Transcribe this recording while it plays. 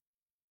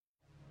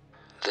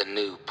The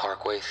new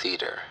Parkway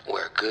Theater,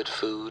 where good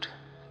food,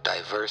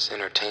 diverse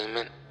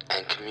entertainment,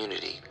 and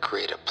community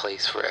create a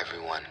place for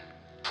everyone.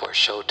 For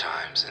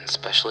showtimes and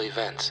special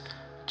events,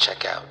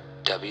 check out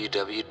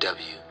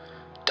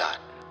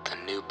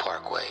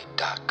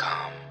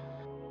www.thenewparkway.com.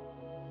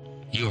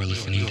 You are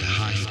listening to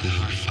High School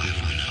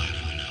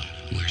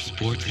 510, where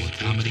sports and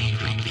comedy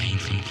regain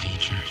some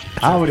culture.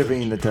 I would have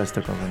eaten the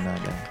testicles in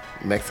that day.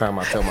 Next time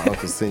I tell my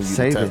uncle send you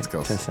Save the it.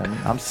 testicles.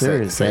 I'm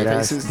serious. Send Dead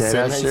ass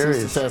Jesus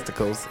serious. the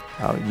testicles.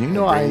 Oh, you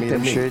know I Bring ate me them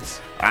the meat. shits.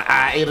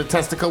 I ate a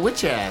testicle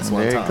with your ass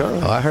one There you time.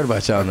 go. Oh, I heard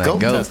about y'all on that Goat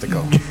goat.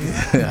 testicle. I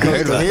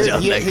heard about y'all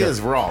on that goat. His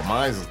raw.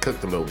 Mine was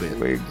cooked a little bit.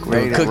 We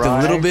grated cooked a raw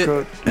little and bit?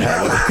 cooked.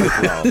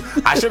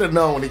 I should have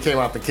known when he came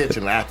out the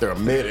kitchen after a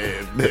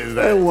minute.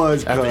 It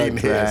was after cooked, eating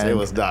his, man. it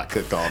was not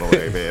cooked all the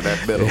way, man.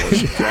 That middle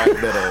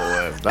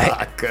was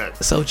not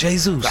cooked. So,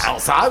 Jesus. The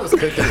outside was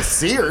cooked. It was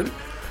seared.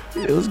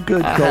 It was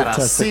good I goat had a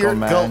testicle, seared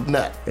man. goat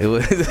nut. It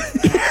was.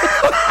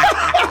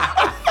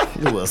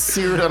 It was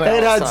seared on the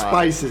It had outside.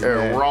 spices, and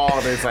man. raw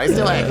on the inside. It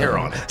still had hair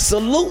on it.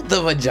 Salute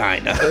the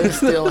vagina. It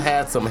still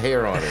had some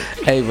hair on it.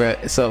 Hey, bro.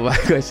 So, my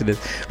question is,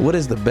 what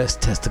is the best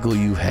testicle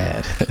you've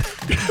had?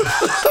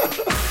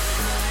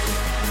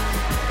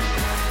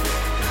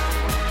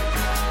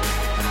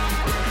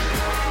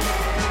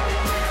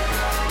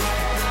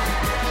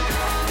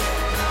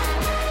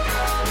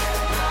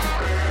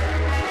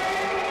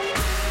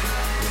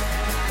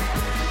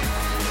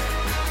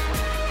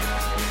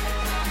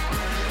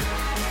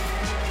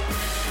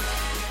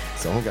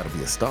 Someone got to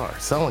be a star.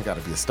 Someone got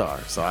to be a star.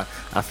 So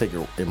I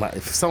figure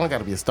if someone got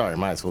to be a star, it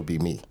might as well be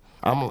me.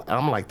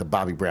 I'm like the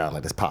Bobby Brown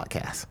of this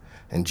podcast,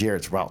 and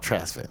Jared's Ralph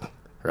Tresvant,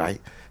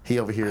 right? He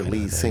over here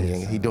lead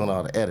singing. He doing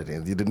all the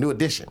editing. The new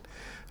edition.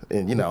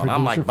 And you know,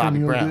 I'm like producer for Bobby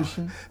New Brown.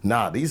 Edition?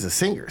 Nah, these are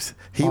singers.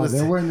 He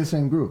They were in the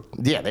same group.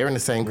 Yeah, they were in the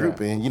same group,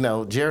 Yeah. and you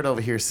know, Jared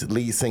over here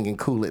lead singing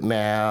 "Cool It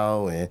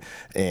Now"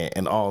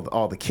 and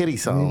all the kiddie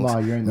songs.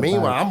 Meanwhile, you're in the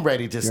back. I'm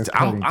ready. Just You're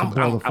cutting to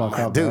blow the fuck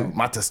up, dude, right?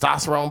 my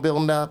testosterone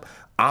building up.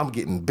 I'm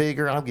getting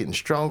bigger. I'm getting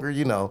stronger.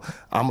 You know,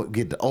 I'm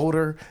getting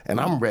older, and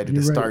I'm ready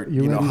to start.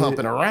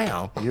 Humping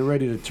around. You're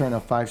ready to turn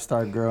a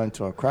 5-star girl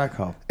into a crack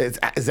hoe.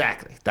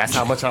 Exactly. That's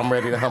how much I'm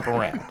ready to hump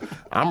around.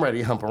 I'm ready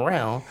to hump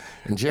around,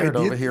 and Jared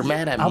over here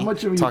mad at me. How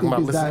much of you talking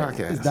think about listening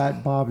to podcasts. is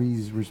that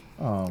Bobby's?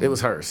 It was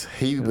hers.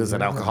 He was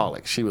an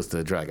alcoholic. She was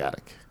the drug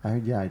addict. I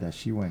heard, that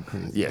she went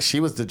crazy. Yeah, she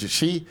was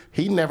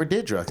he never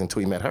did drugs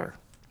until he met her.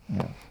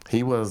 Yeah.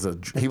 He was an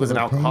They were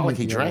alcoholic. painting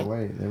He it the drank. other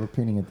way. They were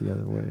painting it the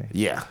other way.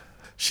 Yeah.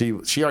 She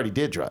already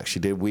did drugs. She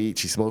did weed.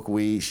 She smoked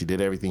weed. She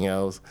did everything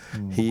else.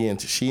 She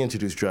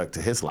introduced drug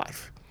to his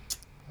life.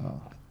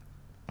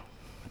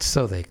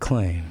 So they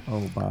claim.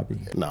 Oh, Bobby.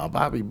 No,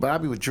 Bobby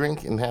would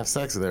drink and have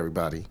sex with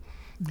everybody.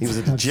 He was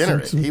a Have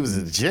degenerate. sex with- He was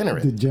a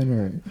degenerate.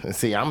 Degenerate.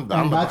 See, I'm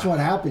And that's what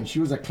happened. She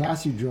was a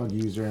classy drug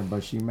user,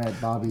 but she met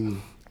Bobby.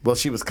 Well,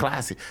 she was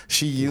classy.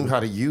 She knew how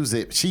to use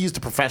it. She used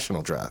the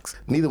professional drugs.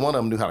 Neither one of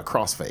them knew how to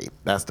crossfade.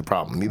 That's the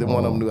problem. Neither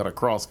one of them knew how to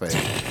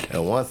crossfade.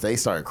 And once they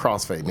started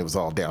crossfading, it was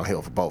all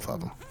downhill for both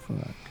of them.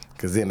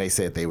 Because then they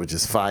said they would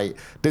just fight.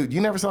 Dude,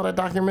 you never saw that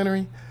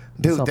documentary?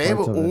 Dude, saw they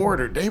parts would of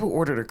it.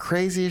 order the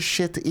craziest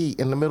shit to eat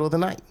in the middle of the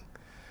night.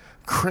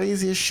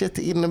 Craziest shit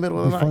to eat in the middle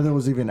of the Before night. there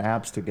was even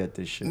apps to get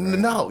this shit. Right?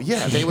 No,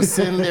 yeah, they would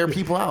send their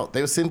people out.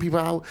 They would send people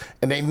out,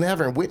 and they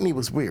never. And Whitney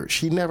was weird.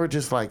 She never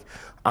just like,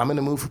 I'm in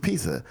the mood for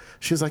pizza.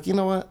 She was like, you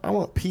know what? I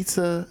want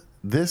pizza,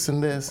 this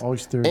and this,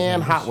 Oysters and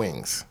and hot this.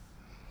 wings.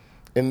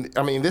 And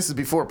I mean, this is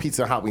before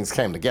pizza and hot wings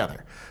came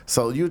together.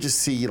 So you just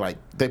see like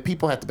the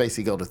people have to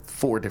basically go to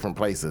 4 different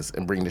places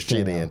and bring the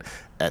shit Yeah. in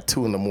at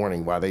 2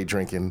 a.m. while they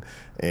drinking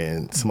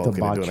and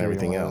smoking and Debauchery doing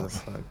everything or whatever else.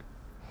 the fuck.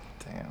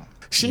 Damn.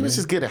 She was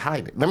just good at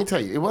hiding it. Let me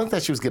tell you, it wasn't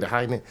that she was good at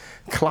hiding it.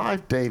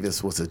 Clive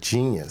Davis was a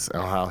genius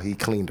on how he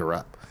cleaned her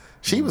up.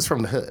 She was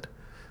from the hood.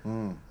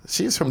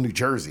 She's from New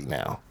Jersey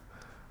now.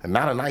 And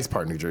not a nice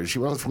part of New Jersey. She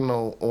wasn't from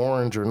no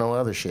Orange or no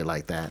other shit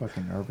like that.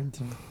 Fucking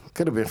Irvington.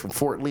 Could have been from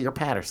Fort Lee or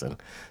Patterson.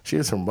 She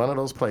was from one of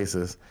those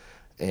places.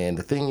 And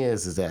the thing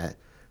is that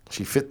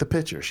she fit the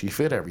picture. She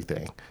fit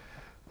everything.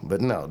 But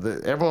no,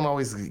 everyone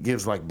always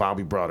gives like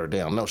Bobby brought her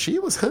down. No, she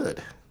was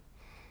hood.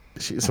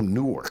 She was from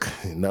Newark.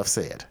 Enough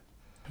said.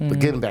 But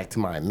getting back to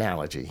my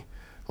analogy,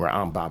 where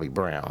I'm Bobby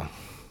Brown.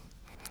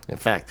 In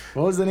fact,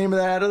 What was the name of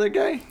that other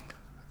guy?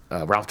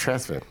 Ralph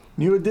Tresvant,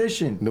 New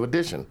Edition. New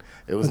Edition.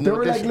 It was But they New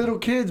were like Edition. little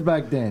kids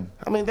back then.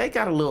 I mean, they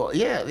got a little,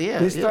 yeah.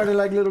 They started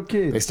like little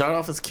kids. They started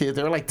off as kids.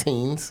 They were like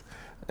teens.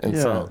 And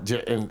so,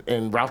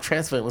 and Ralph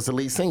Tresvant was the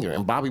lead singer,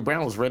 and Bobby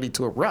Brown was ready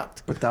to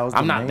erupt. But that was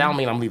I'm the not. name? That don't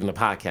mean I'm leaving the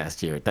podcast,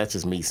 Jared. That's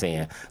just me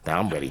saying that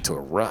I'm ready to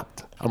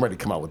erupt. I'm ready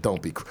to come out with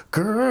 "Don't Be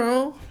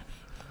Girl."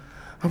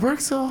 I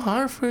worked so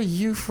hard for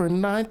you for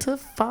 9 to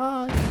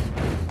 5.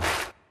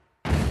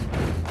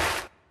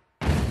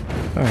 All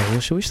right, well,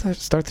 should we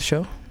start the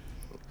show?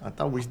 I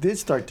thought we did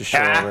start the show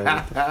already.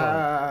 What the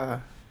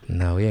fuck?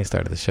 No, we ain't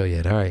started the show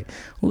yet. All right.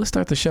 Well, let's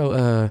start the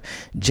show.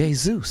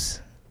 Jesus,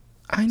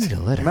 I need a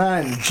letter.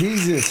 Man,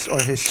 Jesus or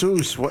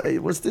Jesus.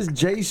 What's this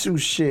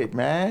Jesus shit,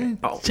 man?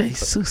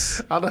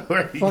 Jesus. I don't know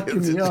where he Fucking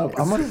gets me it. up.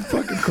 I'm gonna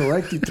fucking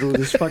correct you through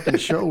this fucking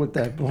show with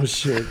that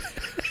bullshit.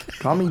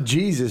 Call me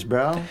Jesus,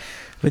 bro.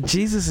 But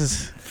Jesus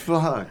is...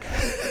 Fuck.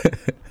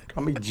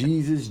 Call me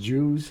Jesus,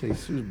 Jews,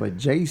 Jesus, but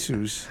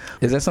Jesus.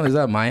 Is that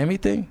a Miami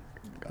thing?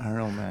 I don't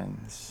know, man.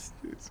 It's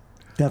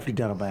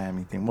definitely not a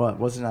Miami thing. What?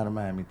 What's not a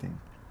Miami thing?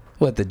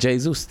 What, the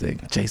Jesus thing?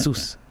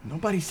 Jesus.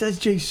 Nobody says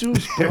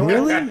Jesus, bro.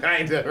 Really?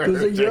 I never Those are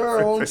heard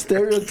your own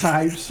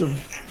stereotypes of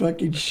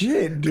fucking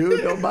shit,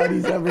 dude.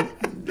 Nobody's ever.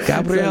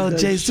 Gabriel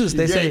says that Jesus. shit.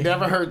 They You say... ain't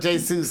never heard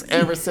Jesus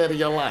ever said in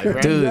your life,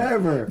 right? Dude,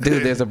 Never.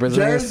 there's a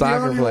Brazilian Jared's the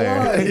soccer only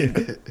player.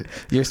 one.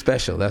 You're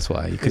special. That's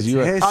why. Because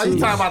you are... Jesus. Oh, you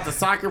talking about the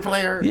soccer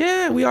player?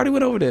 Yeah, we already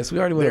went over this.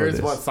 There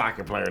is one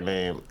soccer player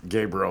named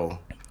Gabriel.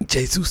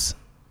 Jesus.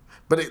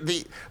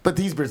 But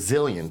he's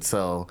Brazilian,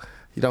 so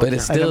you don't. But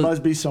it's And it still...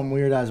 must be some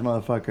weird ass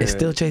motherfucker. It's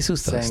still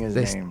Jesus, though. saying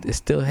his name. It's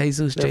still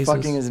Jesus, They're Jesus.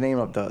 fucking his name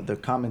up. The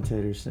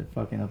commentators are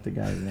fucking up the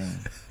guy's name.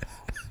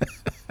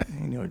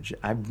 You know,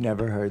 I've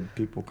never heard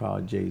people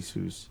call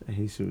Jesus.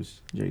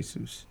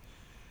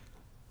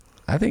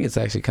 I think it's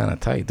actually kind of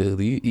tight, dude.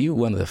 You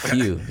one of the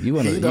few. You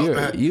are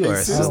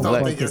Jesus so don't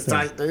black. think it's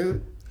tight,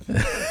 dude.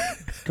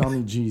 Call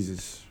me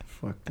Jesus.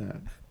 Fuck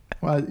that.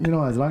 Well,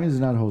 as long as it's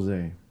not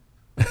Jose.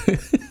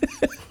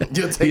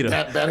 You'll take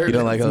that better. You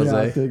don't like Yeah, I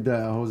Jose? think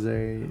that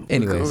Jose.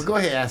 Anyways, Go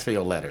ahead and ask for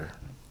your letter.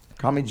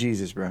 Call me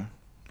Jesus, bro.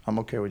 I'm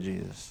okay with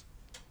Jesus.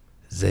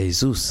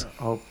 Jesus.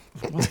 Oh,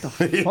 what the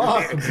fuck,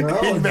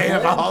 bro? He made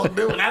up a whole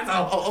new one. That's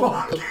a whole.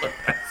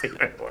 That's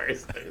even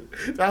worse,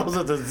 dude. That was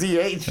with the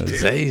ZH. dude.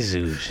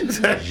 Jesus.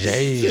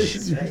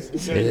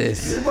 Jesus.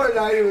 Yes. You might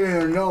not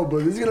even know,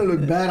 but it's gonna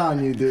look bad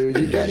on you, dude.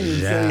 You can't even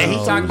say And it.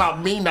 he's talking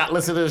about me not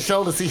listening to the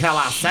show to see how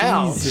I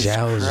sound.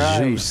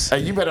 Jesus.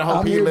 Hey, you better hope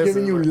I'm he here listens.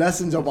 giving you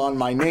lessons on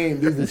my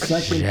name. This is the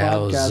second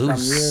podcast. I'm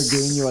here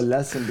giving you a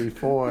lesson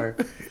before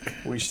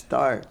we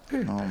start. Oh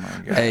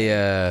my god. Hey,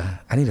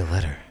 I need a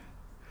letter.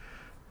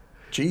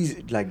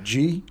 Jesus, like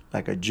G,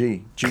 like a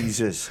G.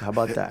 Jesus. How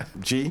about that?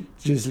 G.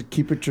 Just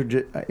keep it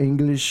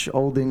English,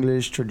 old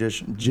English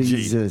tradition.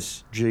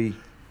 Jesus. G.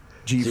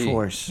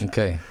 G-force.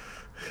 Okay.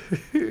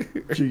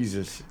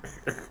 Jesus.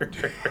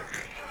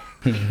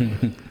 Oh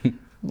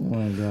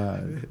my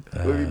god.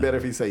 Would it be better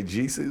if he say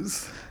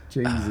Jesus?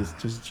 Jesus.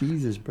 Just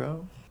Jesus,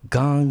 bro.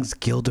 Gongs,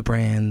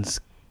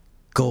 Gildebrands,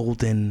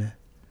 Golden,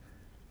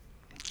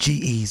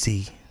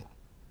 G-Eazy,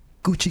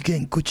 Gucci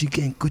Gang, Gucci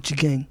Gang, Gucci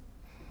Gang,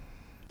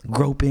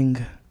 Groping,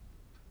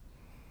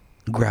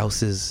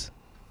 Grouses,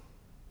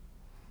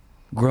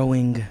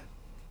 Growing,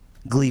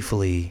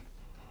 Gleefully,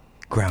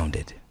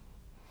 Grounded.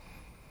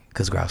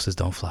 Because grouses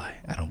don't fly,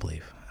 I don't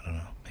believe. I don't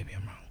know, maybe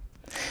I'm wrong.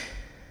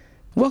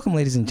 Welcome,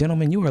 ladies and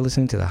gentlemen. You are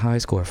listening to the High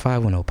Score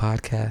 510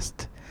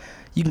 podcast.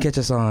 You can catch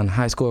us on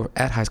High Score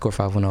at High Score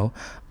 510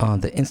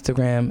 on the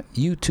Instagram,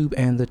 YouTube,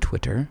 and the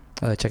Twitter.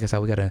 Check us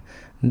out. We got a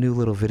new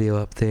little video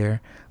up there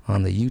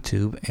on the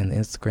YouTube and the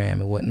Instagram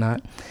and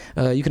whatnot.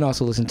 You can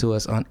also listen to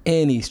us on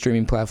any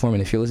streaming platform.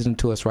 And if you're listening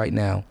to us right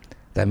now,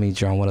 that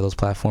means you're on one of those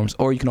platforms.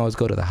 Or you can always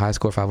go to the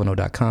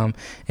highscore510.com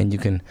and you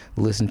can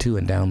listen to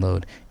and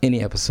download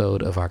any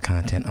episode of our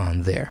content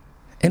on there.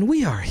 And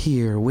we are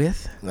here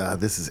with...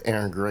 This is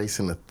Aaron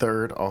Grayson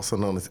III, also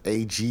known as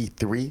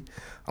AG3.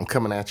 I'm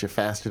coming at you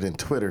faster than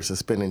Twitter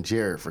suspending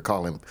Jared for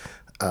calling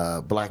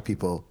black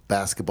people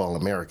basketball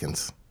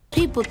Americans.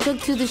 People took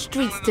to the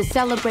streets to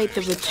celebrate the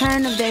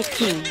return of their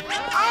king.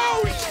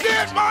 Oh,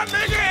 shit, my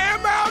nigga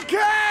MLK!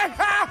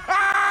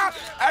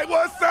 Hey,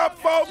 what's up,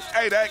 folks?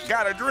 Hey, that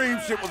Got a Dream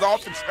shit was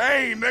off the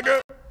chain,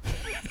 nigga.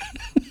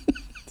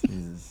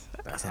 Jesus.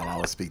 That's how I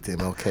would speak to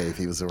MLK if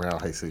he was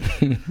around. Hey, see,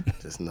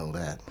 just know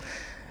that.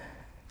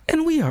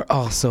 And we are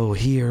also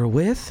here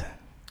with...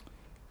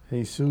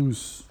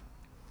 Jesus.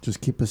 Just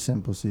keep it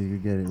simple so you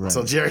can get it right.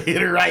 So Jerry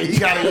hit it right. You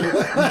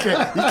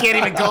can't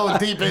even go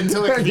deep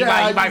into it. You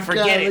might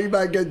forget You it.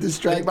 might get You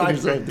distracted. might or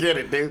something. forget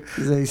it, dude.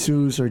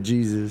 Jesus or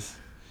Jesus.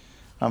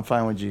 I'm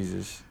fine with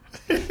Jesus.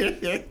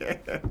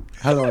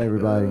 Hello,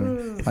 everybody.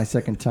 My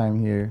second time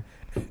here.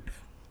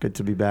 Good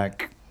to be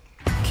back.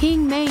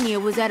 King Mania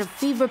was at a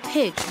fever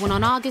pitch when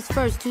on August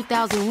 1st,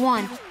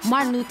 2001,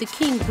 Martin Luther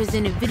King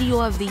presented Video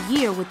of the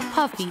Year with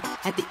Puffy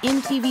at the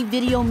MTV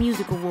Video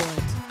Music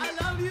Awards.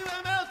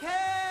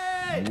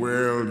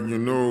 Well, you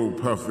know,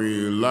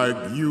 Puffy,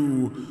 like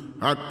you,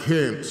 I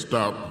can't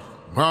stop.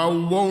 I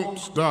won't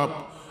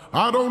stop.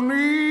 I don't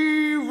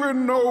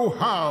even know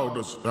how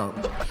to stop.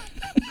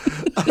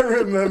 I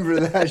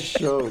remember that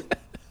show.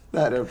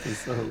 That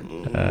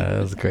episode. That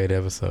was a great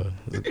episode.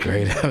 It was a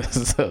great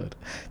episode.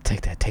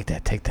 Take that.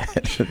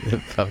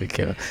 Puffy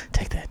Carroll.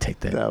 Take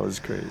that. That was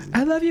crazy.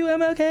 I love you,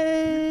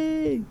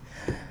 MLK.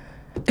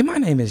 And my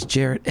name is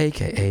Jared,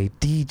 a.k.a.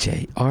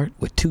 DJ Art,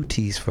 with 2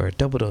 T's for a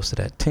double dose of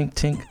that Tink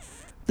Tink.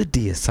 The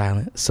D is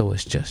silent, so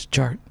it's just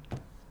Jart.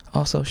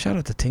 Also, shout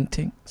out to Tink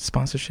Tink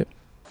sponsorship.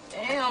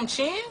 Damn,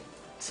 Chin.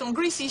 Some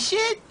greasy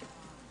shit.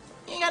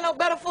 You ain't got no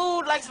better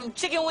food like some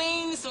chicken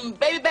wings, some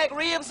baby back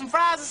ribs, some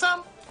fries or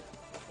something?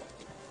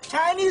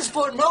 Chinese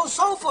food, no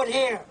soul food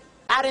here.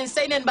 I didn't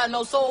say nothing about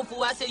no soul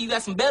food. I said you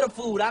got some better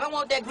food. I don't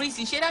want that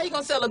greasy shit. How you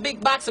gonna sell a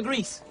big box of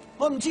grease?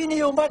 I'm chilling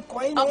you what?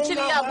 Come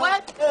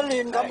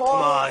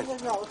on.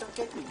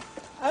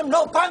 I'm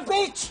no punk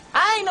bitch.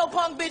 I ain't no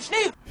punk bitch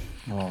neither.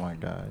 Oh my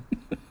God.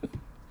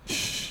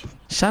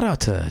 Shout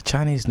out to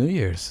Chinese New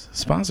Year's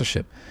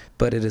sponsorship.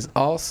 But it is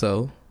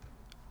also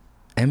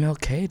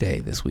MLK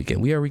Day this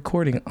weekend. We are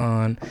recording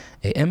on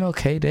a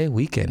MLK Day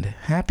weekend.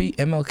 Happy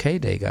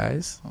MLK Day,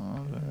 guys.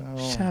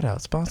 Shout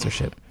out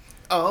sponsorship.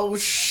 Oh,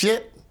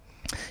 shit.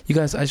 You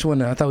guys, I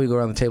thought we'd go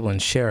around the table and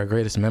share our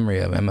greatest memory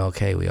of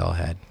MLK we all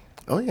had.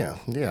 Oh, yeah.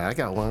 Yeah, I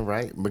got one,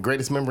 right? My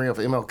greatest memory of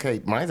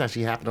MLK, mine's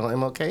actually happened on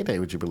MLK Day,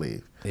 would you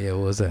believe? Yeah,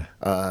 what was that?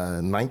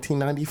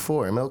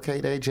 1994,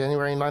 MLK Day,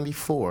 January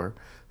 94,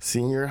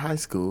 senior year of high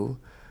school.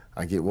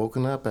 I get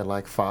woken up at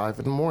like 5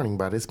 in the morning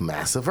by this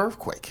massive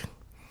earthquake.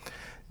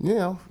 You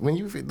know, when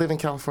you live in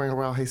California,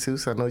 Raul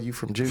Jesus, I know you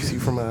from Juice, you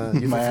from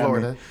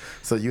Florida,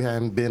 so you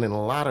hadn't been in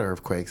a lot of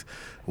earthquakes.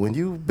 When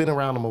you've been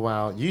around them a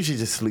while, you usually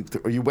just sleep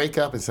through, or you wake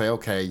up and say,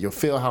 okay, you'll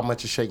feel how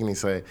much it's shaking and you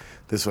say,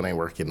 this one ain't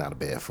worth getting out of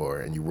bed for,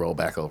 and you roll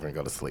back over and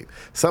go to sleep.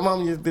 Some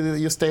of them,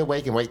 you'll stay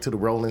awake and wait till the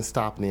rolling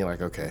stop, and you're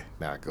like, okay,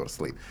 now I go to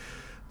sleep.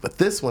 But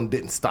this one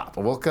didn't stop.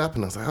 I woke up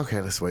and I was like,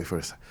 okay, let's wait for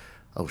this.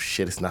 Oh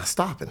shit, it's not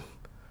stopping.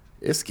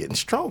 It's getting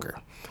stronger.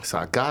 So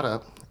I got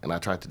up and I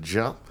tried to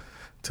jump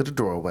to the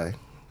doorway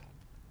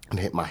and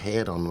hit my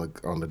head on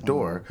the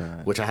door,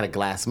 which I had a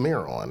glass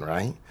mirror on,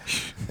 right?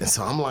 And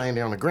so I'm lying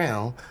there on the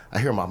ground. I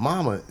hear my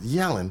mama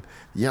yelling,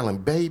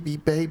 baby,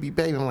 baby,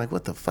 baby. I'm like,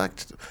 what the fuck?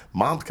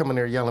 Mom's coming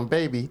there yelling,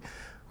 baby.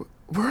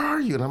 Where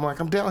are you? And I'm like,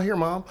 I'm down here,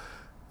 Mom.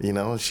 You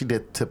know, she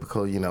did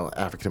typical,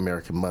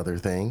 African-American mother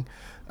thing.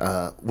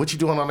 What you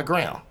doing on the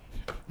ground?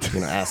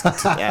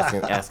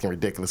 Asking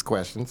ridiculous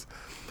questions.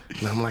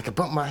 And I'm like, I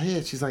bumped my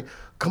head. She's like,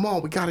 come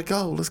on, we gotta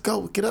go. Let's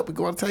go. Get up. We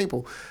go on the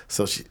table.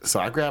 So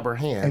I grab her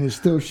hand. And it's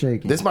still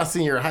shaking. This is my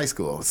senior year of high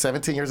school,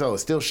 17 years old.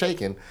 It's still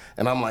shaking.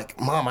 And I'm like,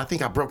 Mom, I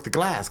think I broke the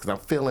glass because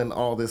I'm feeling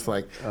all this,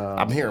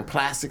 I'm hearing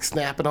plastic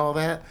snap and all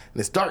that. And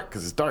it's dark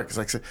because it's dark. It's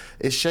like,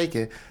 it's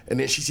shaking. And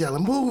then she's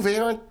yelling, move,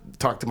 Aaron.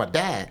 Talk to my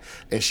dad.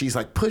 And she's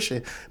like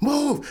pushing,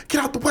 move,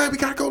 get out the way. We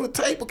gotta go to the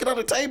table. Get on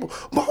the table.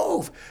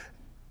 Move.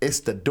 It's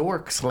the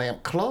door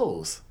slammed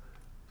closed.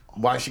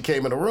 While she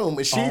came in the room,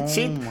 and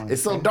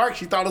it's so dark,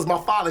 she thought it was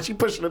my father. She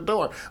pushing the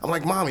door. I'm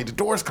like, Mommy, the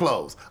door's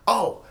closed.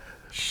 Oh.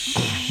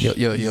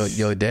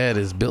 Your dad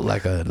is built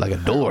like a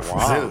door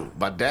frame. Dude,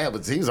 my dad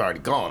he was already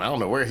gone. I don't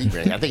know where he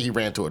ran. I think he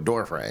ran to a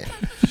door frame.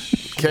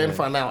 Came to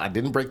find out I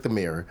didn't break the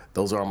mirror.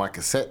 Those are all my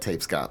cassette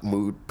tapes got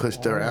moved,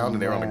 pushed around,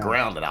 and they're on the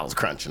ground that I was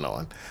crunching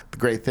on. The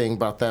great thing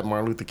about that,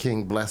 Martin Luther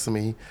King blessed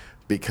me,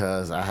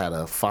 because I had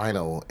a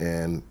final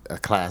in a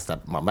class,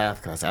 my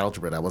math class,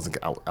 algebra,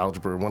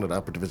 one of the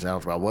upper division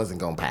algebra, I wasn't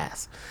going to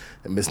pass.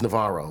 And Miss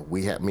Navarro,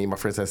 me and my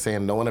friends had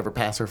saying no one ever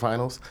passed her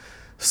finals.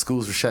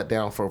 Schools were shut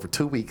down for over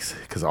 2 weeks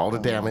because of all the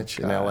damage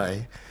in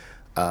L.A.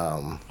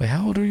 Wait,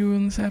 how old were you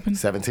when this happened?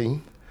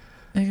 17.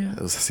 Nigga.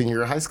 It was a senior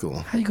year of high school.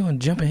 How you gonna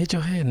jump and hit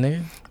your head,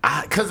 nigga?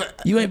 Because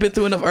you ain't been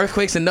through enough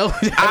earthquakes to know.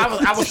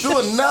 I was through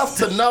enough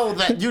to know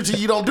that usually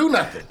you don't do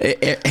nothing.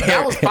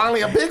 That was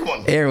finally a big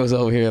one. Aaron was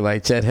over here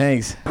like Chet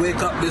Hanks. Wake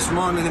up this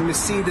morning and we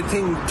see the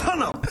thing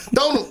tunnel.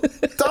 Tunnel.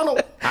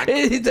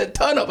 It's a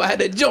tunnel. I had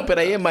to jump and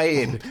I hit my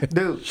head.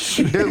 Dude,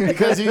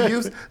 because you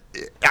used...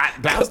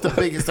 that was the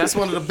biggest. That's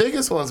one of the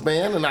biggest ones,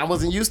 man. And I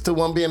wasn't used to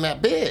one being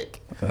that big.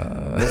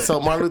 And so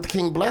Martin Luther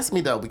King blessed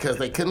me, though, because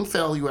they couldn't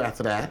fail you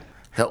after that.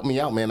 Helped me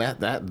out, man.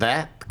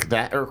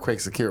 That earthquake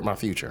secured my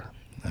future.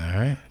 All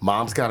right.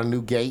 Mom's got a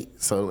new gate,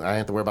 so I didn't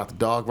have to worry about the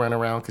dog running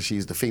around because she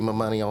used the FEMA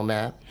money on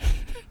that.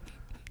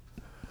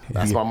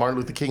 That's my Martin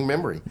Luther King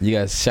memory. You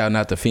guys shouting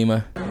out to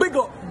FEMA?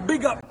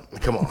 Big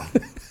up. Come on.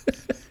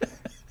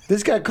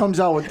 This guy comes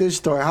out with this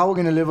story. How are we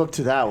going to live up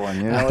to that one?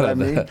 You know what I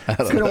mean?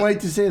 Couldn't wait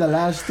to say the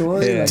last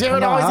story. Yeah. Like,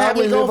 Jared always had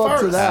me go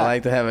first. I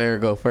like to have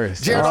Aaron go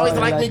first. Jared always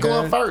liked me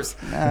going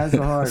first. Nah, that's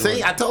a hard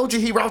See, one. I told you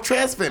he Ralph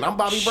Tresvant. I'm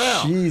Bobby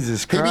Brown.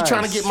 Jesus Christ. He be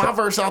trying to get my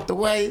verse out the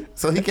way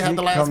so he can have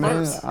the last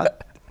verse.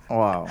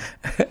 Wow.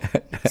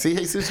 See,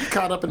 Jesus, you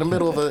caught up in the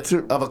middle of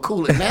a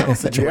cool it now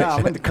situation. Yeah,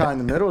 I'm caught in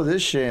the middle of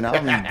this shit, and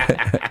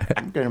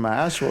I'm getting my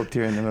ass whooped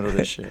here in the middle of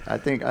this shit. I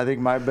think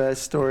my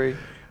best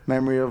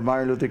memory of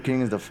Martin Luther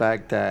King is the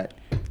fact that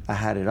I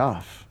had it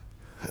off.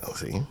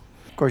 See?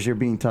 Of course, you're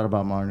being taught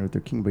about Martin Luther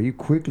King, but you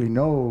quickly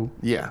know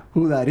Yeah.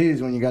 who that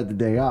is when you got the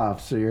day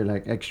off. So you're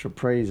like extra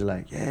praise,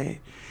 like, hey.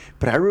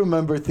 But I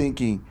remember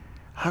thinking,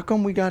 how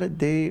come we got a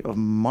day of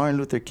Martin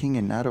Luther King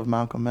and not of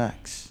Malcolm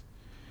X?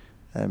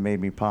 That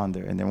made me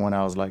ponder. And then when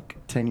I was like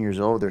 10 years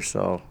old or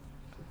so,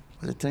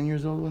 was it 10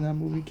 years old when that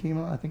movie came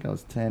out? I think I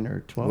was 10 or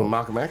 12. When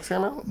Malcolm X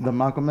came out? The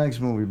Malcolm X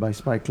movie by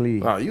Spike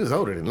Lee. Oh, you was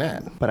older than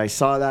that. But I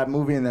saw that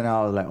movie and then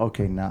I was like,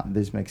 okay, now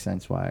this makes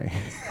sense why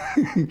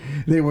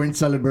they weren't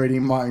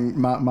celebrating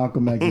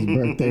Malcolm X's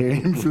birthday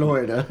in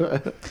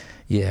Florida.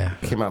 Yeah.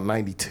 It came out in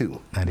 92.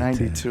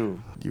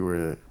 92. You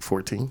were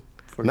 14?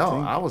 14? No,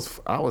 I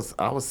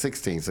was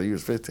 16, so you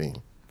was 15.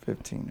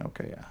 15,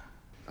 okay,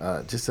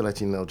 yeah. Just to let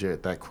you know,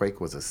 Jared, that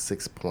quake was a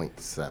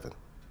 6.7.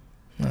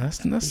 No,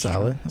 that's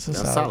solid. That's a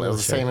solid. It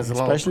was the same as the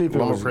Especially if it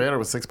Loma was- Prieta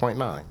was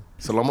 6.9.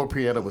 So Loma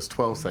Prieta was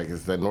 12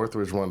 seconds. That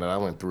Northridge one that I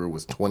went through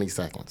was 20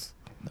 seconds.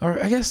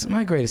 Or I guess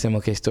my greatest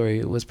MLK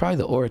story was probably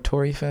the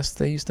Oratory Fest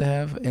they used to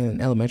have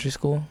in elementary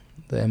school.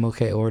 The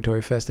MLK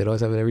Oratory Fest. They'd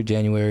always have it every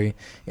January.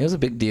 It was a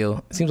big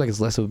deal. It seems like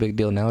it's less of a big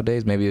deal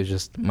nowadays. Maybe it was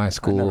just my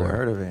school. I never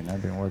heard of it.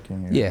 I've been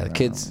working here. Yeah, the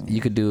kids,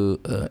 you could do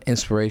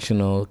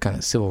inspirational kind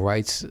of civil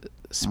rights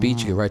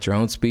speech. You could write your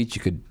own speech.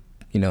 You could,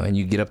 and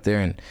you get up there,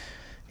 and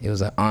it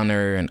was an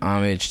honor and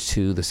homage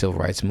to the civil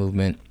rights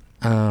movement.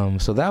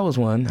 So that was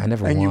one. I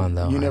never won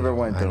though. You never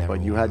went though,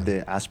 but you had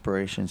the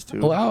aspirations too.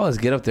 Well, I always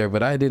get up there,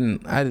 but I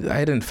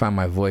didn't find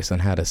my voice on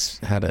how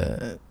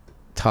to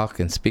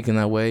talk and speak in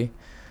that way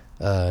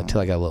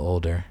till I got a little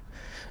older.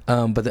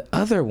 But the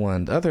other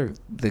one,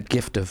 the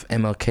gift of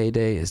MLK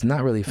Day is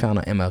not really found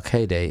on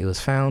MLK Day. It was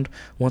found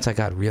once I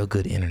got real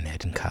good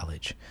internet in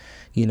college.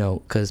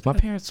 Because my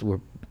parents were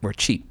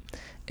cheap,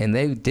 and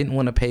they didn't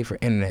want to pay for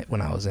internet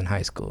when I was in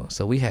high school.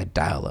 So we had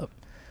dial-up.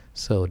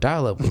 So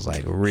dial-up was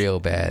like real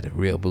bad,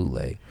 real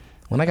bootleg.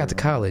 When I got to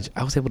college,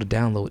 I was able to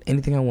download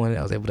anything I wanted.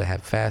 I was able to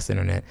have fast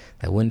internet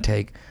that wouldn't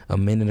take a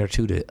minute or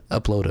two to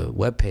upload a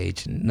web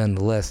page.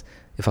 Nonetheless,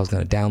 if I was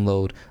going to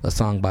download a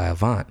song by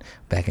Avant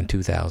back in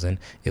 2000,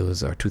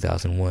 or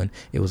 2001,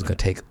 it was going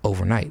to take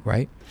overnight,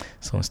 right?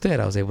 So instead,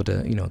 I was able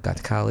to, got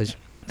to college.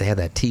 They had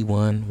that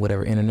T1,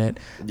 whatever internet,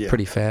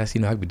 pretty fast.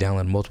 I could be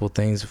downloading multiple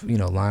things,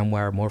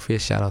 LimeWire,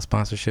 Morpheus, shout out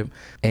sponsorship.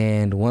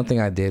 And one thing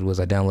I did was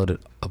I downloaded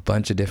a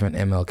bunch of different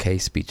MLK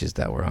speeches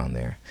that were on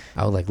there.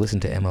 I would listen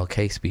to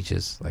MLK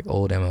speeches, like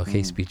old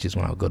MLK speeches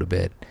when I would go to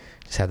bed.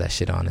 Just have that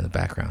shit on in the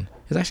background.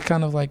 It's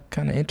actually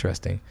kind of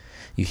interesting.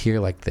 You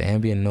hear the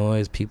ambient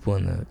noise, people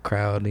in the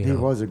crowd. He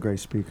was a great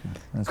speaker.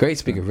 Great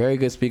speaker, very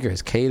good speaker.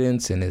 His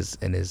cadence and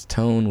his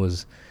tone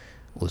was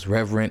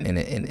reverent and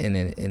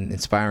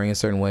inspiring in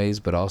certain ways,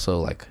 but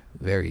also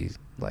very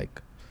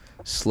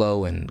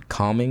slow and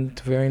calming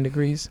to varying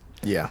degrees.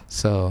 Yeah.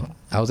 So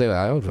I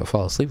would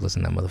fall asleep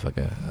listening to that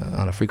motherfucker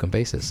on a frequent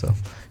basis. So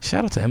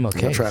shout out to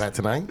MLK. You try that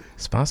tonight?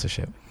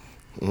 Sponsorship.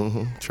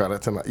 Try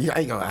that tonight. You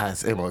ain't gonna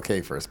ask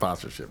MLK for a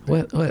sponsorship.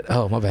 What?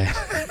 Oh, my bad.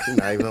 You're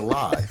not even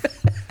alive.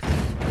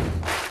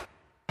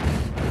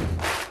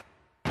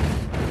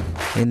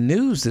 In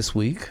news this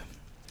week,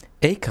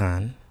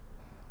 Akon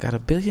got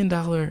 $1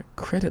 billion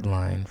credit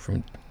line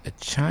from a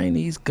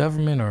Chinese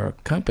government or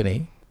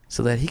company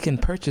so that he can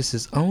purchase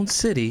his own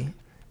city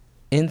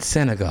in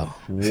Senegal.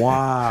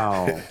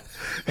 Wow.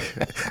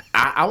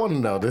 I want to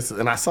know this,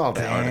 and I saw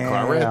that article.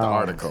 I read the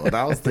article, and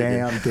I was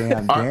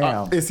thinking,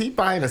 damn. Is he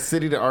buying a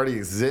city that already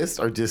exists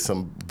or just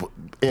some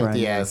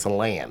empty ass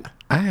land?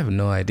 I have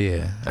no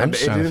idea. It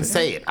didn't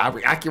say it. I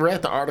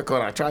read the article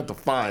and I tried to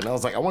find. I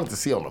was like, I wanted to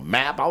see on the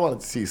map. I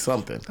wanted to see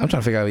something. I'm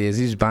trying to figure out, is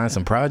he just buying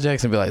some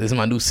projects and be like, this is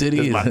my new city?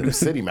 This is my new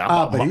city, man.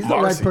 But he's the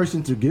right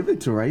person to give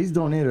it to, right? He's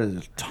donated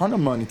a ton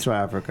of money to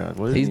Africa.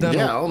 He's done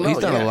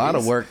a lot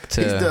of work.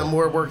 He's done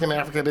more work in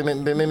Africa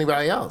than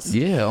anybody else.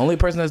 Yeah, only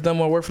person that's done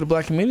more work for the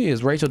black community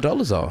is Rachel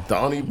Dolezal.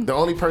 The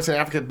only person in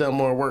Africa that's done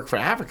more work for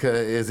Africa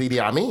is Idi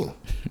Amin.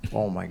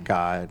 Oh my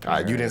God.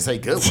 You didn't say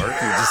good work.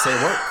 You just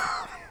say work.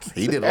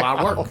 He did a lot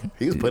of work.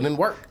 He was putting in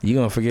work. You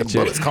gonna forget the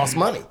bullets cost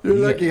money. You're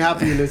lucky half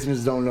of your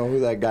listeners don't know who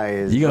that guy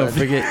is. You gonna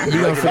forget.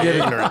 You gonna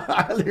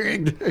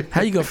forget.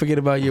 How you gonna forget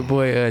about your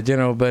boy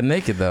General Butt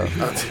Naked though?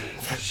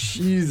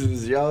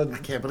 Jesus, y'all! I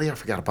can't believe I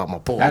forgot about my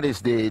boy. That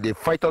is the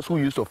fighters who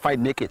used to fight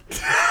naked.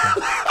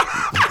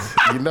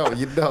 You know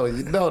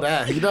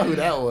that. You know who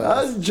that was.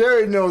 Us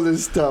Jerry knows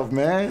this stuff,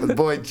 man. The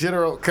boy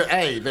General.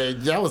 Hey, man,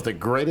 that was the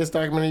greatest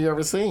documentary you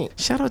ever seen.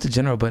 Shout out to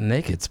General Butt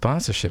Naked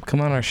sponsorship. Come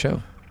on our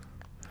show.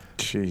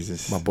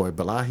 Jesus. My boy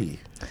Balahi.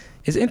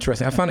 It's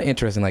interesting. I found it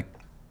interesting.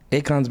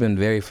 Akon's been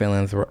very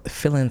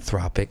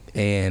philanthropic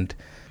and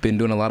been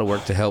doing a lot of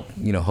work to help,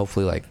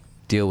 hopefully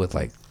deal with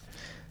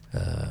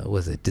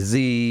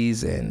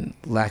disease and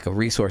lack of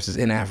resources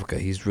in Africa.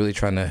 He's really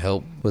trying to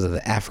help. Was it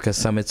the Africa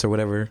summits or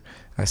whatever?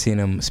 I seen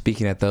him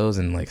speaking at those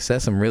and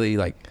said some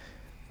really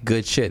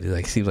good shit.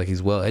 Seems like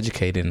he's well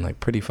educated and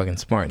pretty fucking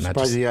smart.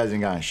 Surprised he hasn't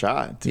gotten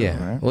shot.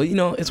 Yeah. Right? Well,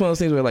 it's one of those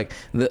things where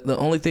the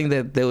only thing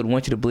that they would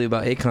want you to believe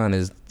about Akon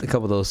is a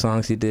couple of those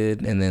songs he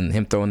did and then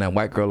him throwing that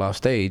white girl off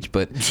stage.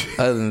 But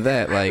other than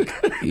that,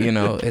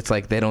 it's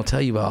they don't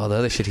tell you about all the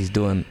other shit he's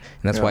doing, and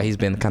that's why he's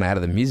been kind of out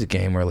of the music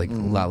game, or a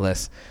lot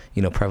less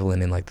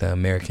prevalent in the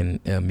American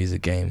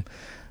music game.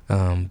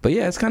 But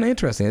yeah, it's kind of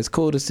interesting. It's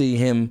cool to see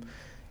him.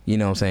 You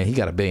know what I'm saying? He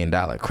got $1 billion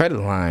credit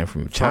line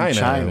from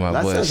China.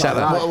 My boy. Shout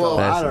out. Well,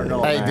 I don't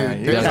know. Hey,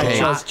 man. dude, there's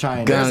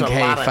a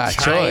lot of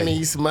Choi.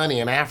 Chinese money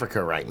in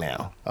Africa right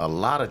now. A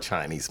lot of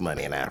Chinese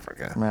money in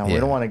Africa. Man, we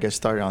don't want to get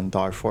started on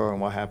Darfur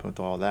and what happened with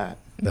all that.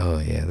 Oh,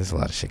 yeah. There's a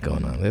lot of shit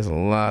going on. There's a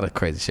lot of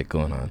crazy shit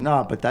going on.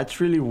 No, but that's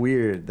really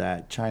weird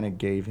that China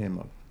gave him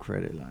a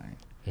credit line.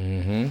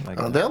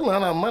 Mm-hmm. They'll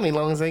lend out money as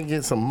long as they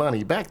get some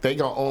money back. They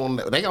gonna own.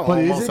 They gonna but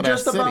own is most it of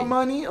just that about city.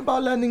 money?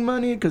 About lending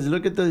money? Because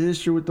look at the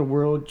history with the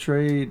World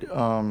Trade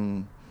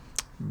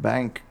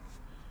Bank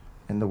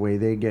and the way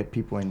they get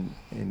people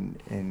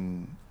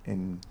in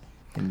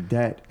in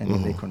debt, and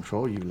then they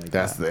control you like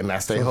that's that.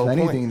 That's their So whole if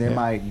anything, point. they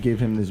might give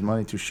him this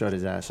money to shut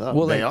his ass up.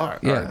 Well, They like, are.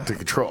 yeah.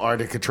 Or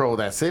to control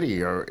that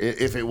city, or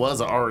if it was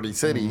an already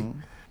city.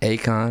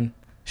 Akon,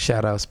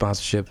 shout out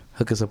sponsorship.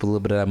 Hook us up a little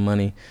bit of that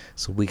money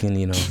so we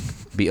can,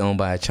 be owned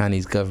by a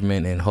Chinese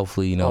government and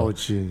hopefully, Oh,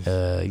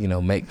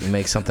 jeez.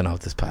 make something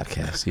off this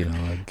podcast.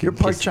 You're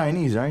part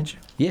Chinese, aren't you?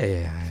 Yeah, I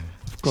am.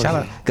 Shout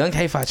out, Gung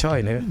Hei Fa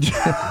Choi, nigga. You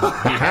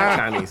have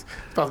Chinese.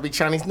 Supposed to be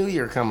Chinese New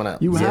Year coming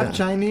up. You Yeah. have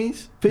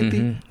Chinese?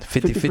 50?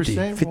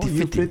 50-50.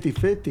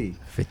 50-50.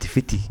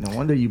 50-50. No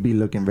wonder you be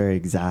looking very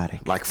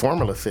exotic. Like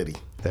Formula 50.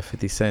 That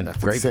 50 cent That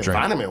grape 50 drink.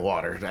 vitamin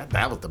water.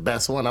 That was the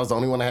best one. That was the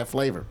only one that had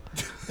flavor.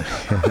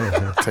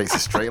 Tasted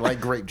straight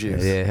like grape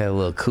juice. Yeah, it had a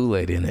little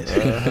Kool-Aid in it.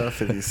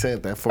 50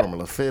 cent, that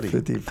Formula 50.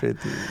 50-50.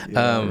 Yeah,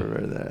 I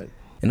remember that.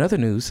 In other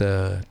news,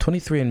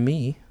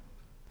 23andMe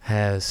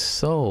has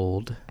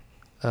sold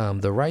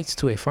the rights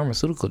to a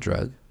pharmaceutical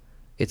drug.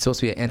 It's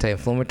supposed to be an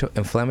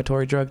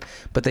anti-inflammatory drug,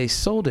 but they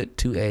sold it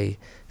to a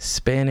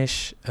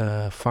Spanish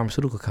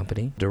pharmaceutical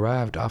company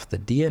derived off the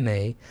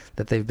DNA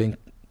that they've been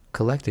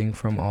collecting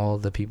from all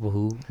the people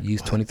who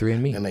use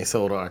 23andMe. And they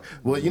sold our.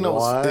 Well,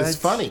 it's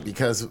funny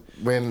because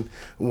when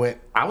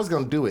I was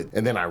gonna do it,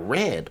 and then I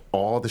read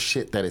all the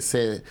shit that it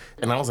said,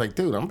 and I was like,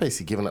 dude, I'm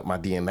basically giving up my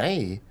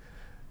DNA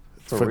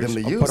for them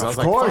to use. But I was of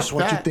like, course, fuck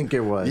what that. you think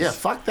it was? Yeah,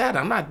 fuck that.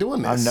 I'm not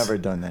doing this. I've never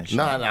done that shit.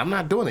 No, I'm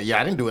not doing it. Yeah,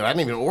 I didn't do it. I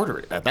didn't even order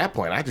it at that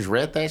point. I just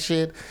read that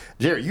shit.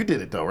 Jerry, you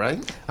did it though, right?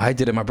 I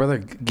did it. My brother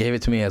gave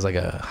it to me as like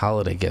a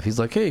holiday gift. He's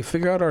like, hey,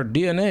 figure out our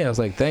DNA. I was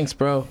like, thanks,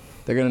 bro.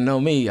 They're going to know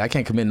me. I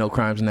can't commit no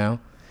crimes now.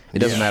 It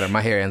doesn't matter.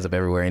 My hair ends up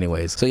everywhere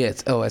anyways. So yeah,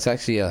 it's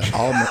actually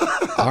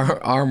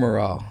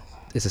Armoral.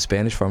 It's a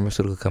Spanish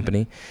pharmaceutical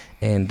company,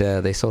 and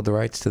they sold the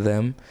rights to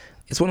them.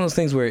 It's one of those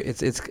things where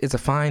it's a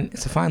fine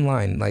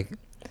line. Like,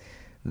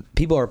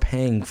 people are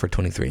paying for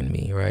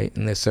 23andMe, right?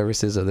 And there's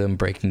services of them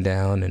breaking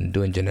down and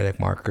doing genetic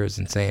markers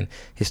and saying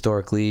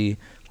historically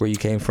where you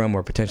came from,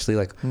 or potentially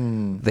like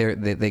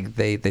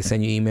they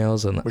send you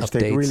emails and Which updates.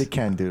 they really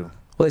can do.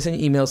 Well, they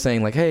send you emails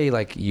saying like, hey,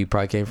 like you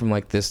probably came from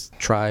like this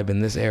tribe in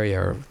this area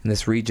or in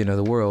this region of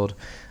the world.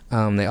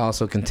 They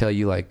also can tell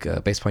you like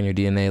based upon your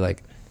DNA,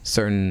 like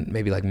certain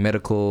maybe like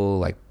medical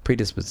like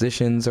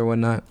predispositions or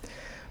whatnot.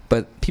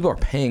 But people are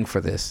paying for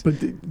this,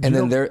 and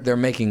then they're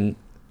making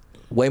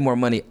way more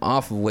money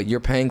off of what you're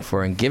paying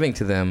for and giving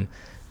to them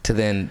to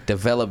then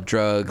develop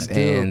drugs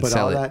and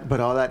sell it.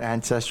 But all that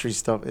ancestry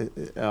stuff,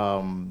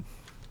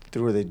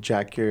 through the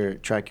track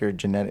your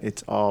genetic,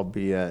 it's all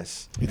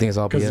BS. You think it's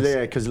all BS?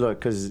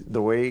 Because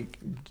the way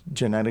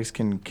genetics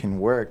can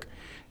work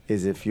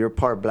is if you're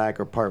part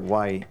black or part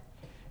white,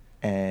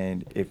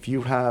 and if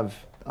you have,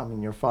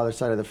 your father's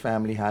side of the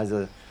family has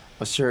a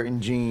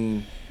certain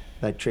gene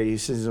that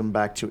traces them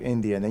back to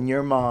India, and then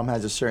your mom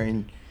has a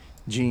certain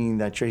gene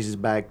that traces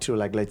back to,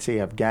 like, let's say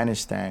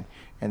Afghanistan,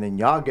 and then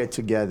y'all get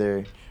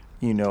together,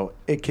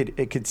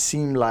 it could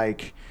seem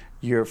like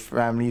your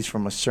family's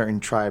from a certain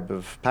tribe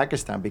of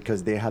Pakistan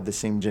because they have the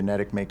same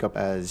genetic makeup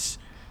as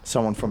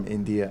someone from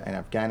India and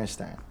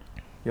Afghanistan.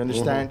 You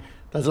understand? Mm-hmm.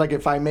 That's like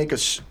if I make a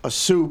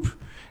soup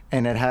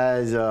and it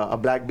has a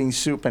black bean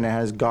soup and it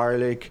has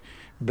garlic,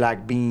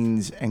 black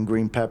beans, and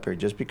green pepper.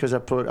 Just because I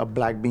put a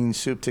black bean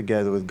soup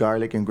together with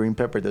garlic and green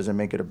pepper doesn't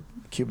make it a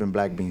Cuban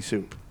black bean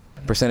soup.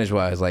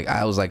 Percentage-wise, like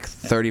I was like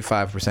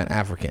 35%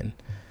 African,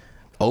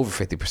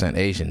 over 50%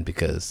 Asian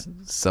because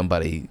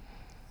somebody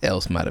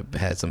else might have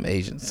had some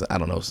Asians. I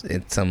don't know,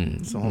 in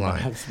some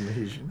line.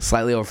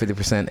 Slightly over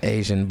 50%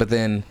 Asian, but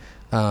then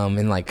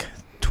in like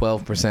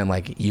 12%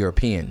 like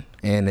European,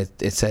 and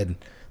it said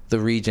the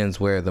regions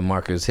where the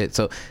markers hit.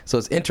 So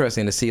it's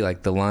interesting to see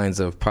like the lines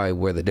of probably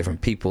where the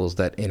different peoples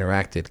that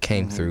interacted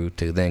came through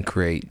to then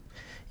create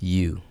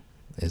you,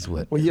 is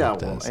what. Well, yeah,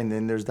 it does. and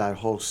then there's that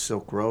whole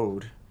Silk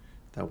Road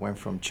that went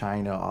from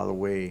China all the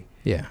way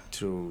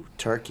to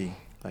Turkey.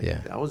 Like,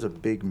 that was a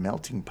big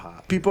melting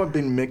pot. People have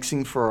been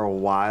mixing for a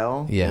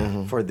while. Yeah.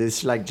 Mm-hmm. For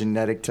this like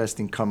genetic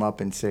testing come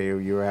up and say, oh,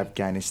 you're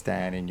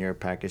Afghanistan and you're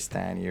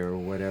Pakistani or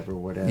whatever.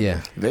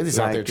 Yeah. They're just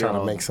out there trying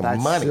to make some that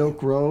money.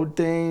 Silk Road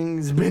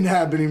thing's been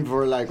happening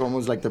for like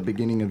almost like the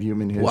beginning of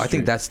human history. Well, I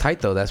think that's tight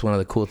though. That's one of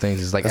the cool things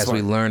is like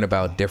we learn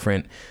about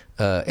different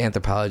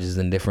anthropologists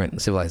and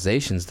different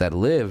civilizations that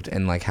lived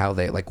and like how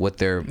they like what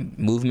their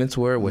movements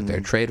were, what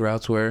their trade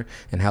routes were,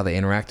 and how they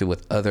interacted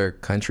with other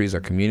countries or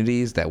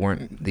communities that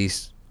weren't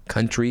these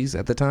countries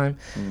at the time.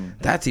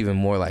 That's even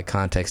more like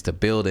context to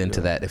build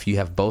into that if you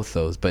have both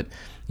those. But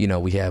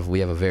we have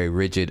a very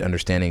rigid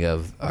understanding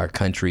of our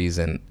countries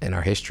and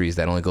our histories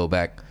that only go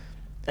back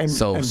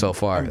so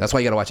far. That's why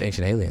you gotta watch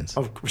Ancient Aliens.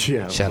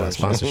 Shout out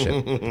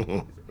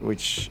sponsorship.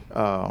 Which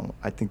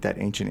I think that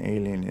Ancient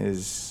Alien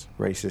is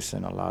racist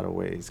in a lot of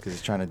ways because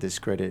it's trying to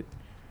discredit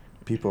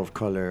people of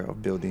color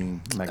of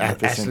building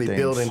magnificent Actually things.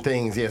 building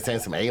things, yeah, saying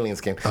some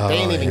aliens came. They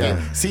ain't even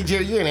see,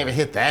 Jerry, you ain't even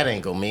hit that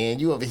angle, man.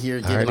 You over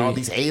here giving all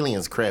these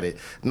aliens credit.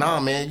 Nah,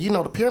 man, you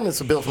know the pyramids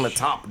were built from the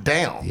top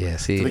down. Yeah,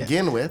 see. To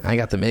begin with. I ain't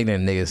got them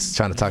ignorant niggas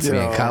trying to talk to me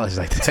in college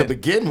like that. To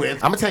begin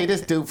with, I'm going to tell you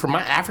this, dude. From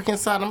my African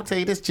side, I'm going to tell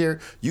you this, Jerry.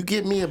 You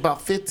give me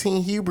about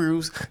 15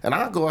 Hebrews, and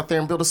I'll go out there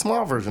and build a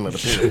small version of the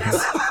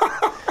pyramids.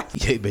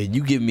 Yeah, man,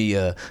 you give me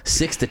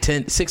 6 or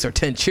 10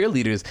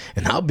 cheerleaders,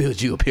 and I'll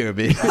build you a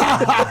pyramid.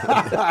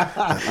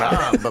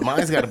 Nah, but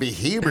mine's got to be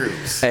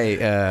Hebrews. Hey,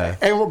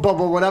 but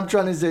what I'm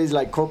trying to say is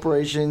like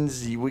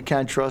corporations, we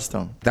can't trust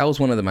them. that was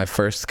one of my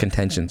first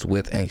contentions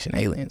with Ancient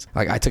Aliens.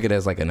 Like, I took it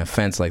as like an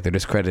offense, like they're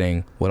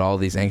discrediting what all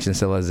these ancient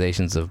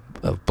civilizations of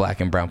black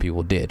and brown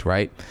people did,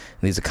 right?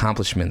 And these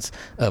accomplishments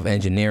of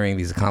engineering,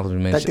 these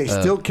accomplishments That they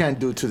still can't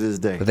do to this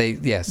day.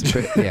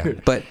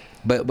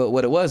 But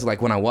what it was,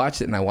 like, when I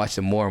watched it and I watched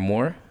it more and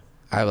more,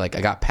 I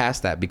got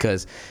past that,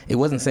 because it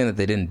wasn't saying that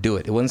they didn't do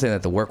it. It wasn't saying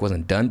that the work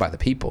wasn't done by the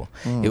people.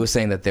 It was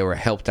saying that they were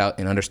helped out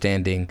in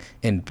understanding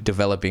and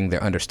developing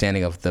their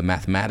understanding of the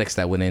mathematics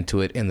that went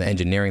into it and the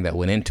engineering that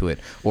went into it,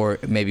 or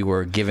maybe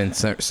were given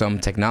some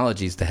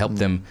technologies to help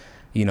them,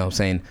 you know,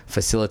 saying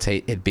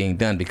facilitate it being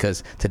done.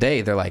 Because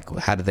today they're like,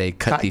 how do they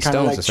cut these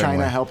stones like a certain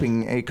China way?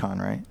 helping Akon,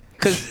 right?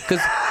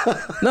 Because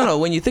no,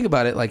 when you think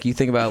about it, like you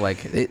think about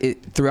like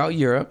it throughout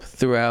Europe,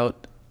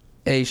 throughout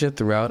Asia,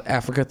 throughout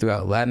Africa,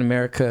 throughout Latin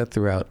America,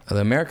 throughout the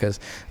Americas,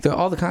 throughout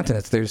all the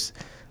continents, there's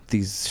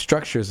these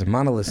structures and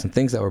monoliths and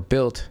things that were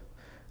built,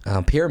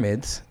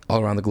 pyramids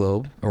all around the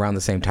globe around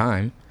the same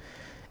time,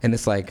 and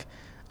it's like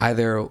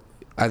either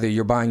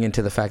you're buying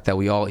into the fact that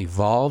we all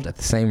evolved at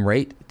the same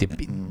rate,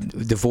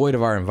 devoid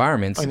of our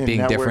environments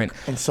being different,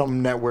 and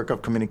some network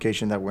of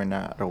communication that we're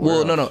not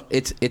aware of. No,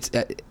 it's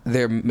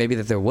there. Maybe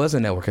that there was a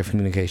network of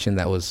communication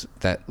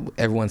that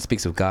everyone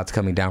speaks of God's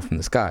coming down from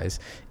the skies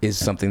is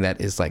something that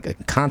is like a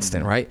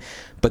constant, right?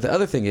 But the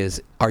other thing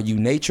is, are you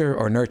nature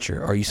or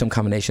nurture? Are you some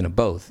combination of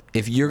both?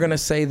 If you're gonna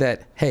say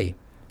that, hey,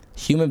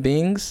 human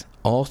beings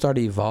all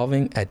started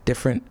evolving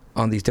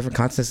on these different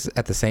continents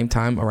at the same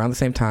time, around the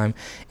same time,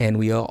 and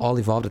we all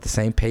evolved at the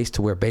same pace,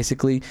 to where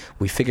basically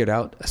we figured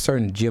out a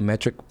certain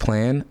geometric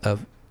plan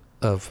of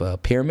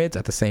pyramids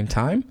at the same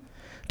time,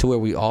 to where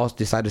we all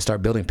decided to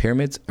start building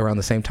pyramids around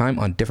the same time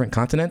on different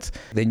continents,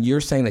 then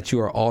you're saying that you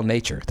are all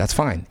nature. That's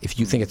fine. If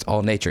you think it's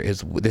all nature,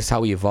 this is how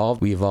we evolved.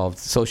 We evolved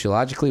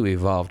sociologically, we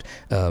evolved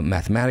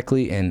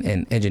mathematically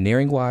and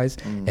engineering-wise,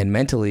 and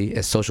mentally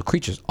as social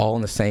creatures, all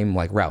in the same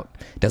like route.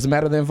 Doesn't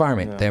matter the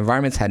environment. Yeah. The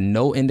environment's had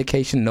no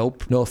indication, no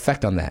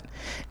effect on that.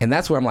 And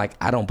that's where I'm like,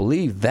 I don't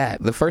believe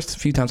that. The first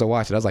few times I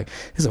watched it, I was like,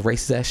 this is a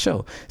racist-ass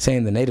show,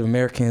 saying the Native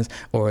Americans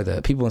or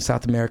the people in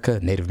South America,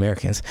 Native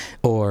Americans,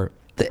 or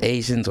the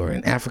Asians or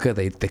in Africa,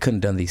 they couldn't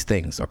have done these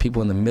things, or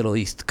people in the Middle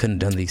East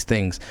couldn't have done these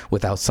things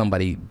without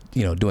somebody,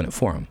 you know, doing it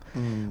for them.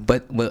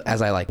 But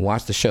as I like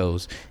watch the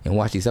shows and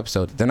watch these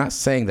episodes, they're not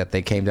saying that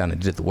they came down and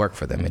did the work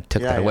for them and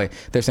took that away.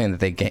 They're saying that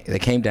they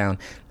came down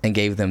and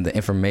gave them the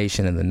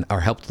information and or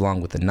helped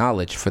along with the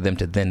knowledge for them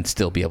to then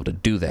still be able to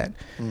do that,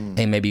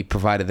 and maybe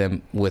provided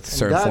them with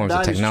certain forms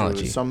of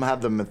technology. Some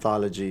have the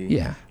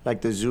mythology,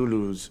 like the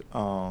Zulus.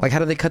 Like, how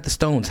do they cut the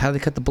stones? How do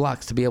they cut the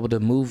blocks to be able to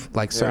move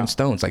like certain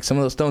stones? Like some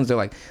of those stones, they're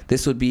like,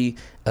 this would be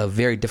a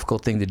very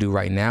difficult thing to do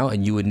right now,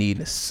 and you would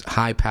need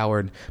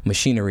high-powered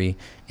machinery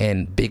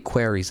and big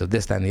quarries of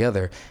this, that, and the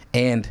other,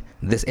 and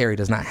this area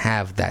does not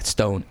have that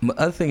stone. The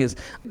other thing is,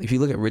 if you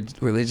look at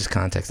religious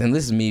context, and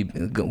this is me,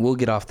 we'll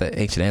get off the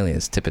Ancient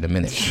Aliens tip in a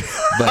minute,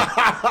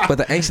 but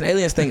the Ancient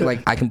Aliens thing,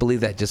 like, I can believe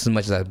that just as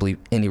much as I believe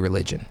any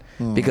religion,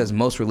 because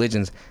most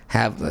religions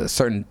have a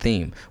certain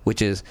theme,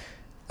 which is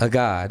a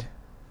god,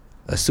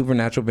 a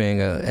supernatural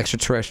being, an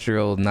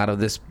extraterrestrial, not of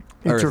this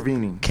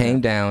intervening, came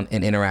down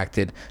and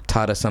interacted,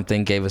 taught us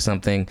something, gave us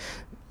something,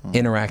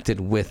 interacted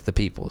with the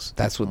peoples.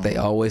 That's what they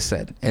always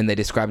said, and they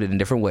described it in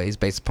different ways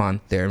based upon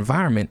their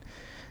environment.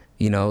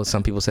 You know,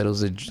 some people said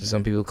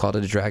some people called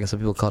it a dragon, some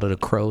people called it a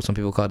crow, some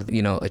people called it,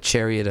 you know, a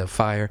chariot of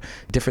fire.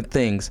 Different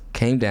things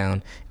came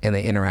down and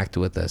they interacted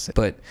with us.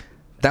 But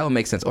that would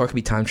make sense. Or it could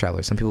be time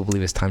travelers. Some people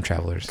believe it's time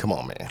travelers. Come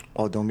on, man.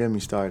 Oh, don't get me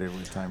started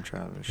with time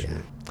travelers. Yeah.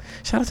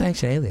 Shout out to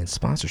Ancient Aliens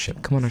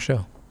sponsorship. Come on our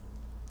show.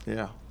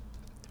 Yeah.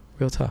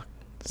 Real talk.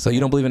 So you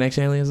don't believe in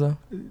Ancient Aliens, though?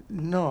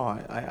 No,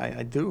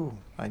 I do.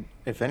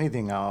 If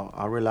anything,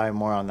 I'll rely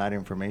more on that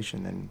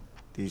information than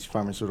these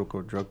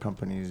pharmaceutical drug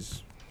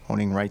companies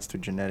owning rights to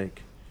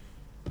genetic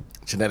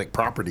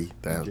property.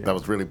 That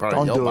was really part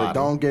of your body. Don't do it.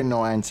 Don't get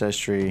no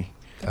ancestry.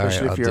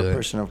 Especially if you're a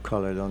person of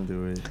color, don't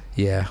do it.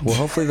 Yeah. Well,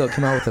 hopefully they'll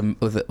come out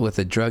with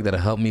a drug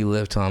that'll help me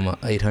live till I'm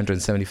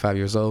 875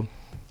 years old.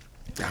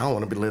 I don't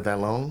want to live that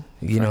long.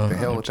 You know, the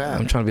hell with that.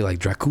 I'm trying to be like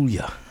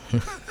Dracula.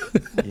 You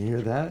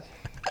hear that?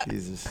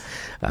 Jesus.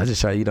 I just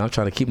try, I'm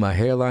trying to keep my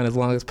hairline as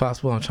long as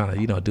possible. I'm trying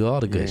to, do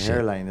all the good shit.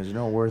 Hairline. There's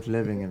no worth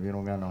living if you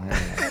don't got no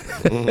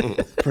hairline.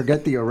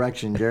 Forget the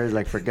erection. Jerry's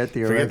like, forget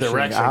the erection. Forget the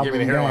erection. Give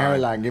me the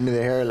hairline. Give me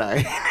the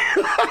hairline.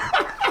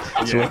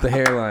 It's with the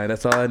hairline.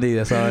 That's all I need.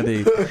 As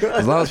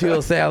long as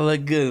people say I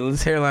look good,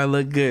 this hairline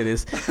look good.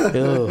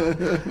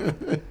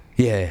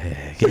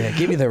 Yeah.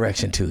 Give me the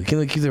erection too. Can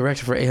we keep the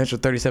erection for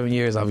 837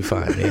 years? I'll be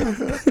fine.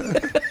 Yeah.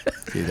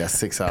 Yeah, that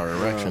 6-hour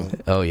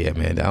erection. Oh yeah,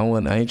 man.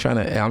 I'm trying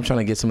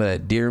to get some of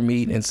that deer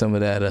meat and some of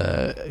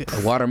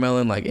that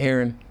watermelon like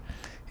Aaron,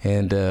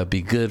 and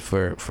be good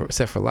for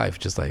set for life.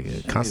 Just like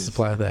a constant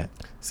supply of that.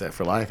 Set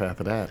for life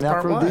after that. An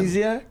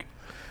aphrodisiac?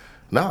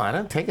 No, I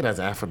didn't take it as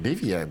an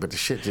aphrodisiac, but the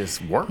shit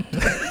just worked.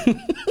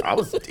 I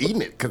was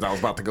eating it because I was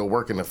about to go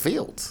work in the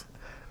fields.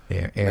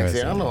 Yeah,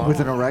 with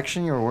an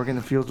erection, you were working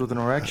the fields with an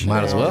erection.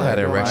 Might as well have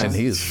an erection.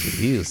 He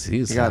was.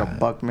 You got a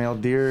buck male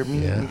deer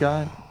meat. You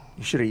got.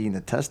 You should have eaten the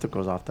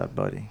testicles off that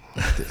buddy.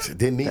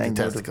 Didn't need the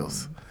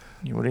testicles.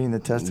 You would have eaten the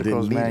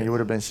testicles, man. You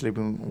would have been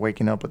sleeping,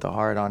 waking up with a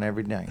heart on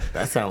every day.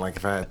 That sounds like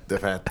if I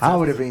had I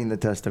would have eaten the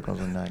testicles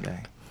on that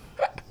day.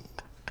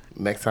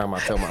 Next time I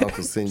tell my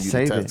uncle send you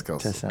the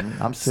testicles.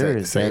 I'm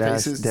serious. Send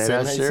dead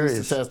Jesus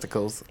serious. the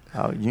testicles.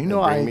 Oh, you know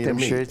I ate them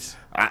shits.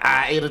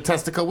 I ate a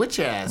testicle with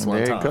your ass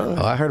one time. Go.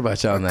 Oh, I heard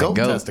about y'all on that goat.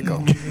 Testicle.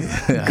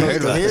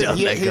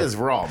 His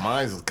raw.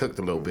 Mine was cooked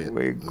a little bit.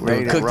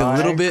 Cooked a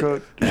little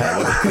bit?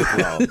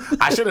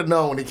 I should have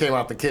known when he came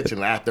out the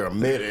kitchen after a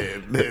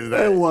minute.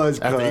 It was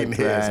after cooked, eating his,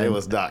 man. it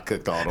was not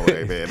cooked all the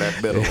way, man.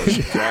 That middle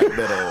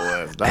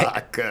was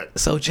not cooked.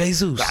 So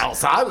Jesus. The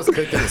outside was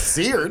cooked. It was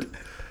seared.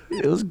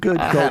 It was good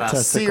I goat had a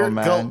testicle, seared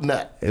man. goat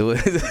nut. It was.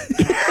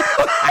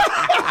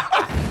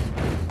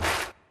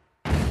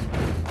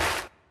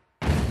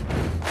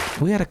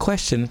 We had a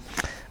question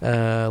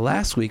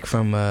last week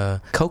from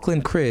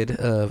Copeland Crid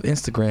of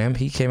Instagram.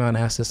 He came out and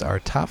asked us our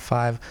top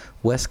 5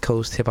 West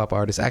Coast hip hop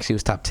artists. Actually, it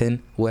was top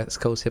 10 West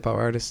Coast hip hop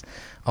artists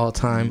all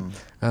time,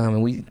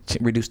 and we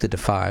reduced it to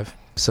 5.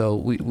 So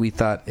we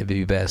thought it'd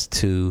be best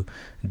to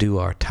do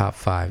our top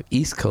 5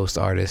 East Coast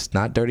artists,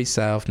 not Dirty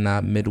South,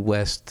 not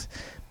Midwest,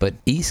 but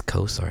East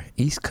Coast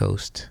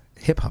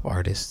hip hop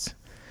artists.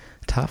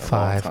 Top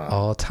 5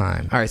 all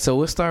time. All right, so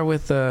we'll start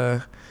with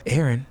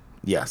Aaron.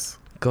 Yes.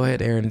 Go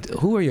ahead, Aaron.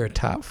 Who are your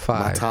top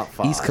 5, My top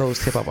 5 East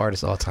Coast hip hop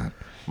artists all time?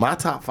 My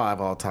top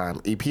 5 all time,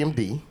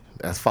 EPMD.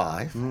 That's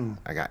 5.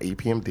 I got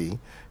EPMD.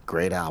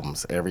 Great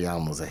albums. Every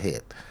album was a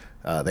hit.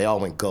 They all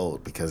went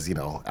gold because,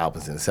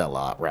 albums didn't sell a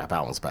lot, rap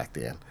albums back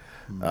then.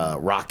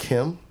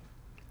 Rakim,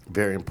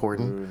 very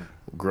important.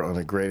 One of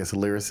the greatest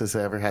lyricists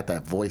ever. Had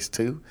that voice,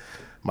 too.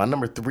 My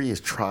number 3 is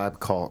Tribe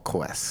Called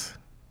Quest.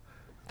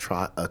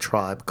 A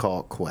Tribe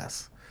Called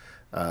Quest.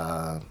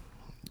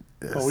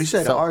 We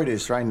said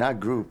artist, right?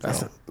 Not group.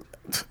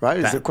 Right?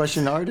 Is the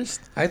question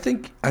artist? I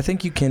think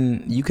you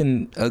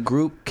can a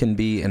group can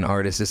be an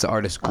artist. It's an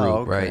artist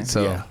group, right?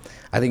 So yeah.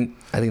 I think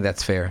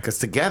that's fair. Because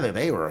together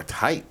they were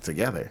tight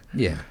together.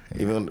 Yeah.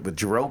 Even with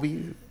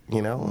Jerobi,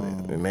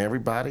 and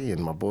everybody,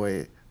 and my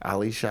boy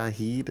Ali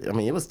Shaheed. I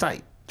mean, it was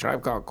tight.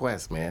 Tribe Called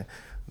Quest, man.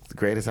 It's the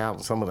greatest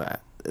album. Some of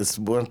that. It's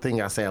one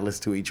thing I say I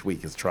listen to each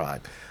week is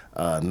Tribe.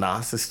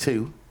 Nas is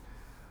 2.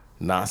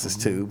 Nas is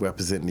 2,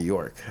 representing New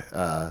York.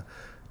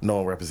 No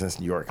one represents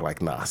New York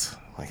like Nas.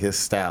 Like his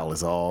style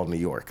is all New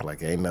York.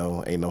 Like ain't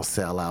no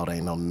sellout,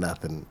 ain't no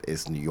nothing.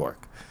 It's New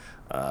York.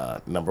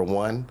 Number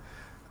 1,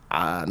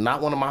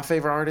 not one of my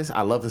favorite artists.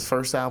 I love his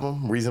first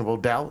album, Reasonable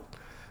Doubt.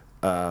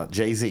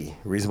 Jay-Z,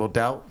 Reasonable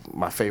Doubt,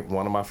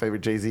 one of my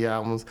favorite Jay-Z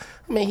albums.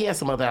 I mean, he has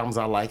some other albums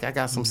I like. I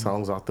got some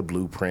songs off the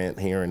Blueprint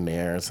here and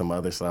there, and some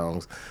other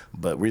songs.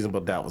 But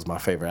Reasonable Doubt was my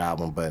favorite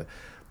album. But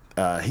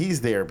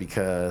he's there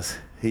because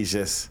he's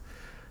just,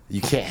 you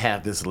can't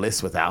have this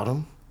list without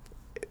him.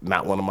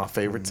 Not one of my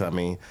favorites. I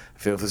mean,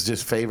 if it was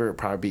just favorite, it'd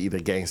probably be either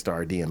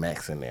Gangstar or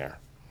DMX in there.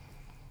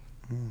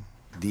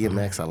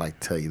 DMX, I like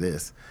to tell you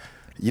this.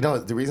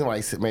 The reason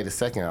why he made the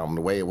second album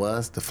the way it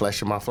was, The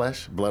Flesh of My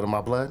Flesh, Blood of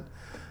My Blood,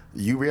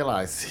 you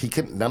realize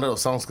none of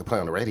those songs could play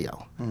on the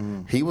radio.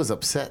 He was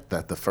upset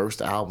that the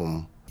first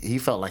album, he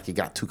felt like it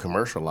got too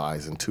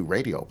commercialized and too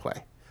radio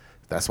play.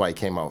 That's why he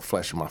came out with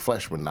Flesh of My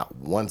Flesh when not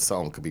one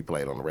song could be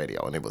played on the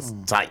radio, and it was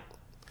tight.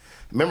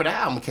 Remember,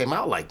 that album came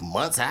out like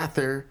months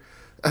after.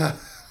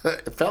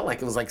 It felt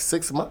like it was like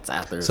 6 months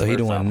after. So he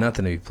didn't want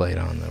nothing to be played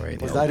on the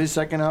radio. Was that his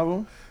second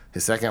album?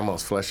 His second album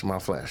was Flesh of My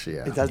Flesh,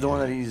 yeah. Is that the one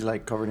that he's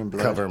like covered in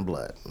blood? Covered in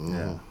blood.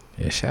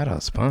 Yeah, shout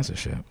out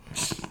sponsorship.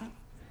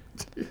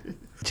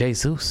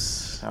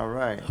 Jesus. All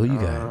right. Who you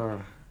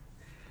got?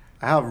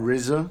 I have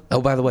RZA.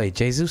 Oh, by the way,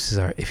 Jesus is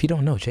if you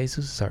don't know,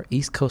 Jesus is our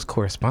East Coast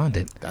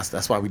correspondent.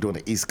 That's why we're doing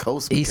the East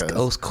Coast. East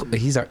Coast.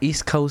 He's our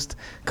East Coast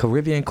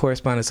Caribbean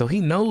correspondent, so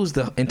he knows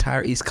the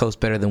entire East Coast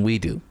better than we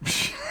do.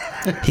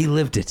 He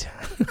lived it.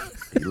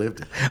 He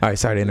lived it. All right,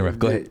 sorry to interrupt.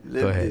 Go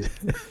ahead.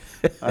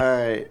 All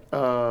right.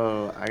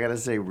 I got to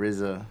say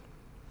RZA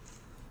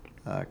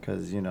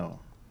because,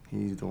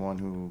 he's the one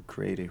who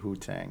created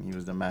Wu-Tang. He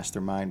was the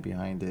mastermind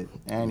behind it,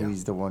 and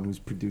he's the one who's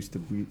produced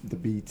the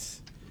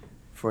beats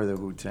for the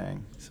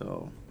Wu-Tang.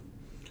 So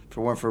if it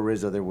weren't for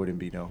RZA, there wouldn't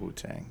be no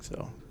Wu-Tang.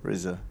 So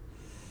RZA.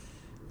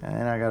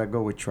 And I got to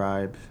go with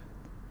Tribe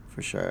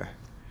for sure.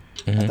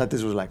 I thought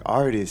this was like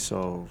artists,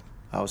 so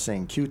I was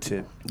saying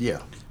Q-Tip.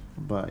 Yeah.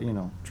 But,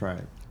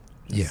 Tribe.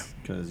 Yeah.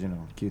 Because,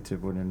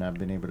 Q-Tip wouldn't have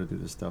been able to do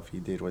the stuff he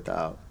did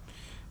without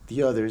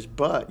the others.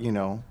 But,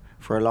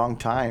 for a long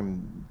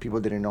time, people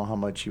didn't know how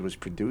much he was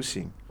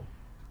producing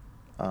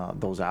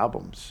those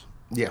albums.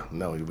 Yeah,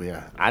 no,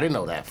 yeah. I didn't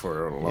know that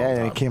for a long time. Yeah,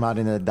 and it came out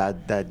in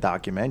that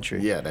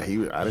documentary. Yeah, that he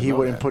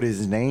wouldn't that. put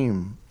his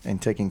name in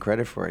taking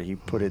credit for it. He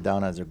put it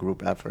down as a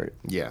group effort.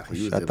 Yeah,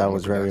 which I thought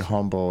was very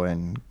humble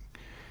and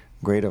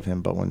great of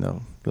him. But when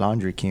the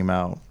Laundry came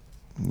out,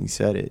 he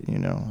said it. You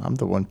know, I'm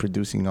the one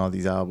producing all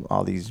these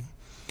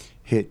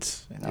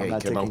hits, and I'm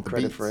not taking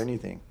credit for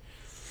anything.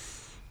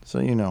 So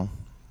you know,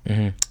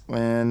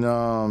 and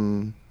I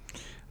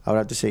would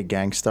have to say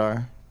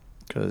Gangstar,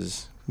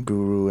 because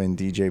Guru and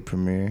DJ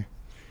Premier.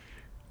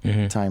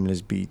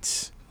 Timeless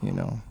beats, you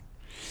know.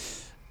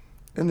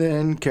 And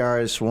then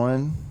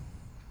KRS-One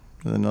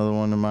is another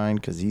one of mine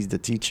because he's the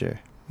teacher,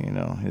 you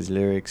know. His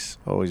lyrics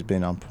always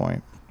been on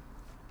point.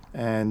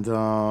 And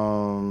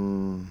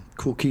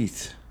Kool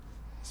Keith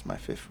is my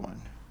fifth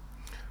one.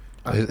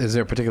 Is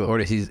there a particular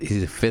order? He's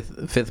the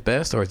fifth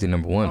best, or is he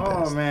number one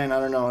best? Oh man, I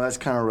don't know. That's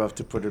kind of rough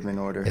to put him in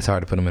order. It's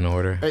hard to put him in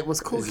order. Hey,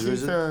 was Kool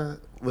Keith?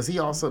 Was he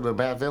also the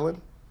bad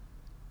villain?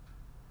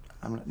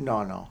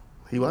 No.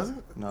 He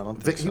wasn't. No, I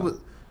don't think so.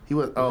 He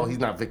was. Oh, he's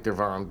not Victor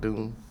Von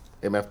Doom,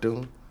 MF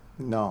Doom.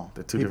 No,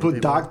 the two he different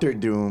put people? Dr.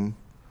 Doom.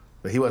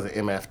 But he wasn't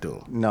MF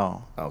Doom.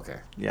 No. Okay.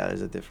 Yeah,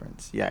 there's a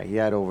difference. Yeah, he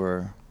had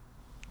over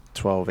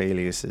 12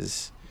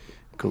 aliases.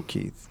 Kool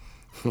Keith,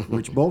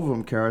 which both of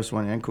them,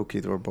 KRS-One and Kool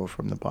Keith, were both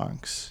from the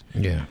Bronx.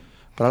 Yeah.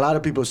 But a lot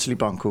of people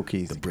sleep on Kool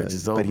Keith. The bridge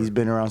is over. But he's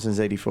been around since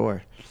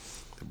 '84.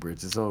 The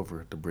bridge is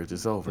over. The bridge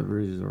is over. The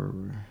bridge is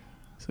over.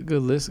 It's a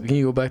good list. Can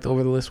you go back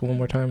over the list one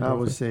more time? I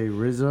would say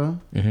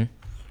RZA,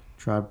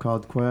 Tribe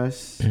Called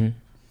Quest.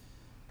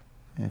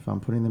 If I'm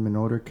putting them in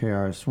order,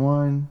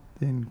 KRS-One,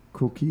 then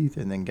Kool Keith,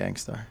 and then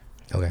Gangstar.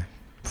 Okay.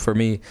 For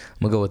me, I'm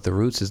gonna go with The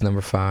Roots is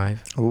number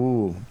 5.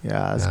 Ooh,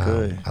 yeah, that's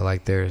good. I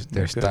like their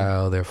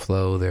style, their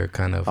flow, their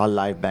kind of a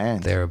live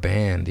band. They're a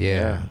band,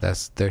 yeah.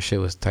 That's their shit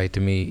was tight to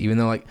me. Even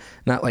though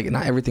not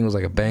everything was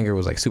like a banger,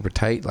 was like super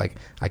tight. Like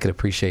I could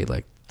appreciate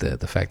like the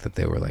fact that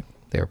they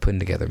were putting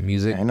together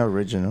music and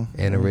original,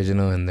 and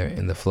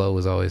the flow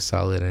was always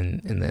solid,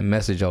 and the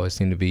message always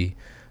seemed to be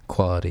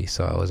quality.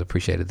 So I always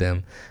appreciated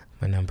them.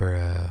 My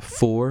number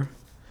 4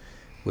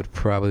 would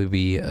probably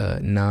be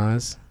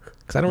Nas.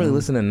 Because I don't really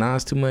listen to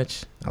Nas too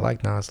much. I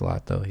like Nas a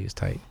lot, though. He was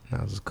tight.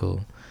 Nas was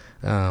cool.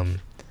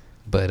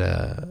 But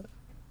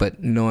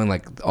knowing,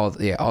 like, all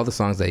the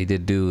songs that he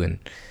did do and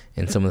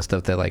some of the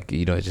stuff that, like,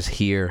 you know, I just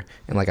hear.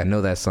 And, like, I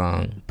know that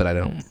song, but I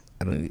don't,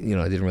 you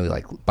know, I didn't really,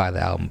 like, buy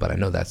the album. But I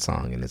know that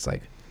song, and it's,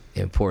 like,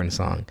 an important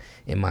song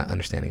in my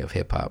understanding of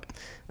hip-hop.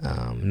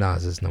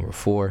 Nas is number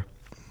 4.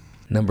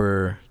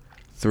 Number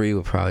 3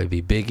 would probably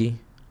be Biggie.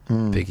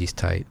 Biggie's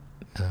tight.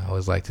 I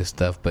always liked his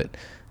stuff, but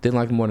didn't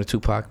like him more than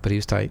Tupac, but he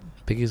was tight.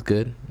 Biggie's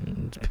good.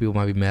 People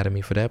might be mad at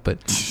me for that, but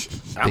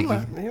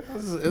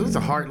Biggie, it was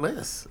a hard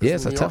list. Yeah,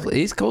 it's a tough list.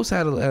 East Coast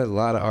had a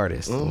lot of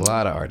artists. A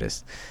lot of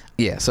artists.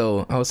 Yeah,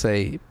 so I would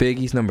say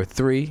Biggie's number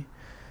 3.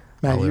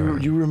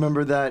 Man, you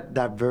remember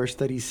that verse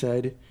that he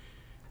said?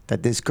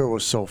 That this girl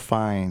was so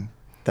fine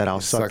that I'll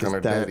suck his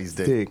daddy's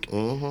dick.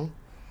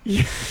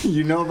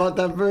 You know about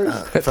that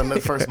verse? From the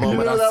first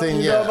moment I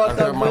seen I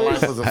heard my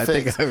life was a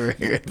fix.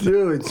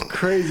 Dude, it's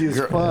crazy as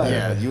fuck.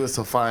 Yeah, you were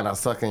so fine, I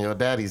sucking your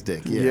daddy's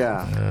dick.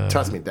 Yeah.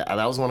 Trust me, that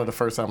was one of the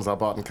first songs I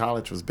bought in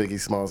college was Biggie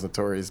Smalls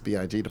Notorious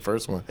B.I.G., the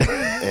first one.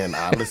 And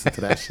I listened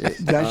to that shit.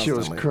 That shit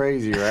was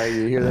crazy, right?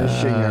 You hear that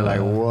shit and you're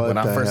like, what When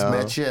the I first hell?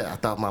 met you, I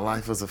thought my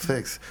life was a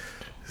fix.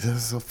 You're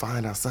so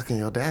fine, I'm sucking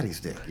your daddy's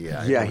dick.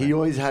 Yeah, he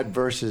always had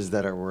verses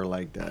that were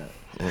like that.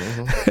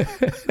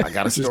 I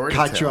got a story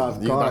Just to tell.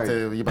 caught you off guard.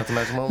 You about to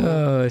match a moment?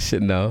 Oh,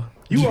 shit, no.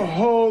 You a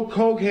whole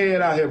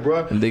cokehead out here,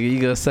 bro. Nigga, you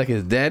gonna suck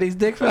his daddy's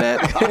dick for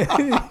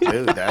that?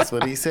 Dude, that's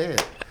what he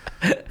said.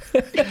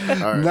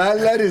 Not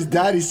let his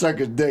daddy suck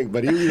his dick,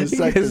 but he would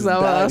suck his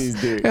daddy's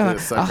dick.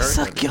 I'll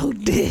suck your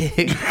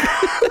dick.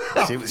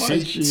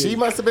 She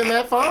must have been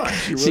that fine.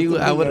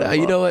 I would.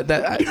 You know what?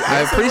 That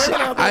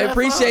I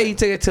appreciate he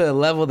took it to a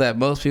level that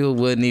most people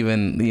wouldn't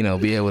even, you know,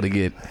 be able to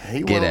get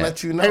at.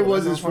 Let you know. It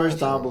was his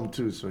first album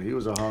too, so he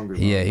was a hungry.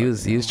 Yeah, he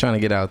was trying to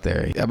get out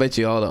there. I bet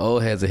you all the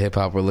old heads of hip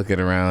hop were looking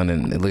around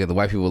and look at the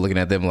white people looking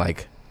at them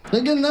like,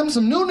 they're getting them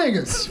some new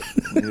niggas.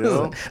 You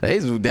know?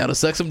 They's down to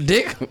suck some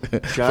dick.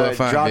 Drop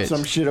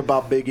some shit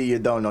about Biggie you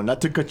don't know.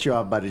 Not to cut you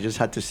off, but I just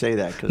had to say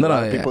that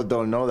because people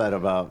don't know that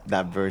about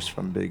that verse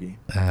from Biggie.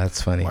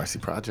 That's funny. Marcy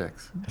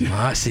Projects.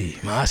 Marcy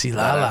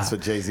Lala. That's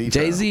what Jay-Z.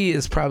 Jay-Z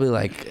is probably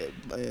like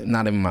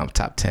not in my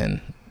top 10.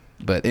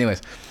 But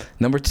anyways,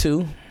 number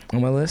 2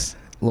 on my list,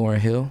 Lauryn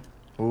Hill.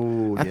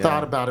 Ooh, I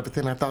thought about it, but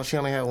then I thought she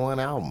only had one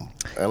album.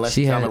 Unless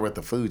you count her with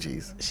the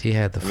Fugees. She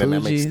had the Fugees. And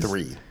then that makes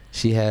 3.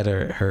 She had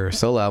her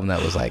solo album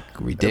that was like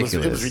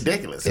ridiculous. It was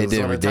ridiculous. It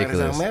did one of the tightest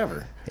ridiculous. album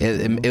ever.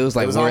 It was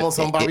like It was almost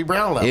on Bobby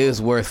Brown level. It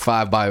was worth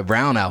 5 Bobby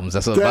Brown albums.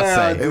 That's what I was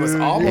about to say. It was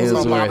almost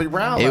on Bobby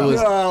Brown level.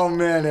 Oh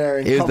man,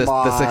 Aaron, It was come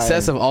on. the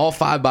success of all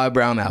 5 Bobby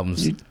Brown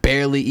albums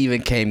barely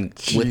even came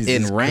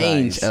within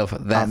range Christ.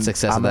 of that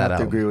success of I'm that gonna have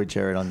to album. agree with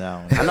Jared on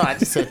that one. I know I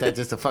just said that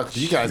just to fuck with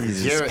you guys,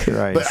 because Jesus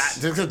Jared,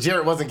 Christ. just because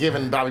Jared wasn't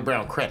giving Bobby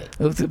Brown credit.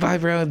 Bobby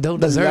Brown don't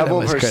The deserve that level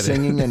of much her credit.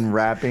 singing and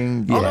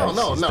rapping. Oh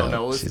yes.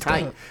 no! It was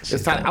tight.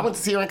 It's tight. I went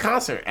to see her in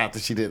concert after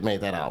she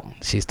made that album.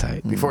 She's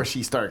tight. Before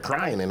she started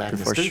crying and acting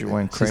Before stupid. she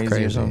went She's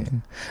crazy or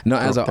something. No,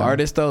 as an Broke down.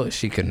 artist though,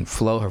 she can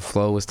flow. Her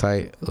flow was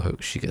tight.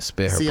 She could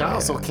spit her. See, I part.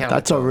 also count.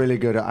 That's a really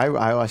good.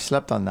 I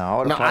slept on that. I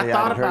would No, have I probably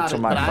thought added her about to it,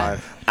 my but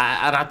 5.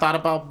 I thought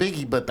about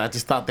Biggie, but I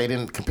just thought they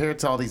didn't compare it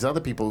to all these other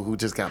people who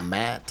just got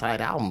mad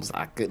tight albums.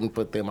 I couldn't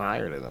put them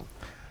higher than them.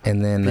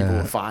 And then People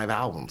with 5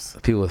 albums.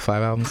 People with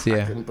 5 albums, I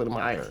yeah. couldn't put them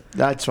higher.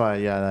 That's why.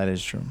 Yeah, that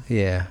is true.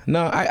 Yeah.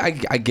 No, I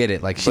get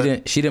it. Like she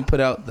didn't put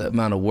out the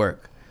amount of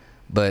work,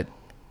 but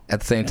at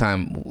the same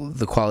time,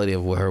 the quality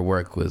of her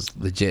work was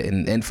legit.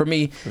 And for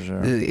me, sure.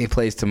 it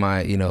plays to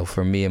my,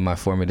 for me in my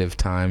formative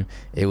time,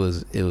 it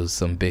was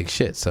some big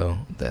shit. So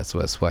that's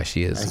why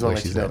she is. I just where want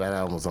to let she's you know at. that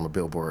album was on the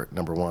Billboard,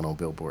 #1 on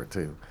Billboard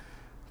too,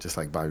 just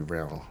like Bobby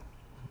Brown.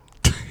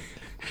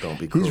 Don't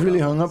be cruel. He's really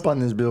hung up on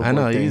this Billboard I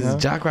know. thing, He's huh?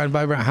 Jock Ride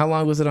Bobby Brown. How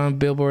long was it on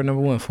Billboard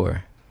 #1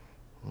 for?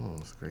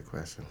 That's a great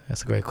question.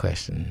 That's a great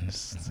question.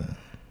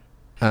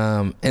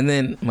 And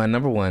then my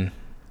 #1,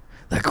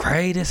 the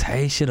greatest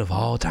Haitian of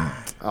all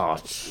time. Oh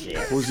shit!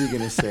 Who's he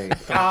gonna say?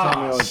 Tell me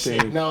Oh what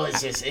shit! thing. No, it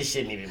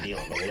shouldn't even be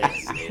on the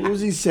list. Dude.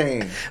 Who's he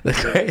saying? The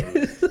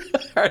greatest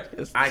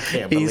artist. I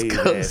can't He's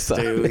believe this,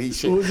 dude. He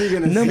should. Who's he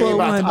gonna Number say?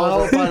 one. I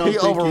hope I don't He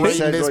think he overrated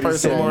said this what he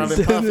person more said.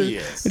 than Puffy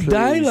is.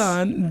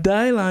 Dylan.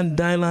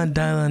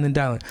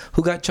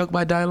 Who got choked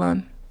by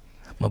Dylan?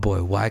 My boy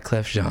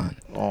Wyclef Jean.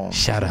 Oh.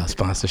 Shout out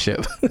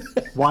sponsorship.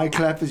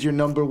 Wyclef is your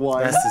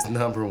 #1. That's his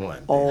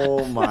 #1.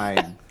 Oh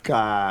my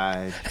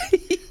God.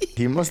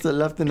 He must have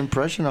left an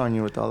impression on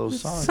you with all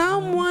those songs.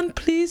 Someone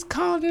please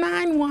call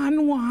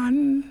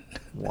 911.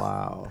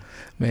 Wow.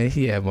 Man,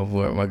 he had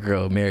my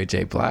girl Mary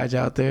J. Blige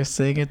out there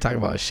singing, talking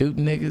about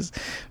shooting niggas.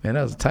 Man,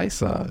 that was a tight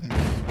song.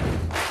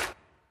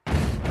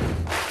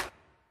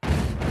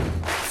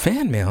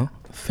 Fan mail.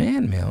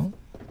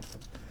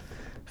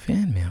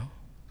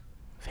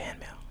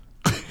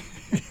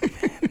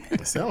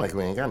 It sound like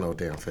we ain't got no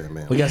damn fan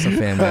mail. We got some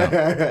fan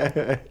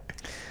mail.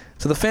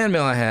 So the fan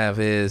mail I have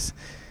is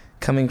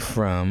coming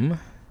from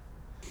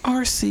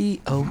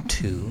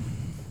RCO2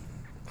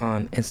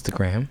 on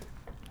Instagram.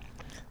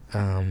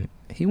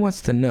 He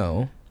wants to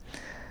know,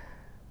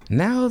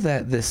 now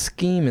that the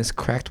scheme is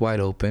cracked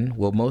wide open,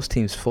 will most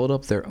teams fold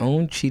up their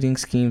own cheating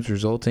schemes,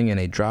 resulting in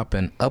a drop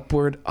in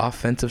upward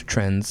offensive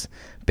trends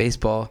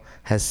baseball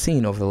has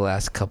seen over the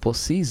last couple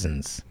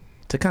seasons?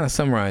 To kind of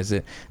summarize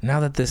it, now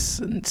that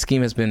this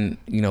scheme has been,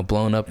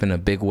 blown up in a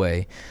big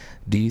way,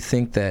 do you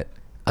think that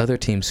other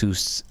teams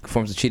whose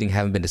forms of cheating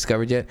haven't been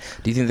discovered yet,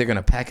 do you think they're going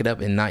to pack it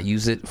up and not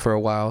use it for a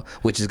while,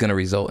 which is going to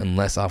result in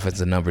less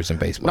offensive numbers in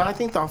baseball? No, I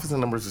think the offensive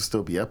numbers will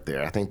still be up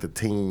there. I think the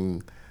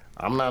team,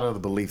 I'm not of the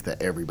belief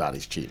that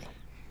everybody's cheating.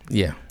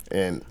 Yeah.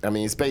 And, I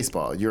mean, it's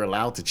baseball. You're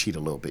allowed to cheat a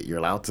little bit. You're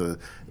allowed to,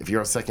 if you're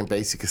on second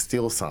base, you can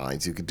steal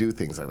signs. You could do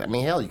things like that. I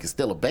mean, hell, you can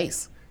steal a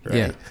base, right?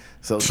 Yeah.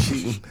 So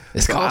cheating.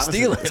 It's called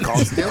stealing. It's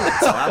called stealing.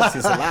 So obviously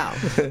it's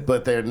allowed.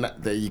 But they're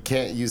not, you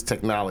can't use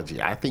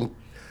technology. I think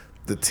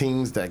the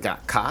teams that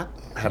got caught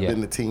have been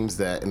the teams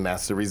that, and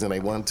that's the reason they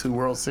won 2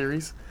 World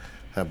Series,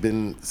 have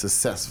been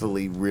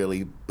successly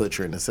really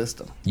butchering the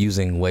system.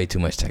 Using way too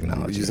much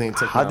technology. Using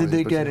technology. How did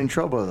they get in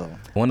trouble, though?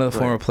 One of the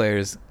former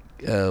players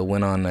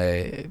went on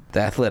The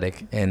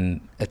Athletic and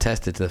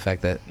attested to the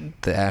fact that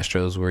the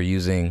Astros were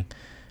using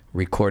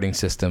recording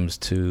systems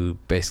to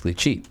basically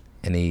cheat.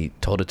 And he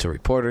told it to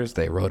reporters.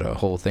 They wrote a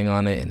whole thing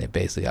on it, and it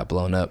basically got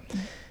blown up.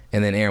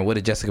 And then, Aaron, what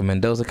did Jessica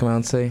Mendoza come out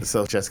and say?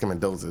 So Jessica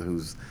Mendoza,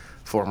 who's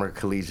former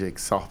collegiate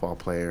softball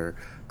player,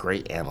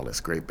 great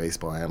analyst, great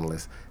baseball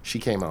analyst, she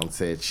came out and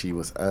said she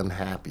was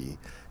unhappy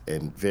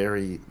and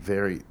very,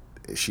 very,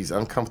 she's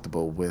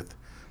uncomfortable with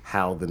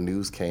how the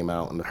news came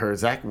out. And her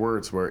exact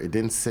words were, "It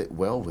didn't sit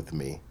well with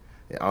me.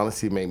 It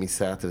honestly made me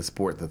sad to the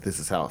sport that this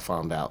is how it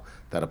found out,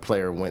 that a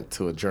player went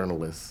to a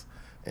journalist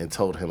and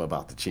told him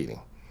about the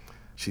cheating."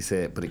 She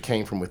said, but it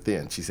came from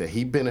within. She said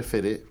he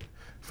benefited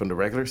from the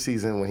regular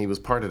season when he was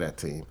part of that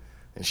team,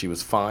 and she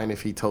was fine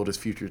if he told his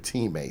future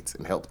teammates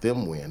and helped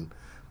them win,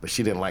 but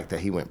she didn't like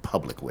that he went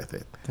public with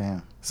it.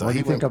 Damn. So What do he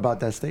you think went-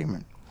 about that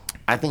statement?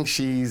 I think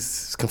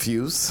she's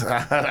confused.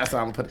 That's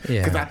how I'm putting it.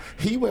 Yeah. Because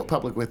he went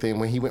public with it, and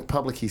when he went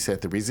public, he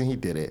said the reason he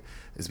did it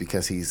is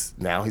because he's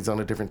on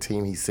a different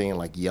team. He's seeing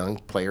like young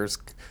players,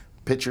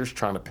 pitchers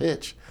trying to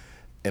pitch,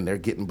 and they're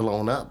getting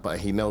blown up, but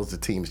he knows the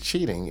team's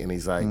cheating, and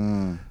he's like,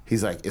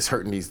 it's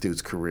hurting these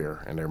dudes'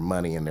 career and their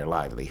money and their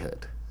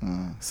livelihood.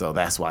 So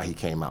that's why he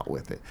came out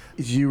with it.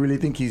 Do you really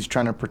think he's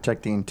trying to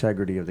protect the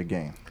integrity of the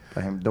game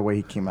by him, the way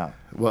he came out?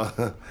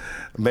 Well,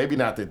 maybe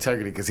not the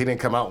integrity, because he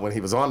didn't come out when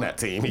he was on that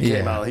team. He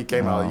came out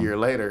a year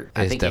later.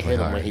 I It's think it hit definitely him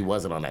hard. when he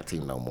wasn't on that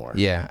team no more.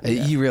 Yeah,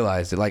 you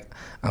realized it. Like,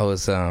 I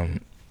was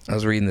I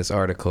was reading this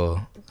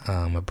article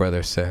my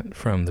brother sent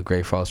from the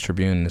Great Falls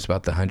Tribune. It's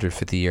about the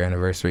 150-year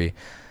anniversary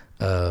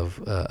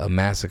of a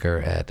massacre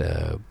at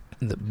the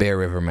Bear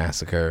River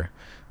Massacre,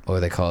 or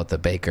they call it the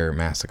Baker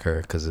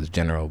Massacre because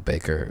General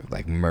Baker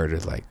like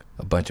murdered like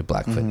a bunch of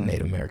Blackfoot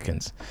Native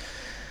Americans.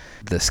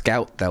 The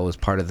scout that was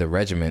part of the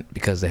regiment,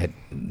 because they had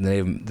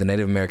the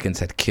Native Americans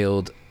had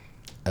killed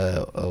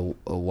a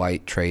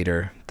white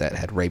trader that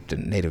had raped a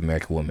Native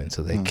American woman,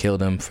 so they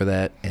killed him for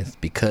that. And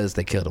because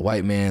they killed a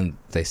white man,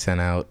 they sent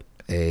out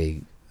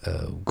a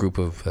group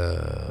of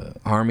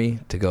army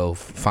to go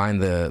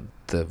find the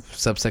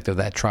subsect of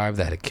that tribe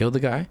that had killed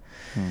the guy.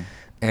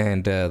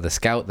 And the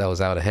scout that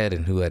was out ahead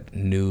and who had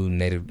knew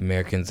Native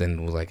Americans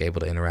and was like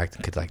able to interact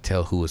and could like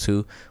tell who was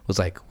who, was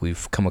like,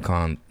 we've come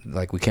upon,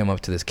 like, we came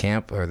up to this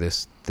camp or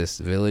this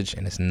village,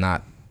 and it's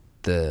not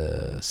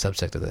the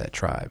subsect of that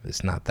tribe.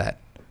 It's not that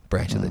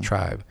branch of the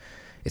tribe.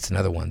 It's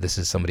another one. This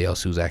is somebody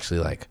else who's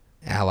actually like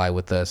allied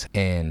with us.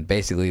 And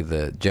basically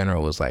the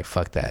general was like,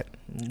 fuck that,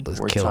 let's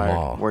kill them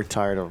all. We're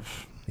tired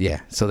of.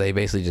 Yeah, so they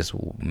basically just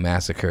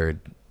massacred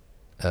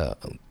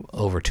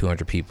over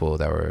 200 people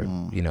that were,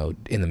 you know,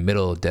 in the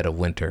middle dead of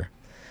winter.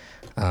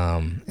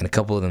 And a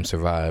couple of them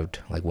survived.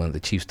 Like one of the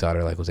chief's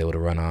daughter like was able to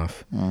run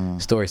off.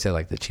 Story said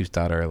like the chief's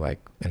daughter like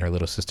and her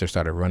little sister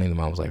started running. The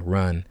mom was like,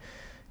 run.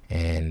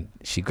 And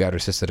she grabbed her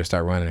sister to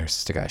start running. Her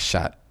sister got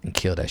shot and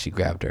killed as she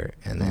grabbed her.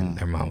 And then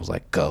her mom was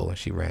like, go. And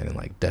she ran and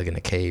like dug in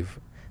a cave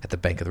at the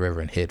bank of the river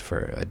and hid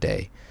for a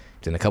day.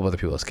 Then a couple other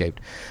people escaped.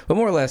 But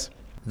more or less,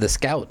 the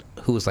scout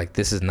who was like,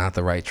 this is not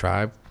the right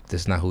tribe,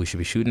 this is not who we should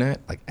be shooting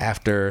at, like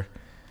after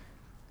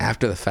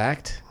the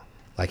fact,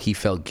 like he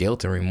felt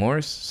guilt and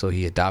remorse, so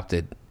he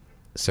adopted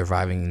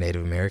surviving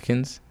Native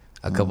Americans.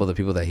 A couple of the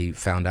people that he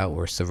found out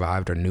were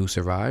survived or knew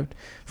survived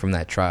from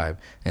that tribe,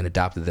 and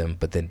adopted them,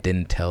 but then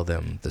didn't tell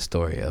them the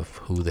story of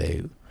who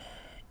they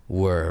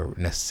were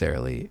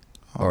necessarily,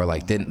 or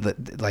like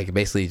didn't, like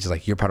basically just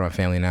like, you're part of my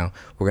family now,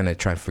 we're gonna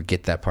try and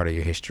forget that part of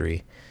your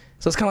history.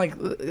 So it's kind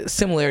of like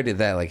similarity to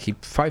that. Like he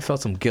probably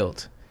felt some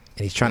guilt,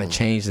 and he's trying to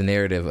change the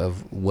narrative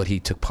of what he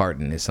took part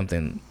in. Is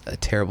something, a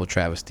terrible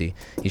travesty.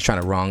 He's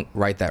trying to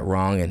right that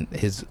wrong in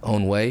his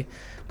own way,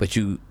 but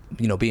you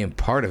know, being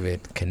part of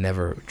it can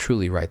never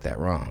truly right that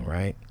wrong,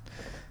 right?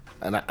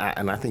 And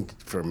I think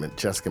for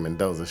Jessica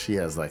Mendoza, she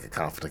has like a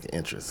conflict of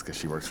interest because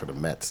she works for the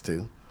Mets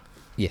too.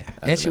 Yeah,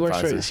 and she's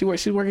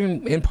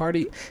working in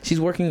party. She's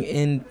working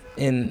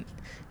in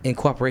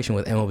cooperation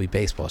with MLB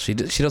baseball. She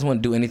doesn't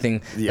want to do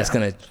anything that's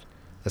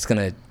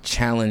gonna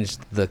challenge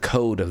the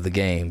code of the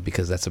game,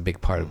 because that's a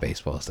big part of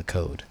baseball is the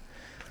code.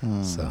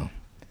 So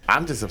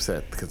I'm just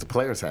upset because the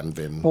players hadn't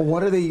been. Well,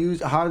 what are they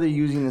using? How are they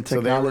using the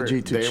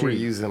technology to cheat? They were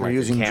using like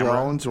using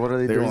drones. What are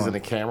they doing? They're using a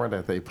camera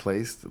that they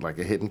placed, like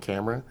a hidden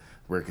camera,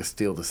 where it could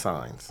steal the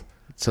signs.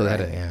 So they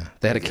had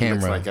a camera. It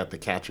looks like at the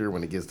catcher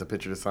when he gives the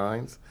pitcher the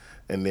signs,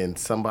 and then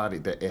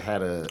it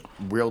had a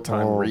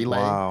real-time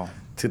relay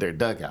to their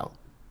dugout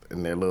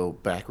in their little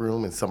back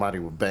room, and somebody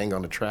would bang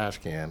on the trash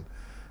can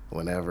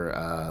whenever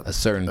a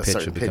certain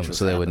pitch would become,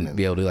 so they wouldn't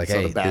be able to like,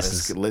 so hey,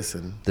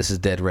 this is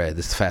dead red,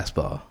 this is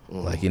fastball,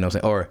 like, you know what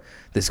I'm saying, or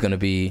this is going to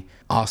be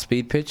off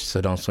speed pitch,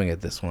 so don't swing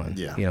at this one.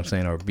 You know what I'm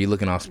saying, or be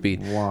looking off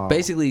speed.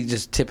 Basically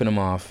just tipping them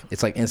off.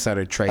 It's like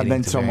insider trading. And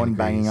then someone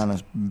banging on a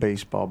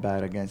baseball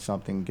bat against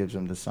something gives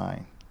them the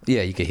sign.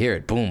 Yeah, you could hear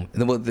it. Boom.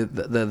 And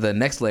the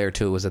next layer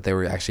to it was that they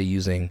were actually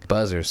using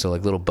buzzers, so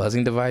like little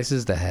buzzing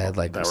devices that had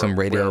like some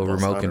radio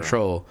remote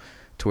control,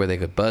 to where they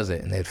could buzz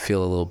it, and they'd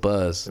feel a little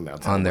buzz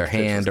on their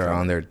hand or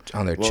on their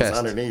chest,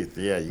 underneath,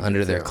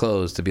 under their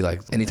clothes, to be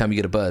like, anytime you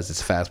get a buzz, it's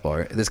a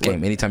fastball. This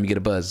game, anytime you get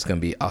a buzz, it's gonna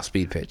be off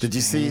speed pitch. Did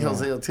you see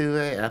Jose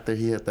Altuve after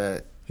he hit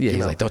that? Yeah,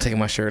 he's like, don't take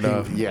my shirt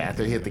off. Yeah,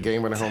 after he hit the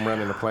game-winning home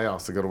run in the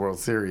playoffs to go to World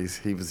Series,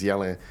 he was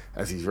yelling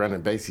as he's running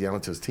base,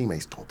 yelling to his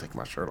teammates, "Don't take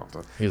my shirt off."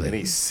 And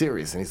he's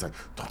serious, and he's like,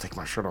 "Don't take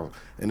my shirt off."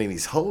 And then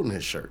he's holding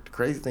his shirt. The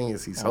crazy thing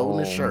is he's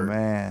holding his shirt.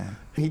 Man.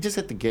 He just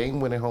hit the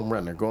game-winning home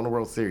run. They're going to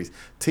World Series.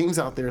 Teams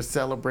out there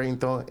celebrating,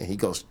 throwing, and he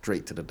goes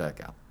straight to the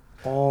dugout.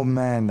 Oh,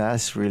 man,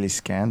 that's really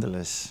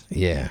scandalous.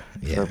 Yeah.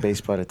 For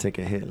baseball to take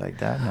a hit like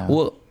that now.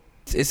 Well,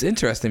 it's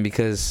interesting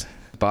because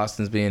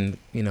Boston's being,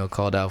 you know,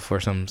 called out for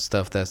some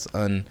stuff that's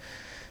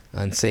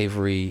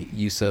unsavory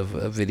use of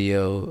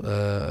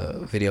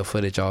video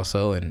footage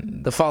also,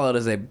 and the fallout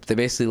is they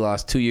basically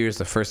lost 2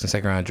 years of first and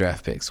second round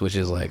draft picks, which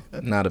is like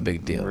not a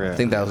big deal. I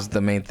think that was the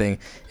main thing.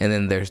 And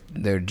then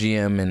their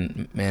GM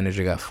and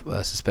manager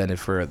got suspended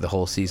for the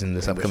whole season,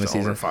 this upcoming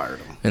season. Fired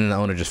them. And then the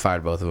owner just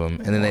fired both of them,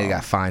 and then they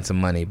got fined some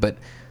money, but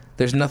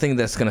there's nothing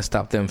that's going to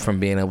stop them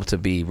from being able to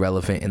be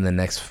relevant in the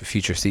next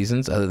future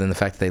seasons, other than the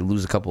fact that they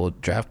lose a couple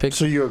of draft picks.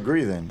 So you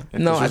agree then?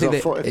 No, I think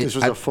if this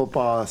was a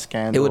football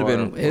scandal, it would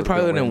have been. It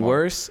probably would have been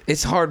worse.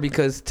 It's hard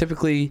because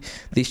typically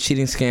these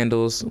cheating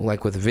scandals,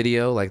 like with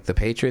video, like the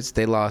Patriots,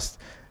 they lost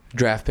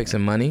draft picks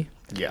and money.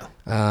 Yeah.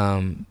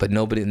 But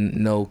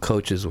no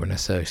coaches were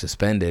necessarily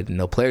suspended.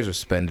 No players were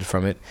suspended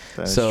from it.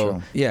 That's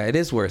true. Yeah, it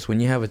is worse when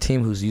you have a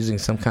team who's using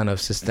some kind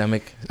of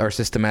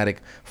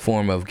systematic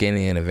form of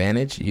gaining an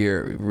advantage.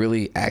 You're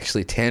really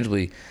actually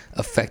tangibly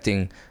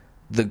affecting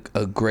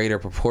a greater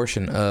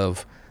proportion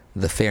of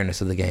the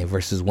fairness of the game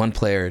versus one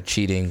player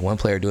cheating, one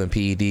player doing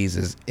PEDs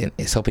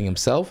is helping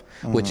himself,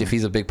 which if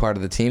he's a big part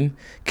of the team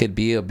could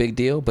be a big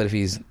deal. But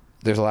if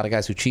there's a lot of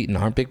guys who cheat and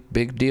aren't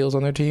big deals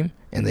on their team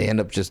and they end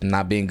up just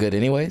not being good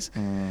anyways.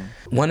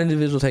 One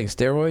individual taking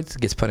steroids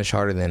gets punished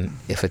harder than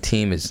if a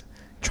team is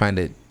trying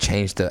to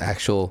change the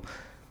actual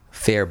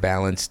fair,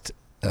 balanced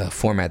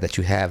format that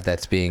you have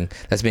that's being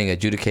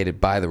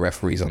adjudicated by the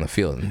referees on the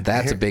field. And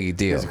that's a big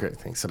deal. Here's a great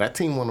thing. So that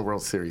team won the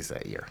World Series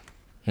that year,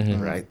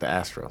 right? The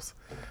Astros.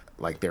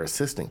 Like their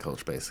assistant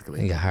coach,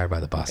 basically. He got hired by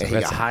the Boston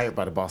Red Sox. He got hired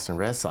by the Boston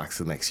Red Sox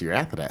the next year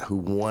after that, who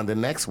won the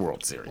next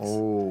World Series.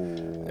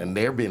 And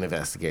they're being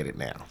investigated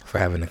now. For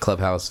having a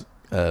clubhouse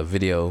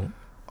video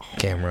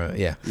camera,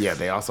 yeah. Yeah,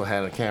 they also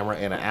had a camera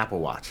and an Apple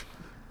Watch.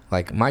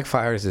 Like, Mike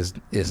Fiers is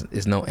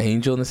no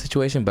angel in the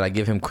situation, but I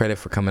give him credit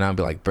for coming out and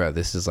be like, bro,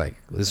 this is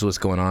what's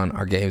going on.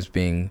 Our game's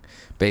being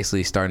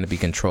basically starting to be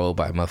controlled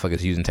by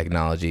motherfuckers using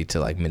technology to,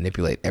 like,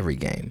 manipulate every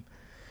game.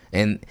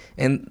 And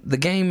the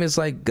game is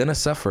like gonna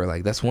suffer.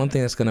 Like that's one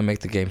thing that's gonna make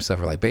the game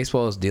suffer. Like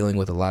baseball is dealing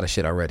with a lot of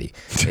shit already.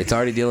 It's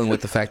already dealing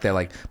with the fact that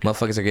like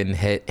motherfuckers are getting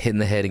hit in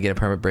the head and getting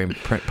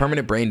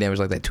permanent brain damage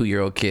like that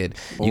 2-year-old kid.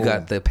 You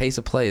got the pace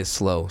of play is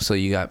slow, so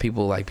you got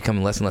people like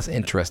becoming less and less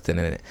interested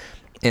in it.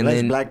 And less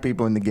then black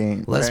people in the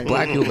game. Less right?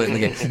 black people in the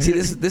game. See,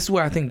 this is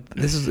where I think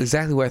this is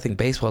exactly where I think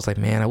baseball is like,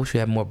 man, I wish we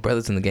had more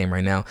brothers in the game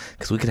right now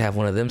because we could have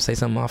one of them say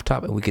something off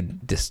top and we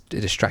could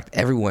distract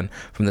everyone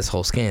from this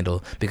whole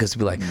scandal because to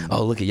be like,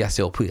 oh, look at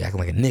Yasiel Puig acting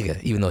like a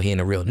nigga, even though he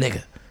ain't a real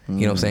nigga.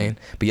 You know what I'm saying?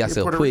 But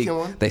Yasiel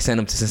Puig, they sent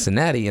him to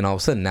Cincinnati, and all of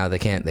a sudden now they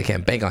can't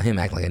bank on him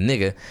acting like a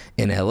nigga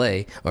in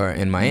L.A. or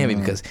in Miami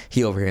because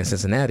he over here in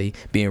Cincinnati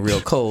being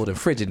real cold and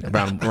frigid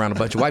around a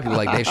bunch of white people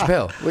like Dave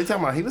Chappelle. What are you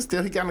talking about?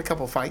 He got in a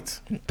couple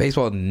fights.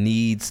 Baseball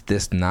needs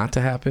this not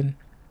to happen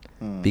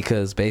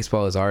because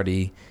baseball is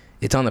already,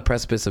 it's on the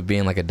precipice of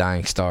being like a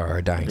dying star or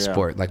a dying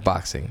sport like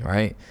boxing,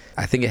 right?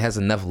 I think it has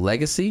enough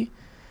legacy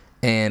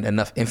and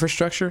enough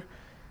infrastructure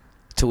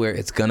to where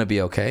it's gonna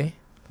be okay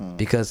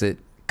because it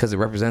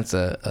represents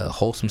a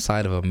wholesome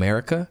side of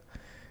America.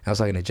 I was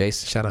talking to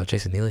Jason, shout out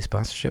Jason Neely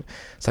sponsorship.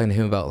 I was talking to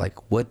him about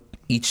like what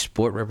each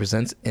sport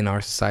represents in our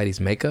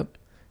society's makeup,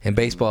 and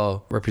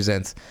baseball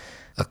represents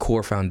a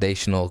core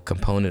foundational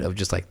component of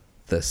just like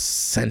the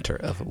center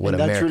of what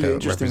America represents. That's really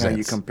interesting how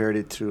you compared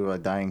it to a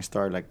dying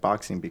star like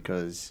boxing,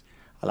 because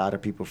a lot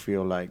of people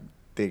feel like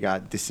they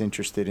got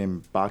disinterested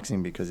in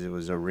boxing because it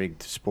was a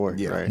rigged sport,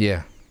 right?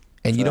 Yeah.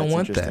 And so you don't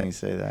want that. Interesting to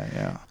say that,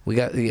 yeah. We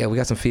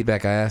got some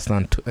feedback. I asked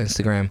on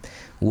Instagram,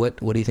 what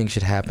do you think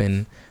should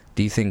happen?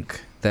 Do you think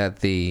that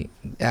the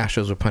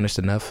Astros were punished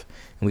enough?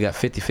 And we got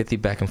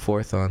 50-50 back and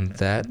forth on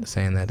that,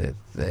 saying that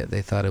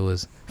they thought it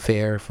was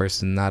fair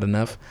versus not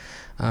enough.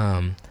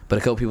 But a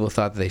couple people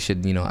thought that they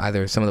should,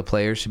 either some of the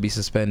players should be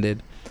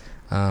suspended.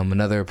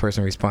 Another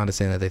person responded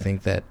saying that they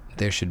think that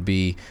there should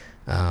be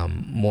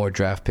more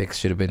draft picks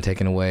should have been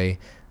taken away,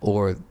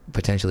 or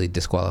potentially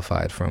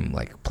disqualified from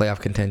like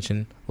playoff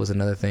contention was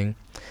another thing.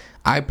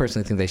 I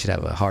personally think they should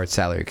have a hard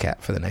salary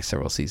cap for the next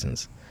several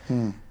seasons.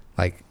 If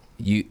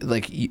you're not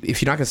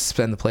going to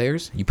suspend the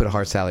players, you put a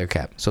hard salary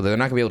cap. So they're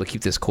not going to be able to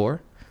keep this core.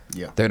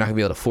 Yeah. They're not going to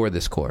be able to afford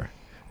this core,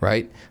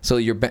 right? So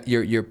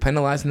you're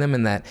penalizing them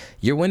in that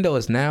your window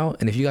is now,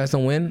 and if you guys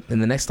don't win in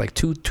the next like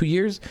two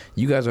years,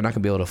 you guys are not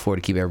going to be able to afford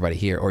to keep everybody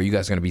here, or you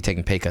guys are going to be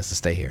taking pay cuts to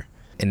stay here.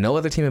 And no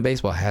other team in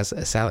baseball has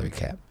a salary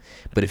cap.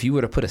 But if you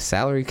were to put a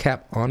salary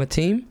cap on a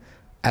team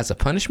as a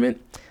punishment,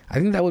 I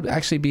think that would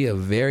actually be a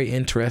very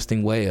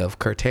interesting way of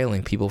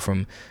curtailing people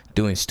from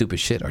doing stupid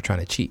shit or trying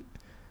to cheat.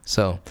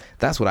 So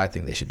that's what I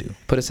think they should do.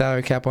 Put a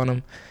salary cap on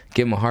them.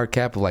 Give them a hard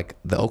cap of like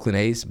the Oakland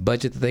A's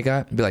budget that they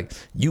got. Be like,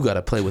 you got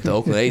to play with the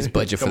Oakland A's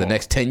budget for the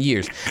next 10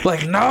 years.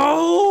 Like,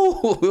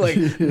 no! Like,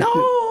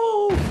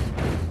 no!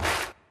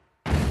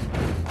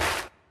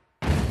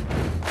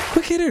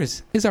 Quick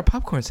Hitters is our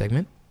popcorn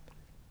segment,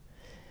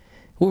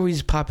 where we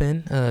just pop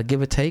in,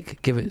 give a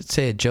take,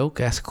 say a joke,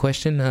 ask a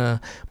question.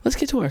 Let's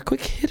get to our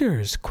quick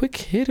hitters. Quick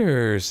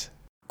hitters.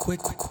 Quick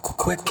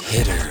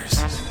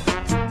hitters.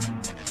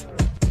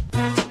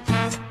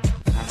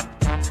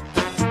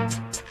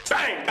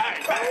 Bang,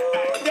 bang, bang,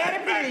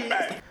 bang, bang,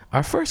 bang.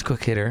 Our first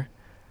quick hitter,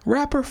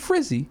 rapper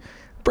Frizzy,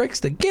 breaks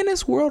the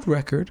Guinness World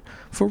Record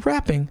for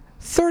rapping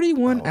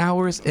 31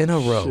 hours in a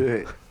row.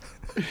 Shit.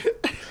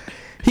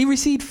 He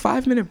received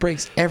 5-minute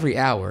breaks every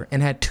hour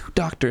and had 2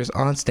 doctors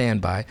on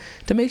standby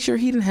to make sure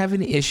he didn't have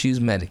any issues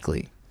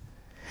medically.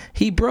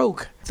 He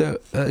broke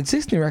the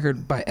existing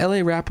record by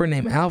LA rapper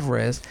named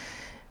Alvarez,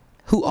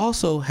 who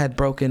also had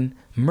broken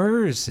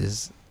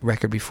Murs'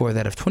 record before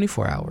that of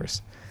 24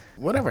 hours.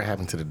 Whatever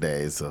happened to the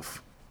days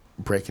of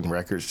breaking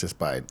records just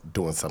by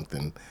doing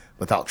something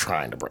without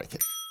trying to break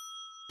it?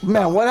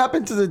 Man, what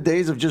happened to the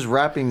days of just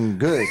rapping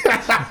good?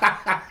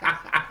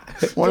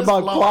 What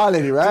about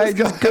quality, right?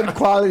 Just good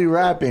quality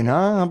rapping,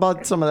 huh? How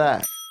about some of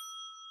that?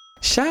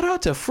 Shout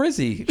out to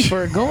Frizzy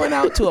for going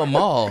out to a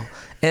mall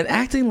and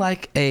acting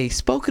like a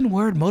spoken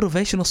word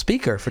motivational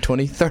speaker for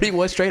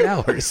 31 straight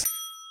hours.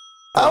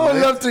 I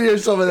would love to hear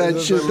some of that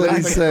shit that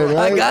he said,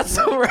 right? I got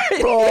some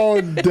right.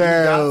 Oh,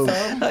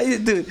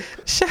 damn. Dude,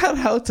 shout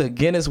out to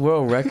Guinness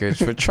World Records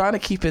for trying to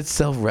keep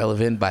itself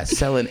relevant by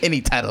selling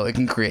any title it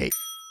can create.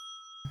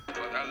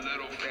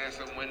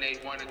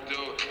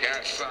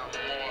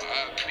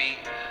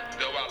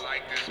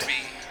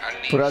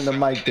 Put it on the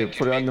mic there.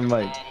 Put it on the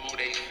mic.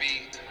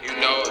 You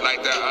know,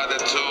 like the other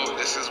two,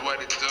 this is what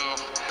it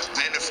do.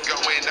 Then it's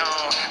going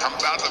on. I'm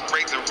about to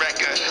break the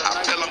record.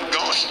 I feel I'm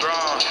going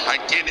strong. I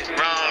get it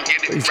wrong,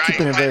 get it He's right.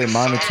 keeping it very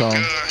monotone.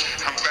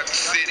 I'm about the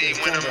city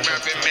when I'm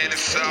rapping, man,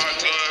 it's all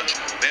good.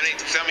 Then they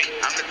tell me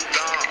I'm the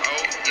dawn.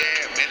 Oh,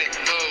 yeah, man, it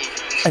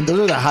moves. And those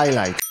are the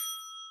highlights.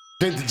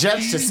 The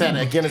judge just said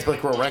at Guinness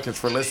Book World Records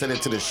for listening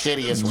to the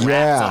shittiest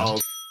rap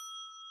songs.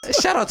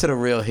 Shout out to the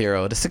real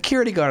hero, the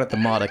security guard at the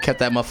mall that kept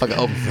that motherfucker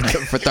open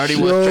for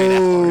 31 straight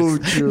hours.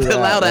 To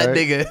allow that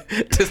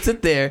nigga to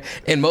sit there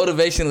and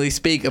motivationally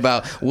speak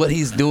about what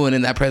he's doing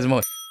in that present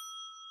moment.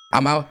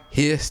 I'm out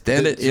here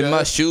standing in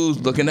my shoes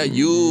looking at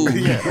you.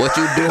 What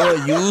you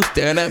doing? You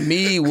staring at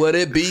me. What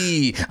it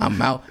be? I'm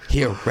out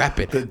here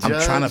rapping.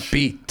 I'm trying to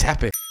be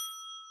tapping.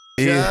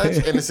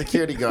 Judge and the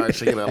security guard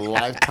should get a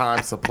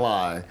lifetime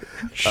supply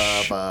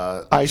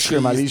of ice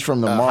cream, at least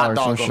from the Mars,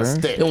 I'm sure.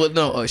 Well,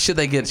 no, should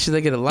they get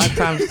a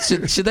lifetime?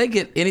 should they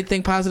get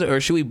anything positive, or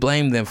should we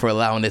blame them for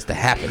allowing this to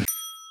happen?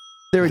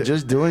 They were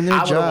just doing their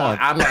job.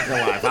 I'm not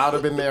gonna lie. If I would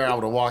have been there, I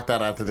would have walked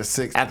out after the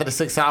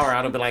 6th hour.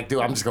 I'd have been like, dude,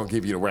 I'm just gonna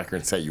give you the record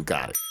and say you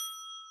got it.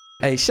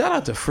 Hey, shout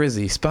out to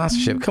Frizzy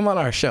sponsorship. Come on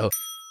our show.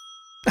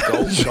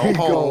 Go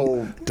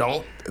home.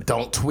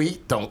 Don't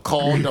tweet. Don't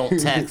call. Don't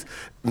text.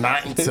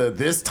 Not until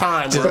this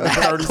time. Just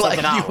act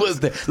like you was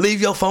there. Leave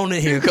your phone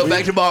in here. Come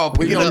back tomorrow.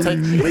 We gonna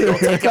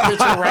take a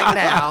picture right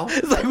now.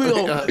 It's like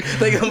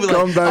they gonna be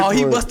like, oh,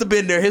 he must have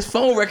been there. His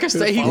phone records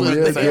say he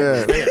was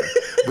there.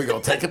 We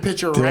gonna take a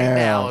picture right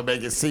now and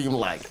make it seem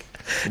like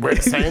wear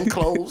the same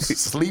clothes,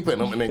 sleep in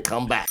them, and then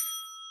come back.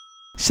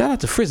 Shout out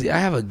to Frizzy. I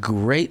have a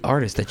great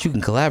artist that you can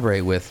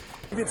collaborate with.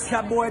 It's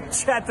your boy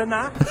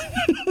Chatana.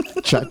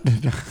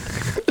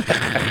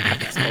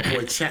 That's my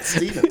boy Chat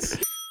Stevens.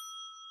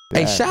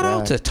 Hey, shout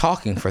out to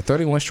Talking for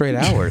 31 straight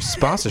hours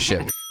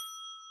sponsorship.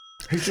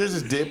 He should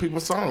just did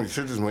people's songs. He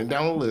should just went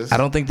down the list. I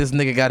don't think this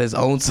nigga got his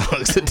own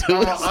songs to do.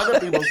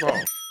 Other people's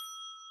songs.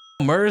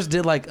 Murs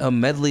did like a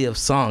medley of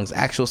songs,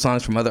 actual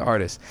songs from other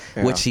artists,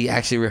 which he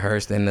actually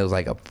rehearsed, and it was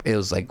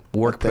like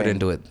work put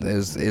into it.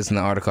 It's in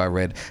the article I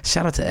read.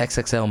 Shout out to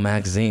XXL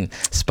Magazine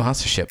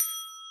sponsorship.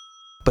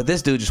 But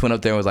this dude just went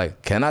up there and was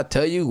like, can I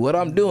tell you what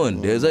I'm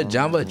doing? There's a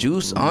Jamba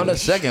Juice on the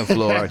second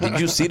floor. Did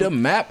you see the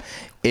map?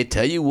 It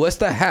tell you what's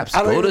the haps.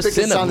 I don't even think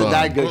it sounded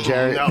that good,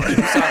 Jared. No, it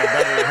sounded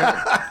better than him.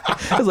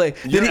 I was like,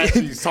 you're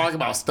actually talking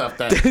about stuff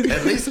that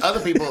at least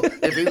other people,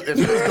 if he was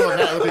doing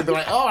that, other people are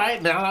like, all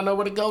right, now I know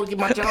where to go to get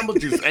my Jamba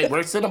Juice. Hey,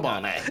 where's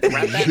Cinnabon at?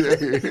 Right back.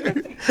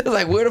 It's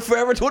like, where the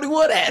Forever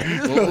 21 at?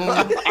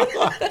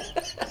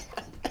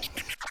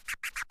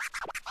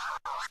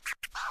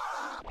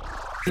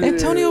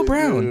 Antonio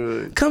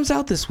Brown comes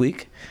out this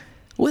week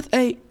with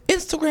a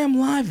Instagram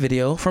live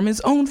video from his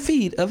own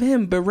feed of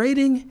him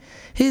berating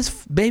his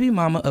baby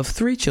mama of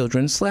 3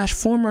 children /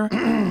 former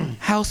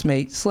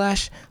housemate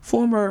 /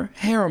 former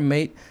harem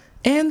mate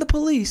and the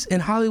police in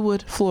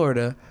Hollywood,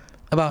 Florida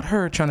about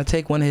her trying to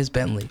take one of his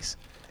Bentleys.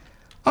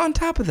 On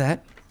top of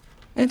that,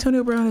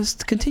 Antonio Brown has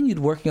continued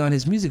working on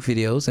his music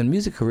videos and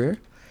music career.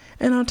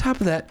 And on top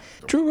of that,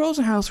 Drew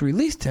Rosenhaus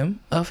released him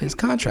of his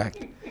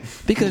contract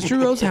because Drew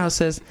Rosenhaus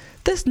says,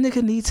 this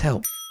nigga needs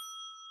help.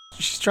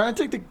 She's trying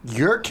to take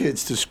your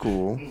kids to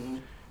school.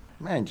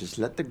 Man, just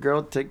let the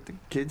girl take the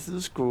kids to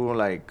the school.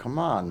 Like, come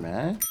on,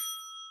 man.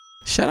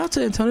 Shout out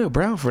to Antonio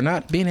Brown for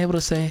not being able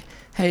to say,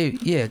 hey,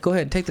 yeah, go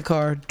ahead and take the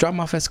car, drop them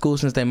off at school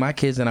since they're my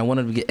kids and I want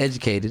them to get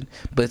educated.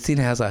 But seeing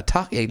as I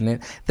talk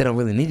ignorant, they don't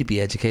really need to be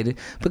educated.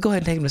 But go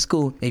ahead and take them to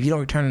school. If you don't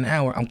return in an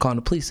hour, I'm calling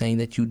the police saying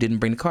that you didn't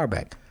bring the car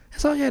back.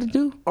 That's all you had to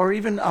do. Or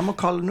even, I'm going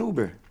to call an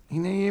Uber. He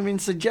didn't even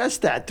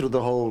suggest that through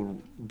the whole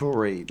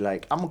parade.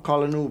 Like, I'm going to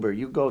call an Uber.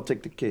 You go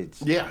take the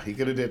kids. Yeah, he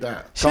could have did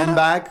that. Come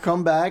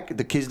back.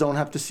 The kids don't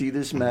have to see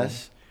this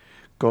mess.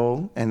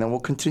 Go, and then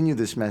we'll continue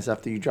this mess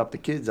after you drop the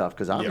kids off,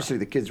 because obviously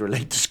the kids were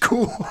late to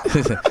school.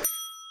 I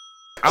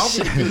don't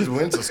think the kids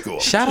went to school.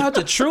 Shout out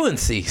to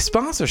Truancy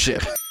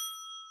sponsorship.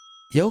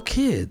 Yo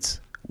kids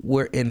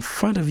were in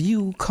front of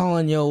you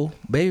calling your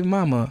baby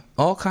mama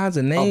all kinds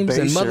of names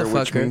and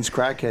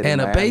motherfucker and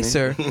a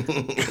baser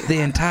the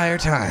entire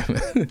time.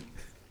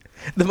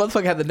 The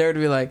motherfucker had the nerve to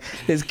be like,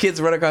 his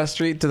kids run across the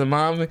street to the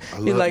mom.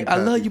 He's like, I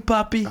love you,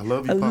 Poppy. I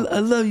love you, Poppy. I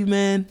love you,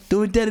 man.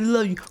 Doing daddy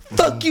love you.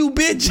 Fuck you,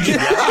 bitch. Yeah,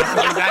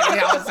 that's exactly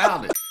how it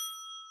sounded.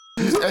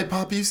 Hey,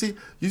 Poppy, you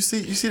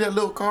see that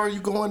little car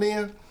you going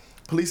in?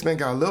 Policeman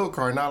got a little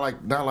car, not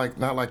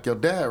like your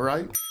dad,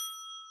 right?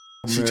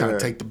 She trying to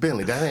take the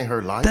Bentley. That ain't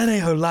her life. That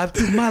ain't her life.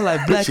 This is my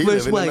life. Black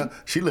versus white.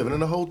 She living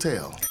in a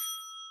hotel.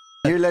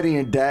 You're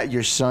letting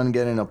your son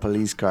get in a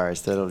police car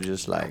instead of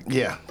just like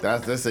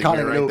that's a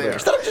calling right an Uber. there.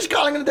 Instead of just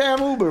calling a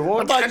damn Uber.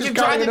 What about just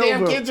drive calling the an damn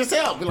Uber? kid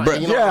yourself? Be like, Bruh,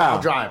 you know, I'll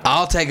drive.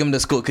 I'll take him to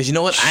school because you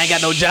know what? I ain't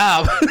got no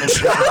job. Look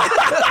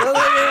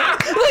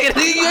at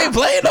you ain't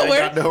playing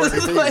nowhere.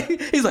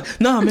 He's like,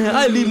 nah, man,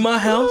 I ain't leaving my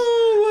house.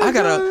 I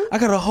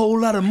got a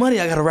whole lot of money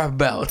I gotta rap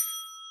about.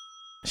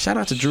 Shout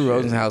out to Drew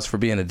Rosenhaus for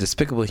being a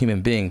despicable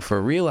human being,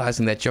 for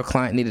realizing that your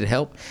client needed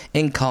help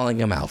and calling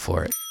him out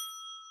for it.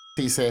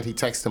 He said he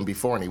texted him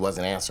before and he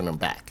wasn't answering him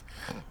back.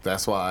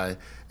 That's why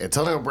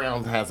Antonio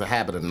Brown has a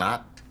habit of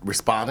not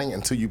responding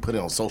until you put it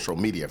on social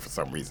media for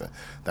some reason.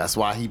 That's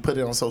why he put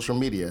it on social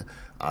media.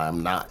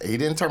 He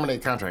didn't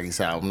terminate the contract. He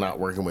said, I'm not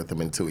working with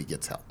him until he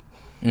gets help.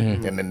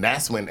 Mm-hmm. And then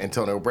that's when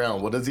Antonio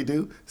Brown, what does he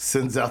do?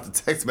 Sends out the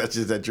text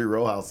messages that Drew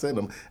Rosenhaus sent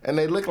him, and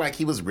they look like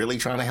he was really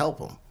trying to help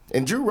him.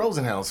 And Drew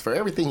Rosenhaus, for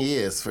everything he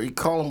is, you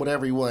call him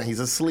whatever you want,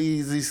 he's a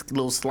sleazy,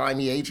 little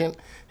slimy agent.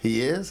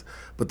 He is.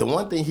 But the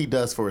one thing he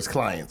does for his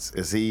clients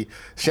is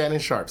Shannon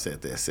Sharp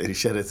said this, and he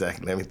said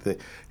exactly everything.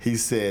 He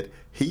said,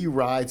 he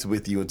rides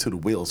with you until the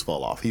wheels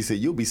fall off. He said,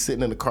 you'll be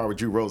sitting in the car with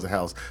Drew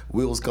Rosenhaus,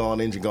 wheels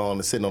gone, engine gone,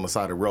 and sitting on the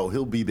side of the road.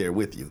 He'll be there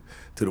with you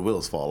till the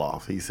wheels fall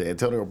off. He said,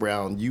 Antonio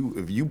Brown,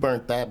 if you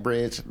burnt that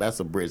bridge, that's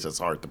a bridge that's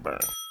hard to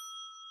burn.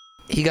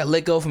 He got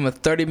let go from a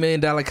 $30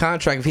 million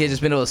contract if he had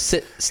just been able to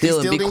sit still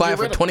and be quiet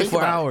for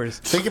 24 hours.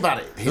 Think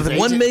about it. It was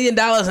 $1 million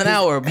an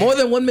hour. More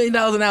than $1 million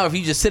an hour if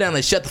you just sit down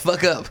and shut the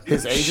fuck up.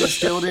 His agent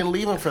still didn't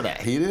leave him for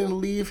that. He didn't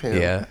leave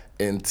him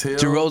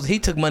until... He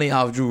took money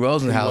off Drew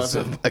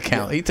Rosenhaus'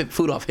 account. He took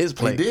food off his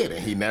plate. He did,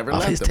 and he never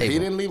left him. He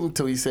didn't leave him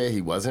until he said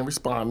he wasn't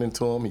responding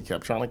to him. He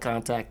kept trying to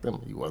contact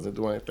him. He wasn't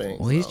doing anything.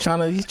 Well, he's trying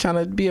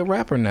to be a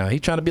rapper now.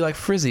 He's trying to be like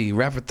Frizzy,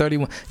 rapper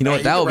 31. You know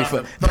what? That would be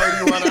fun.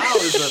 31 hours.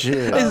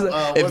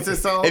 What's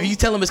his song? If you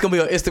tell him it's going to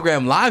be on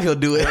Instagram Live, he'll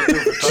do it.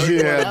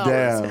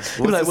 Damn.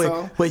 He'll be like,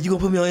 wait, you going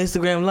to put me on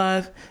Instagram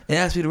Live and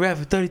ask me to rap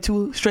for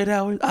 32 straight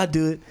hours? I'll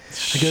do it.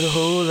 I got a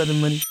whole lot of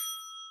money.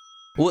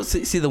 Well,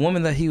 see, the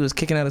woman that he was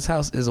kicking out of his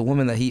house is a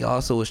woman that he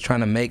also was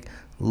trying to make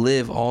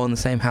live all in the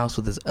same house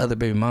with his other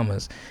baby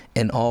mamas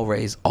and all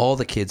raise all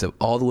the kids of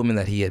all the women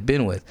that he had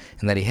been with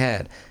and that he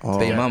had.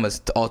 Baby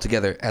mamas all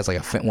together as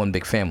like one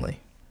big family.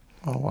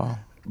 Oh, wow.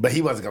 But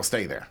he wasn't going to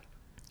stay there.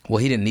 Well,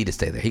 he didn't need to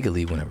stay there. He could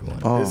leave whenever he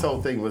wanted. His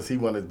whole thing was he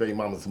wanted his baby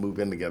mamas to move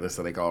in together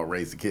so they could all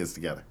raise the kids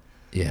together.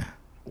 Yeah.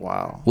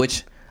 Wow.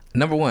 Which,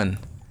 number one,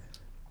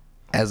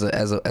 as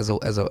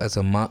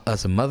a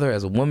mother,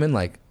 as a woman,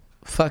 like,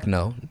 fuck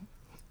no.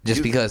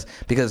 Just because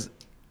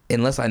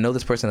unless I know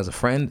this person as a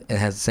friend and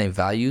has the same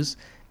values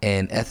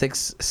and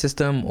ethics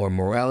system or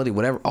morality,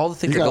 whatever, all the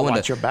things that go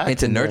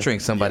into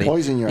nurturing somebody.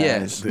 Poison your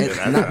eyes.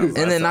 And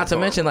then not to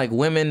mention, like,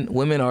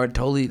 women are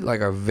totally,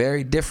 like, are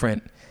very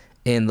different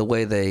in the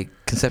way they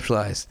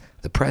conceptualize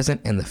the present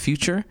and the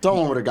future.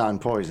 Someone would have gotten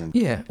poisoned.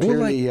 Yeah. Clearly,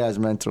 well, like, he has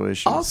mental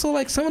issues. Also,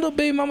 like, some of the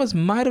baby mamas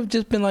might have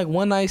just been like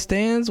one night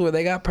stands where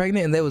they got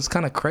pregnant and they was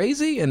kind of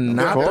crazy and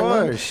not the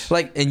one.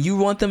 Like, and you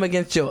want them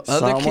against your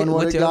other kids. Someone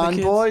would have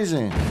gotten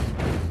poisoned.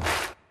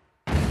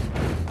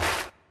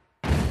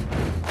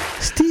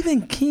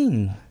 Stephen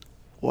King.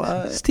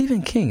 What?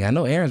 Stephen King. I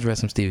know Aaron's read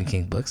some Stephen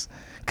King books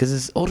because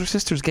his older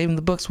sisters gave him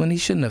the books when he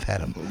shouldn't have had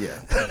them. Yeah.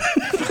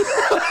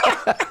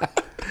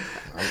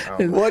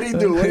 What do you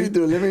do?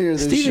 Let me hear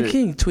this Stephen shit.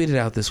 King tweeted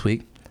out this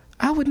week,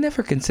 I would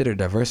never consider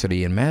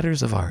diversity in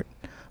matters of art,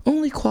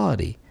 only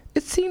quality.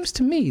 It seems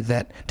to me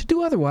that to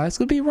do otherwise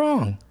would be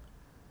wrong.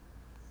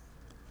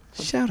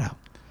 Shout out.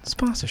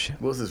 Sponsorship.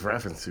 What was his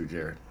reference to,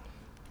 Jared?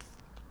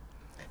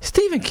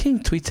 Stephen King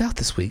tweets out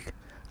this week,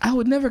 I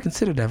would never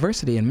consider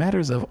diversity in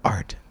matters of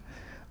art,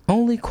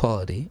 only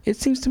quality. It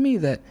seems to me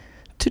that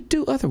to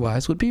do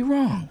otherwise would be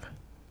wrong.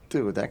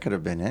 Dude, that could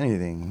have been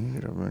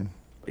anything.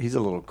 He's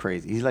a little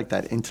crazy. He's like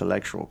that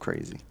intellectual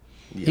crazy.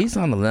 Yeah. He's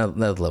on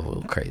another level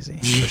of crazy,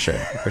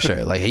 for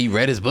sure. Like, he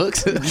read his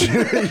books.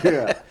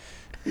 Yeah,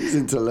 he's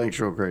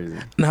intellectual crazy.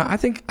 No, I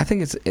think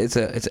it's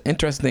an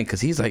interesting thing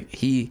because he's like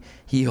he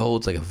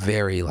holds like a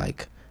very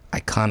like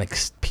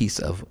iconic piece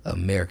of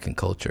American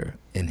culture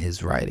in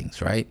his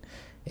writings, right?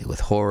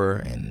 With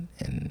horror and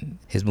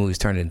his movies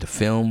turned into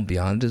film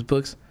beyond his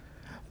books,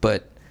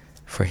 but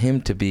for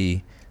him to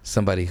be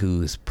somebody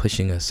who's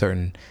pushing a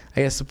certain,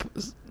 I guess,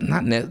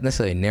 not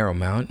necessarily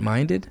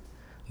narrow-minded,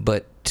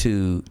 but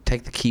to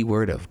take the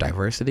keyword of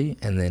diversity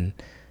and then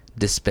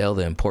dispel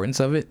the importance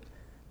of it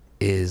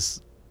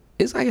is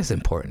I guess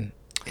important.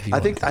 I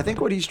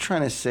think what he's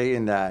trying to say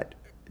in that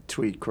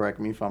tweet, correct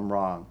me if I'm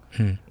wrong,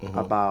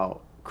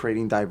 about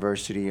creating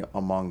diversity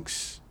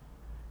amongst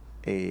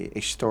a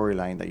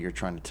storyline that you're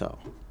trying to tell,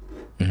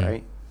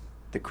 right?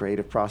 The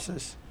creative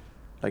process.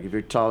 Like if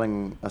you're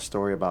telling a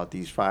story about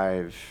these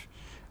 5,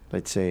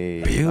 let's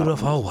say,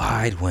 beautiful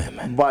white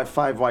women,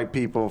 5 white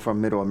people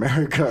from Middle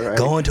America, right?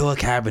 Going to a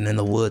cabin in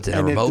the woods in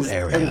a remote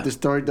area. And if the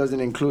story doesn't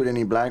include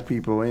any black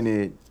people in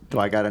it, do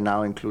I got to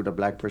now include a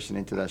black person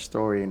into that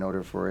story in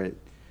order for it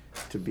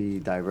to be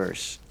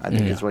diverse? I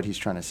think that's what he's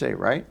trying to say,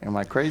 right? Am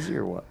I crazy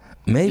or what?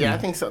 Maybe. Yeah, I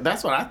think so.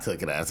 That's what I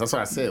took it as. That's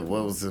what I said.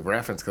 What was the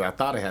reference? Because I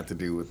thought it had to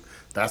do with.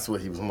 That's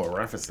what he was more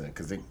referencing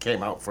because it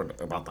came out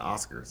about the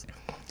Oscars,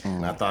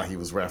 and I thought he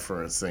was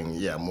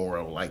referencing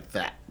more like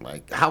that.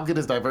 Like, how good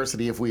is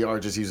diversity if we are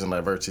just using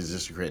diversity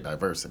just to create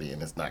diversity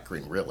and it's not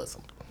creating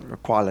realism,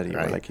 equality,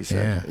 right? like you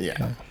said.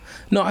 Yeah.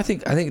 No, I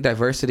think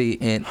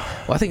diversity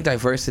I think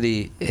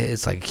diversity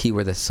is like a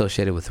keyword that's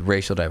associated with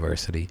racial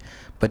diversity,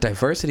 but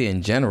diversity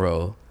in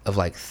general of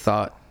like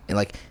thought and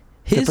like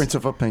difference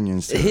of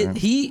opinions.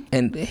 He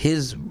and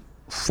his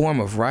form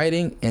of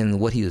writing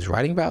and what he was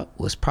writing about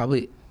was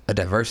probably a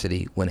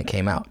diversity when it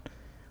came out,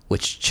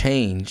 which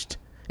changed.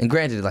 And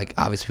granted, like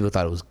obviously people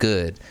thought it was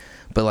good,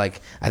 but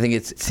like I think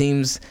it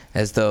seems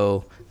as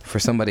though for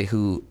somebody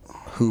who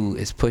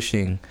is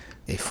pushing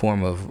a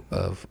form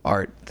of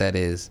art that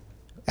is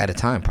at a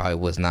time probably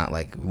was not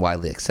like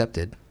widely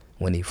accepted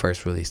when he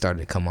first really started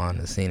to come on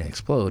the scene and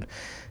explode,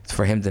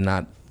 for him to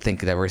not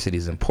think diversity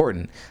is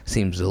important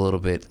seems a little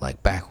bit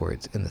like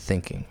backwards in the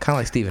thinking, kind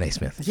of like Stephen A.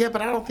 Smith. Yeah,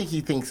 but I don't think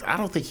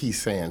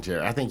he's saying,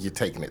 Jared, I think you're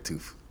taking it too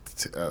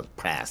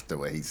past the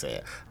way he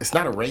said. It's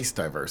not a race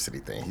diversity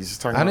thing. He's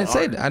just talking about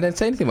art. I didn't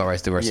say anything about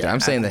race diversity.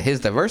 I'm saying that his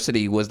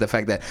diversity was the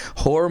fact that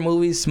horror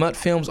movies, smut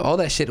films, all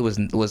that shit was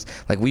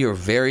like we were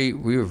very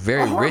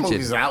rigid. Horror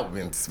movies out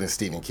when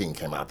Stephen King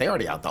came out. They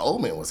already out. The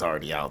Omen was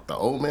already out. The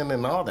Omen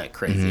and all that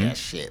crazy ass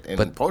shit.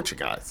 And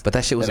Poltergeist. But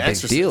that shit was a big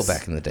deal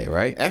back in the day,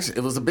 right? Actually,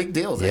 it was a big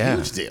deal. It was a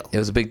huge deal. It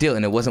was a big deal,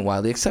 and it wasn't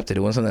widely accepted.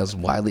 It wasn't something that was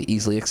widely,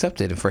 easily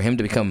accepted. And for him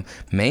to become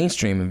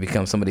mainstream and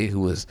become somebody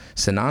who was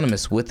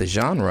synonymous with the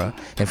genre,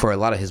 and for a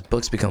lot of his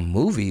books become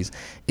movies,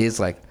 is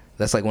like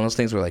that's like one of those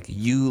things where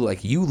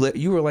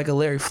you were like a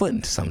Larry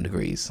Flint to some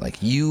degrees. Like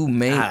you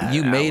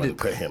made it.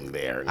 Put him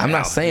there. I'm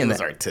not saying that.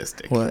 He was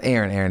artistic. Well,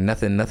 Aaron,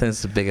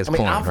 nothing's the biggest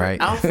point, right?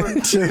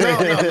 Alfred,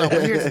 no.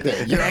 But here's the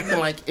thing: you're acting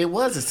like it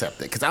was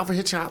accepted because Alfred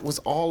Hitchcock was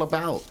all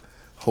about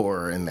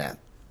horror in that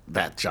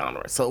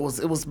genre. So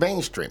it was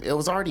mainstream. It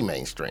was already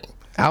mainstream.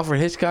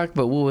 Alfred Hitchcock,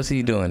 but what was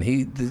he doing?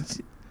 He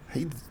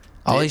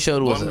all he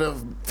showed was one of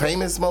the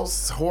famous,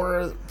 most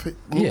horror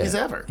movies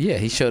ever. Yeah,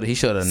 he showed a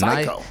Psycho.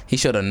 knife. He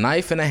showed a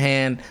knife in a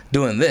hand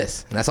doing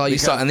this. And that's all you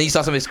saw. And then you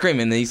saw somebody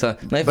screaming. And then you saw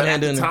knife in a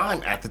hand doing this.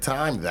 At the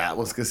time, that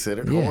was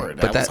considered horror.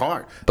 That was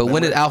hard. But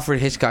when did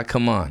Alfred Hitchcock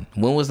come on?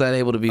 When was that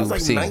able to be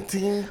seen?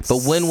 1960.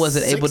 But when was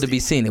it able to be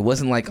seen? It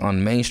wasn't like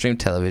on mainstream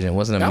television. It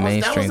wasn't a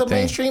mainstream thing. That was a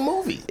mainstream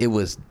movie. It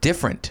was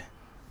different.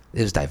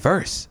 It was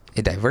diverse.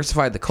 It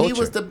diversified the culture. He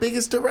was the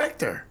biggest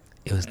director.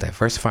 It was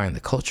diversifying the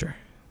culture.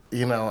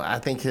 You know, I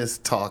think his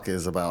talk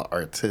is about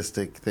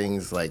artistic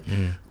things. Like,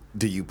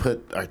 do you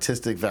put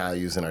artistic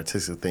values and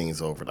artistic things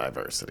over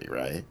diversity,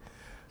 right?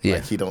 Yeah.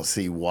 Like, he don't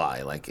see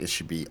why. Like, it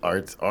should be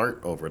art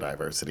over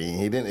diversity.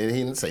 He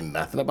didn't say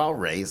nothing about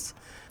race.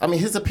 I mean,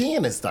 his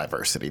opinion is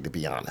diversity, to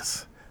be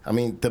honest. I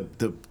mean,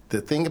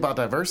 the thing about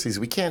diversity is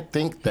we can't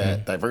think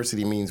that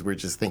diversity means we're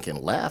just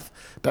thinking left.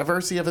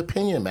 Diversity of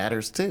opinion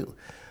matters, too.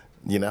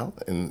 You know,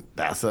 and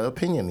that's the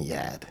opinion he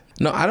had.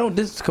 No, I don't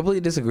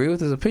completely disagree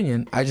with his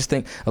opinion. I just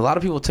think a lot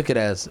of people took it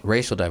as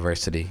racial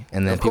diversity,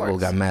 and then people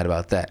got mad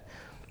about that.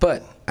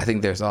 But I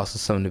think there's also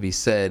something to be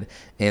said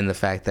in the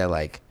fact that,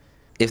 like,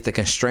 if the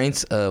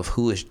constraints of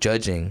who is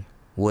judging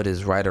what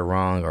is right or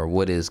wrong or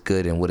what is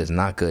good and what is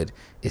not good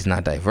is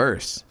not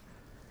diverse,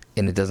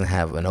 and it doesn't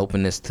have an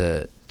openness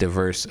to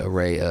diverse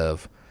array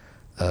of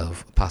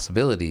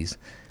possibilities,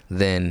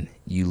 then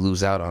you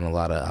lose out on a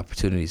lot of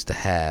opportunities to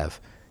have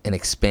an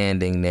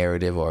expanding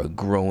narrative or a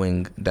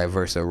growing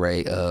diverse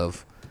array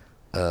of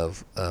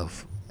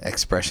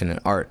expression and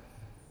art,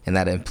 and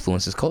that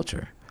influences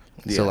culture.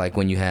 Yeah. So like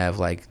when you have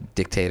like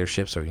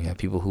dictatorships, or you have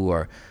people who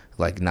are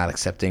like not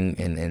accepting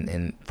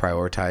and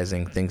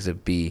prioritizing things to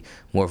be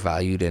more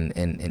valued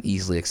and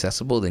easily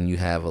accessible, then you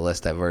have a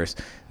less diverse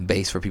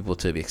base for people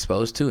to be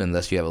exposed to, and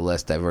thus you have a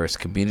less diverse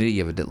community,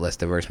 you have a less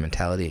diverse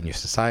mentality in your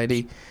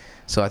society.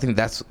 So I think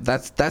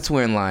that's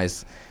wherein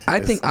lies. I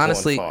think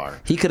honestly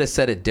he could have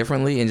said it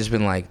differently and just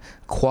been like,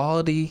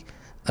 quality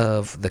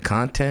of the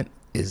content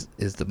is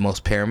the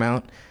most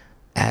paramount.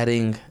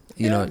 Adding,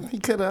 you know, he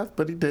could have,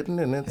 but he didn't,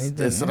 and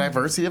it's a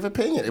diversity of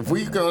opinion. If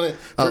we're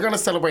gonna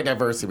celebrate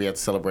diversity, we have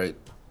to celebrate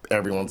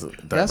everyone's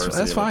diversity.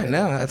 That's fine.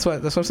 No, that's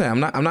what I'm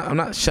saying. I'm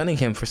not shunning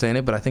him for saying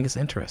it, but I think it's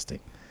interesting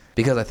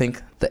because I think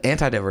the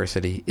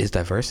anti-diversity is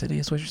diversity.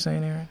 Is what you're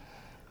saying, Aaron?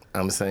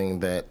 I'm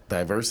saying that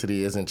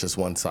diversity isn't just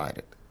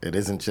one-sided. It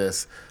isn't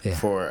just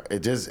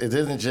it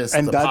isn't just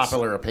the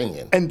popular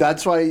opinion. And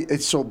that's why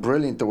it's so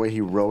brilliant the way he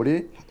wrote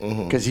it,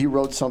 because he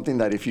wrote something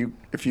that if you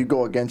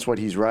go against what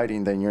he's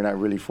writing, then you're not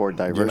really for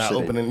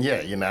diversity.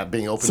 You're not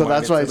being open. So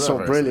that's why it's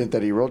so brilliant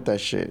that he wrote that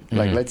shit.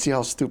 Like, let's see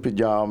how stupid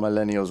y'all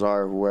millennials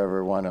are,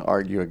 whoever want to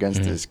argue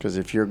against this, because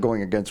if you're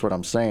going against what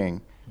I'm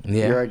saying,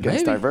 you're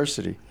against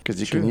diversity, because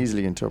you can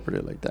easily interpret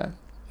it like that.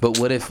 But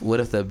what if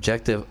the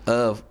objective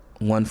of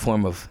one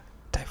form of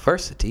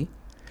diversity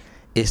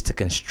is to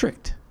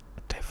constrict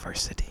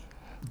diversity?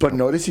 But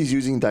notice he's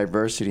using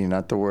diversity,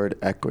 not the word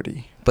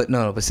equity. But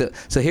no. But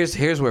so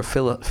here's where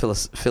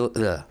philosophy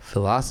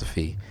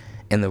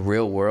in the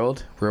real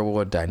world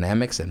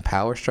dynamics and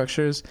power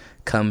structures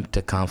come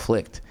to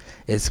conflict.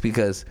 It's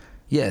because,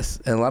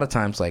 yes, and a lot of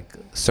times like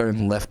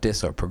certain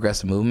leftist or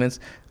progressive movements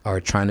are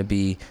trying to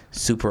be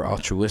super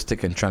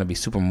altruistic and trying to be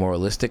super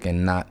moralistic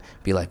and not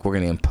be like, we're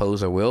going to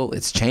impose our will.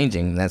 It's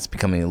changing, and that's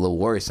becoming a little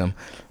worrisome.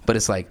 But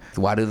it's like,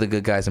 why do the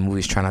good guys in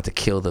movies try not to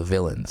kill the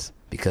villains?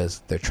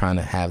 Because they're trying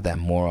to have that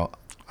moral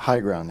high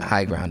ground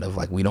of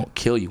like, we don't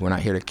kill you. We're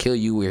not here to kill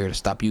you. We're here to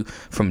stop you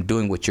from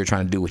doing what you're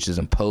trying to do, which is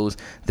impose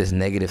this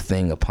negative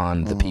thing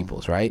upon the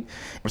peoples, right?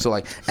 So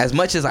like, as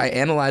much as I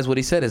analyze what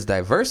he said as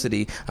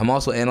diversity, I'm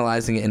also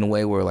analyzing it in a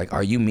way where like,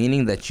 are you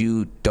meaning that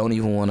you don't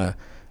even want to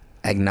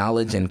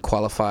acknowledge and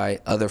qualify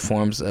other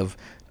forms of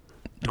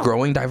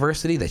growing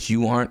diversity that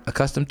you aren't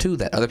accustomed to,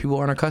 that other people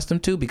aren't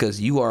accustomed to, because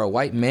you are a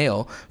white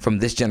male from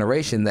this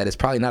generation that is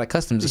probably not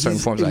accustomed to certain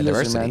forms of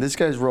diversity. Man, this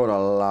guy's wrote a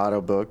lot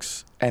of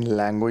books and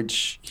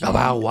language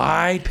about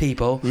white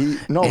people.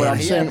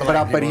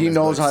 But he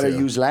knows how to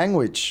use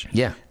language.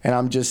 Yeah. And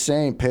I'm just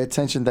saying, pay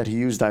attention that he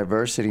used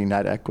diversity,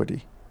 not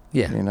equity.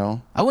 Yeah. You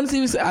know? I wouldn't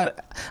even say, I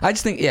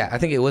just think, I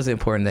think it was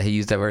important that he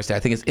used diversity. I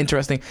think it's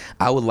interesting.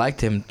 I would like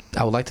to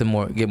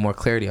get more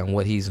clarity on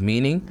what he's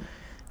meaning.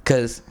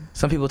 Because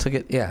some people took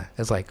it,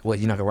 it's like, well,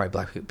 you're not going to write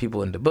black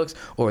people into books,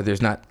 or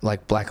there's not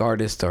like black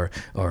artists or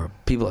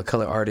people of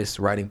color artists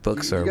writing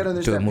books or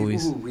doing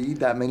movies. People who read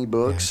that many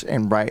books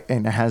and write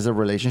and has a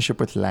relationship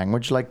with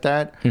language like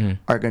that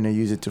are going to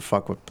use it to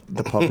fuck with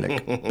the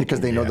public because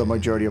they know the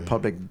majority of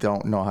public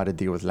don't know how to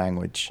deal with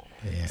language.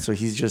 Yeah. So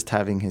he's just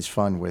having his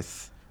fun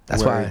with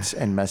words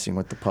and messing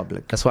with the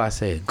public. That's why I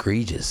say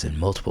egregious in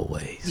multiple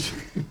ways.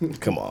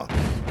 Come on.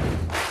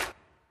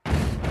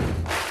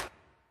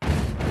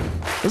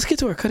 Let's get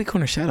to our Cuddy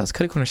Corner shoutouts.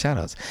 Cuddy Corner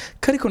shoutouts.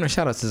 Cuddy Corner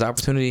shoutouts is an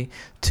opportunity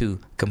to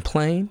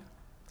complain,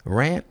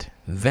 rant,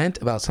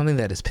 vent about something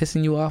that is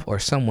pissing you off or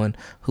someone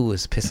who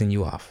is pissing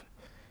you off.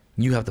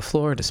 You have the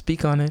floor to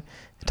speak on it,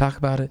 talk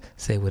about it,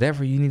 say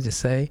whatever you need to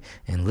say,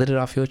 and let it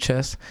off your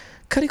chest.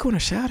 Cuddy Corner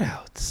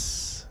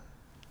shoutouts.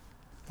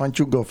 Why don't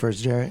you go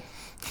first, Jared?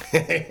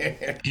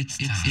 It's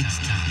time.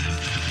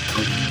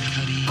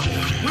 Cuddy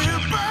Corner.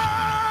 We're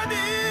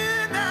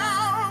burning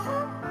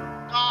now.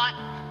 God,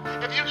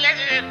 if you let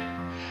it in.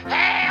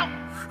 Hell!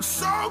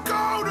 So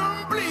cold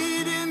and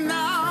bleeding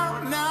now.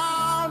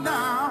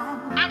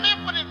 I'm in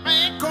for it,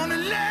 man. Gonna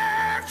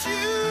let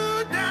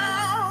you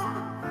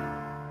down.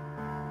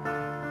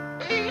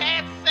 He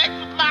had sex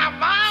with my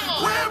mama.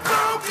 We're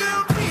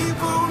broken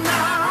people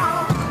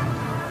now.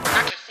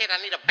 I just said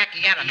I need a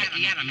bacchiata.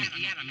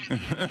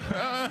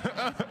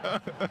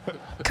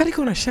 Cuddy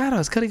Corner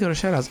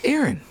shoutouts.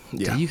 Aaron,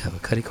 do you have a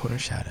Cuddy Corner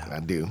shoutout? I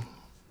do.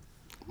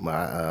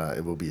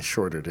 It will be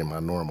shorter than my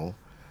normal.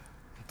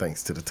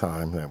 Thanks to the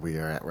time that we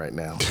are at right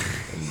now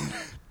and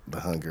the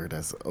hunger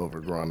that's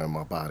overgrown in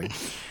my body.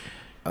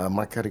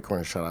 My Cuddy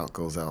Corner shout out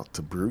goes out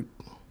to Brute.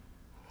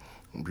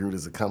 Brute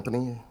is a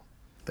company.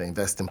 They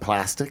invest in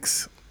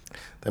plastics.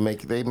 They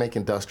make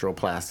industrial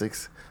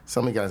plastics.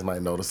 Some of you guys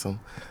might notice them.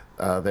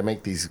 They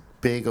make these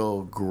big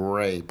old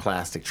gray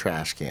plastic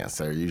trash cans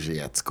that are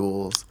usually at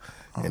schools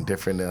and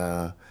different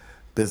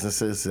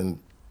businesses and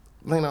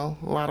a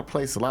lot of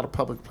places, a lot of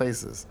public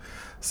places.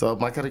 So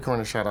my Cuddy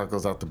Corner shout out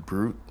goes out to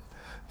Brute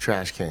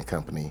Trash Can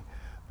Company,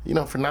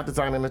 for not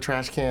designing a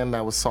trash can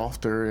that was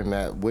softer and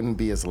that wouldn't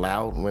be as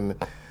loud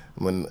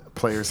when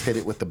players hit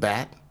it with the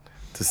bat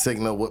to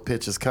signal what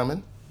pitch is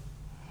coming.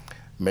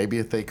 Maybe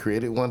if they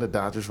created one, the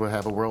Dodgers would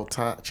have a world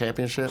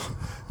championship,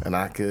 and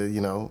I could,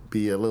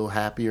 be a little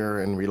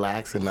happier and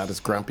relaxed and not as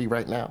grumpy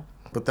right now.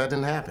 But that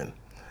didn't happen.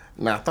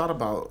 Now I thought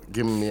about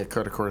giving me a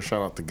Cuddy Corner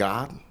shout out to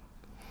God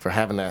for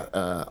having that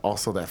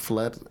also that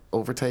flood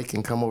overtake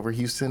and come over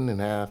Houston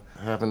and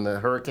having the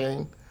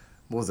hurricane.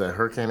 What was that,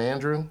 Hurricane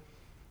Andrew?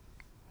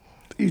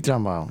 What are you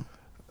talking about?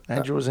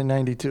 Andrew was in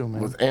 92,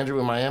 man. Was Andrew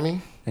in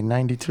Miami? In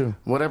 92.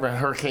 Whatever,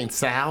 Hurricane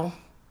Sal,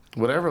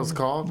 whatever it was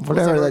called.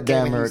 Whatever that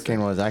damn hurricane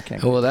was, I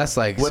can't. Well, that's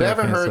like...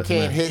 Whatever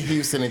hurricane hit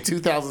Houston in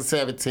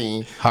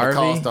 2017 Harvey?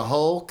 caused the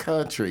whole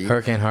country...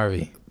 Hurricane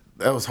Harvey.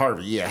 That was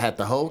Harvey, yeah. Had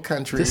the whole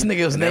country... This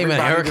nigga was naming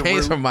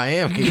hurricanes from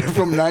Miami.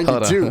 From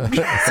 92.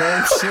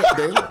 Same shit,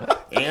 dude.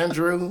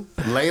 Andrew,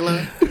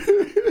 Layla...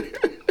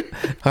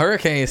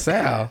 Hurricane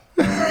Sal.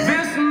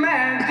 This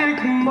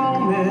magic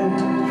moment.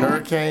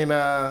 Hurricane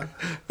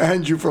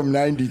Andrew from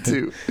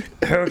 92.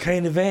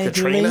 Hurricane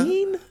Evangeline.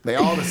 Katrina. They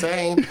all the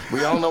same.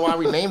 We all know why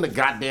we named the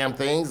goddamn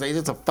things. They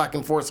just a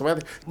fucking force of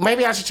weather.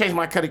 Maybe I should change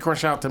my Cuddy Corner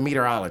shout out to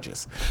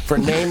meteorologists for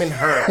naming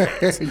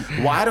hurricanes.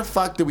 Why the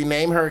fuck do we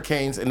name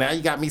hurricanes and now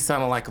you got me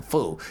sounding like a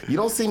fool? You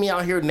don't see me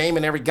out here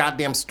naming every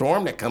goddamn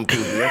storm that come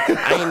through here.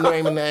 I ain't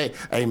naming that.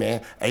 Hey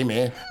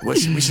man, we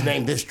should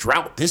name this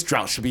drought. This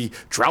drought should be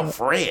Drought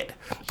Fred.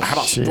 How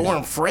about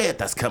Storm Fred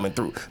that's coming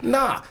through?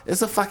 Nah,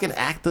 it's a fucking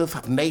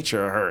active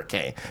nature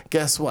hurricane.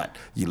 Guess what?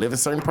 You live in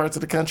certain parts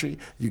of the country,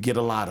 you get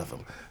a lot of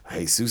them.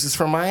 Jesus is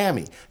from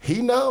Miami.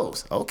 He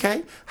knows.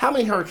 Okay. How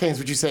many hurricanes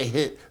would you say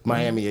hit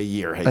Miami a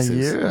year, Jesus? A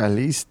year? At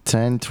least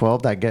 10,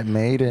 12 that get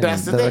made and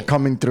That's the that are thing.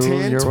 coming through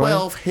 10, your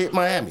 12 way. hit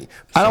Miami.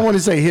 I don't want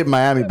to say hit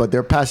Miami, but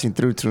they're passing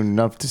through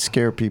enough to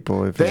scare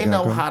people. If They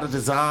know how to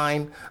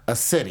design a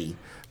city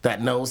that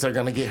knows they're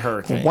going to get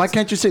hurricanes. Why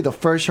can't you say the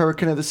first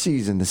hurricane of the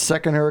season, the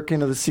second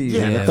hurricane of the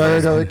season, Yeah, the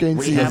third hurricane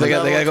we season? have They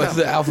gotta go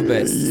through the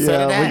alphabet.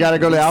 Yeah, we got to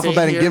go to the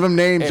alphabet and give them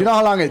names. and- You know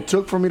how long it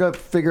took for me to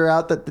figure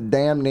out that the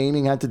damn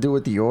naming had to do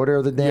with the order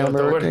of the damn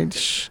the order. hurricane?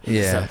 Shh.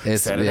 Yeah, So, it's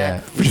instead of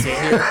that, we sit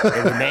here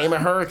and we name a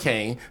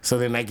hurricane. So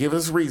then that gives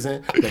us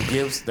reason.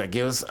 That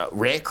gives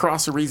Red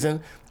Cross a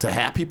reason to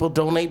have people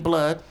donate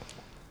blood,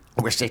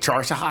 which they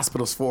charge the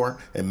hospitals for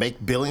and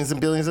make billions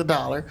and billions of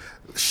dollars.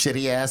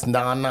 Shitty ass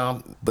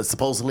but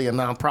supposedly a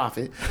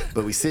nonprofit.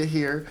 But we sit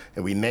here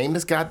and we name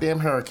this goddamn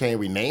hurricane.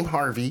 We name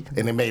Harvey,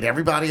 and it made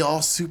everybody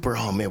all super.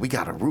 Oh man, we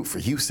got to root for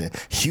Houston.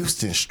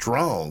 Houston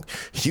strong.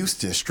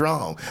 Houston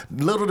strong.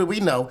 Little did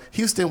we know,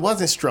 Houston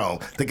wasn't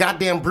strong. The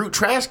goddamn brute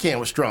trash can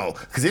was strong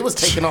because it was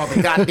taking all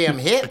the goddamn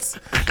hits.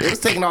 It was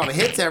taking all the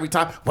hits every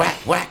time. Whack,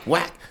 whack,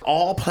 whack.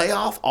 All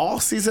playoff, all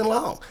season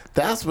long.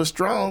 That's what's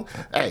strong.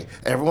 Hey,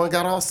 everyone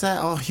got all sad.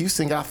 Oh,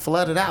 Houston got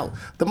flooded out.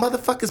 The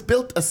motherfuckers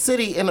built a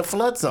city in a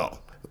flood zone.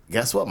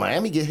 Guess what?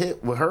 Miami get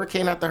hit with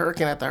hurricane after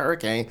hurricane after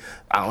hurricane.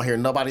 I don't hear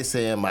nobody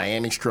saying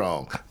Miami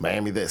strong,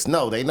 Miami this.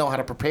 No, they know how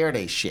to prepare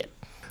their shit.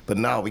 But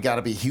no, we got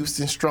to be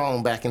Houston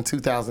strong back in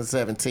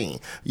 2017.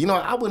 You know,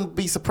 I wouldn't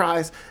be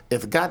surprised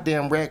if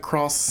goddamn Red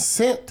Cross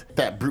sent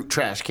that brute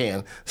trash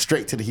can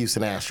straight to the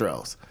Houston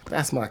Astros.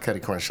 That's my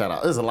Cuddy Corn shout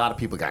out. There's a lot of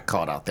people got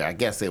caught out there. I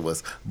guess it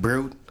was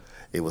brute,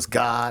 it was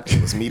God,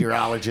 it was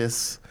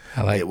meteorologists.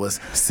 It was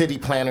city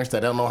planners that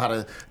don't know how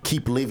to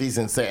keep levees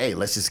and say, hey,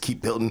 let's just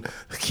keep building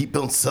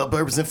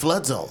suburbs and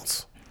flood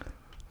zones.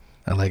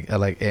 I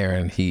like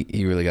Aaron. He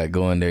really got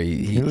going there.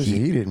 He was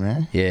heated,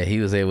 man. Yeah, he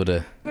was able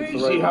to. You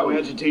see how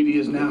agitated he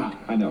is now?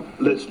 I know.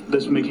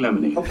 Let's make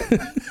lemonade. Okay.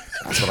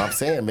 That's what I'm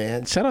saying,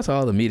 man. Shout out to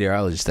all the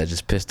meteorologists that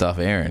just pissed off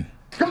Aaron.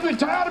 Cause we're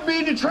tired of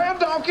being the tram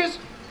donkeys,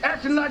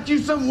 acting like you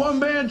some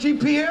one-man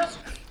GPS.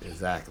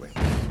 Exactly.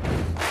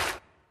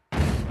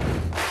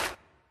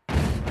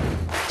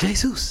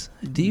 Jesus,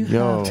 do you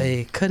have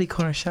a Cuddy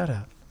Corner shout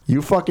out?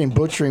 You fucking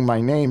butchering my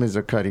name is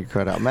a Cuddy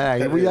cutout, man.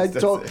 This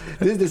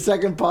is the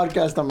second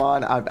podcast I'm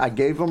on. I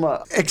gave him an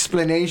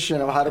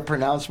explanation of how to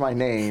pronounce my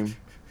name.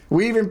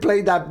 We even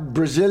played that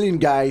Brazilian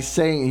guy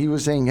saying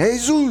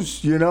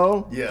Jesus, you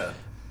know? Yeah.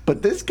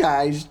 But this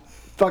guy's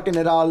fucking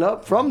it all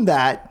up from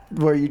that.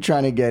 Where you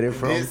trying to get it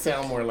from? It did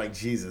sound more like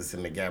Jesus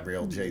than the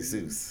Gabriel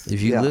Jesus.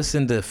 If you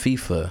listen to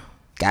FIFA,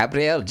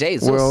 Gabriel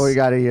Jesus. Well, we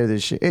gotta hear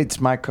this shit. It's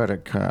my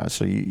cutout,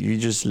 so you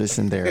just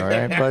listen there, all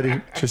right,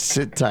 buddy? Just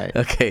sit tight.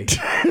 Okay,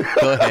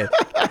 go ahead.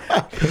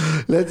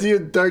 Let's see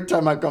the third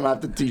time I come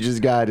out to teach this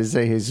guy to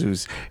say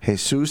Jesus.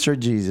 Jesus or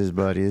Jesus,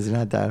 buddy. It's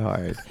not that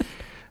hard.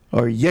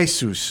 Or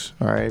Jesus,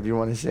 all right, if you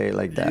want to say it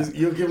like that.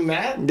 You'll give him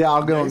that? Yeah,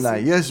 I'll give him that.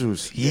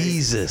 Jesus.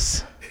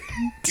 Jesus.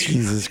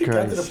 Jesus He got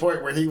Christ. to the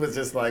point where he was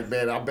just like,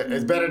 man,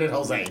 it's better than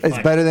Jose. It's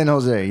better than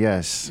Jose,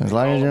 yes. As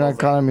long as you're not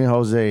calling me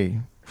Jose.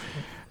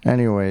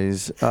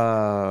 Anyways,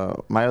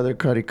 my other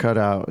Cuddy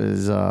cutout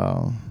is,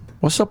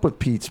 what's up with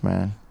Pete's,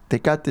 man? They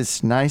got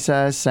this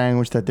nice-ass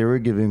sandwich that they were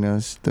giving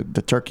us,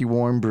 the turkey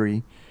warm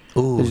brie.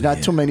 Ooh, There's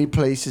not too many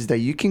places that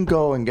you can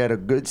go and get a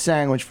good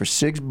sandwich for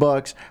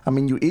 $6. I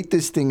mean, you eat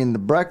this thing in the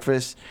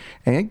breakfast,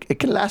 and it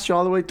can last you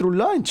all the way through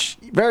lunch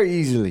very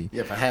easily.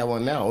 Yeah, if I had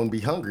one now, I wouldn't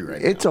be hungry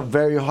right now. It's a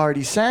very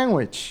hearty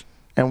sandwich.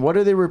 And what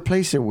do they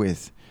replace it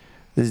with?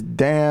 This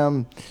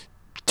damn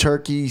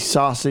turkey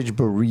sausage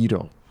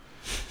burrito.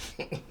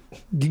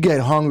 You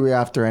get hungry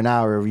after an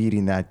hour of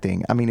eating that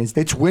thing. I mean,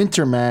 it's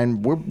winter,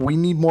 man. We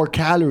need more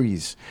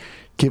calories.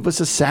 Give us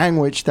a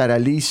sandwich that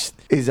at least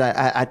is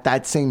at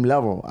that same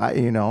level. I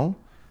don't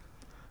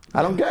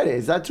get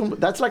it. That's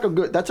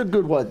a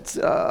good what?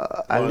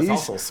 At least it's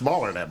also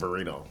smaller, that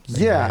burrito.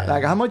 Yeah,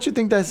 like how much you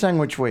think that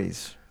sandwich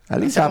weighs?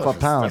 At least half a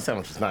pound. That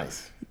sandwich is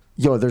nice.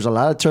 Yo, there's a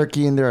lot of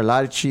turkey in there, a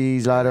lot of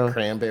cheese, a lot of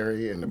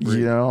cranberry and the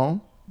brie.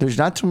 There's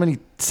not too many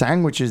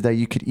sandwiches that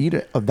you could eat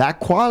of that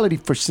quality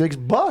for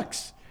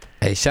 $6.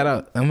 Hey, shout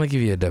out. I'm going to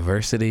give you a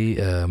diversity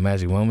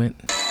magic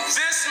moment.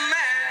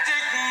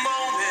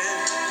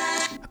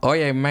 Oh,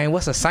 yeah, man.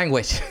 What's a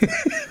sandwich?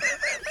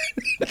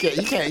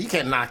 You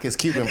can't knock his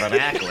Cuban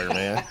vernacular,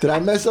 man. Did I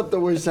mess up the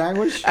word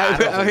sandwich?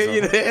 I hear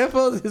you. The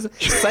info is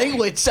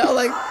sandwich. I was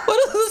like,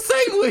 what is a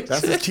sandwich?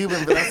 That's a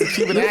Cuban accent.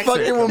 You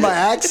fucking with my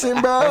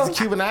accent, bro? That's a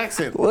Cuban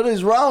accent. What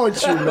is wrong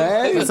with you,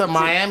 man? It's a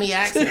Miami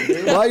accent,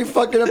 dude. Why are you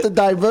fucking up the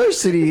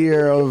diversity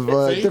here of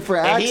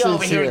different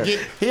accents here?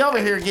 He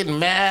over here getting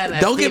mad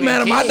at Don't get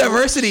mad at my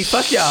diversity.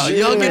 Fuck y'all. Shit.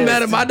 Y'all get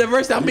mad at my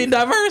diversity. I'm being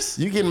diverse.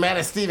 You getting mad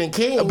at Stephen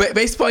King.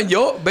 Based upon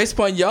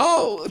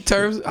y'all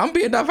terms, I'm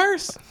being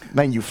diverse.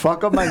 Man, you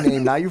fuck up my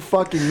name. Now you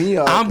fucking me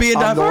up. I'm being the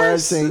way I'm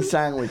diverse. saying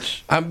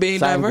sandwich. I'm being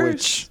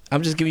diverse.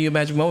 I'm just giving you a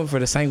magic moment for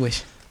the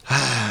sandwich.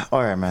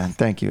 All right, man.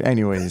 Thank you.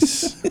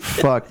 Anyways,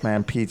 fuck,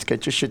 man. Pete,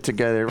 get your shit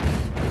together.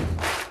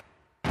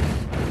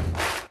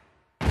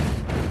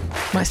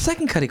 My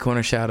second Cuddy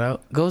Corner shout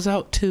out goes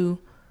out to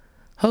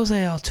Jose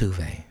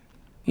Altuve.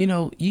 You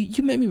know,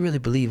 you made me really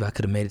believe I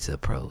could have made it to the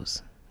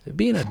pros.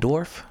 Being a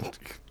dwarf,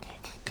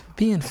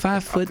 being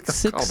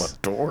 5'6", Called a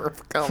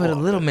dwarf. Come for the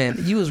on, little man.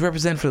 You was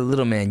representing for the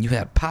little man. You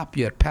had pop,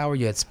 you had power,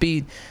 you had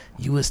speed.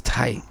 You was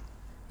tight.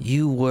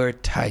 You were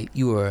tight.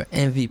 You were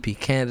an MVP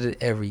candidate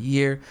every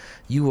year.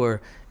 You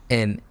were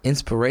an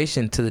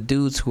inspiration to the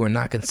dudes who were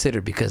not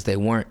considered because they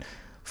weren't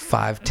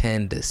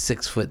 5'10" to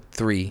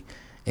 6'3"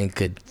 and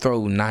could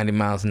throw 90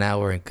 miles an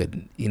hour and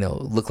could, you know,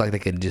 look like they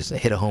could just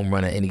hit a home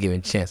run at any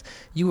given chance.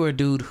 You were a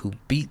dude who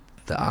beat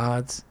the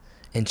odds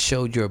and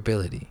showed your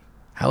ability.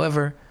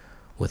 However,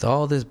 with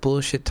all this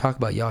bullshit talk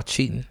about y'all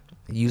cheating,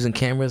 using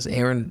cameras,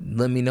 Aaron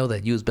let me know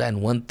that you was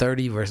batting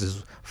 130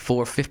 versus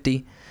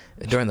 450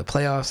 during the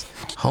playoffs,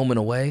 home and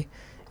away.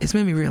 It's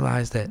made me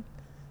realize that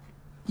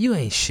you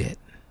ain't shit.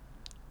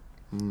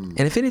 And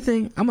if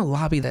anything, I'm a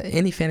lobby that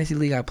any fantasy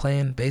league I play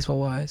in,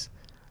 baseball-wise,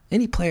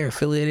 any player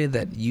affiliated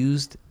that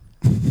used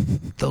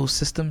those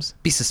systems,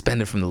 be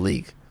suspended from the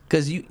league.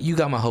 Because you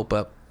got my hope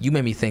up. You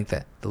made me think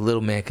that the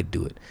little man could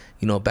do it.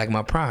 You know, back in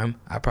my prime,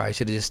 I probably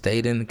should have just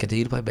stayed in and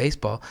continued to play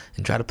baseball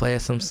and try to play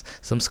at some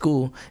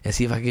school and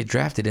see if I could get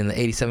drafted in the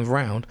 87th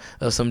round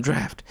of some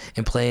draft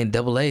and play in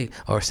AA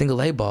or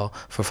single A ball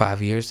for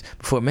 5 years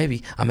before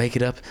maybe I make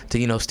it up to,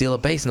 you know, steal a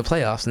base in the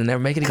playoffs and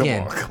never make it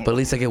again. But at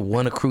least I get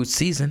one accrued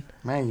season.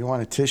 Man, you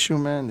want a tissue,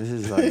 man? This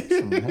is like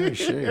some heavy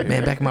shit.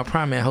 Man, back in my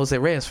prime, man, Jose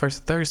Reyes, first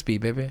and third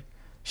speed, baby.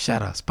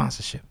 Shout out,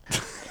 sponsorship.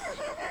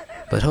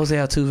 But Jose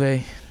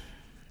Altuve,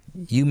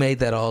 you made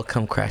that all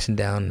come crashing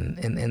down,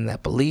 and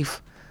that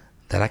belief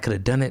that I could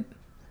have done it,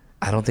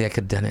 I don't think I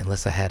could have done it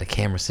unless I had a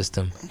camera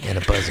system and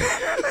a buzzer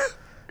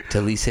to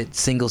at least hit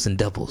singles and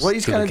doubles. Well,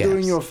 he's kind of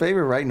doing you a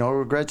favor, right? No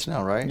regrets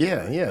now, right?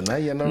 Yeah. Now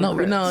you have no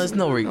regrets. No, it's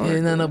no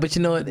regret. No. But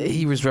you know what?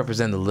 He was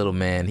representing the little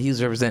man. He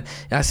was representing.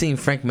 I seen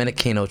Frank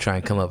Menechino try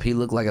and come up. He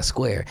looked like a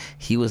square.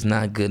 He was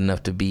not good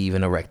enough to be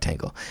even a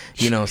rectangle.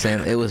 You know what I'm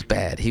saying? It was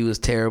bad. He was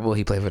terrible.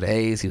 He played for the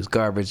A's. He was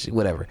garbage.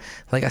 Whatever.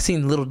 Like I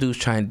seen little dudes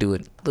try and do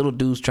it. Little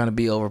dudes trying to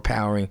be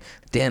overpowering.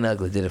 Dan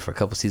Ugly did it for a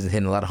couple seasons,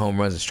 hitting a lot of home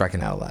runs and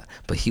striking out a lot.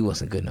 But he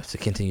wasn't good enough to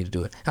continue to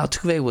do it.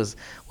 Altuve was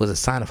a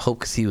sign of hope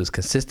because he was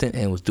consistent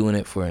and was doing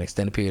it for an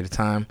extended period of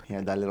time. He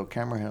had that little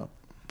camera help.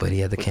 But he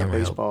had the camera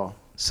help. Baseball.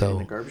 So,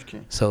 the garbage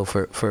can. So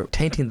for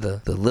tainting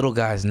the little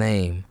guy's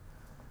name,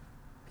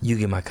 you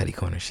get my Cuddy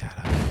Corner shout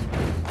out.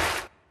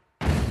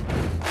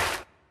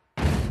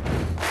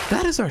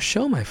 That is our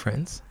show, my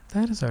friends.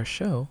 That is our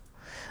show.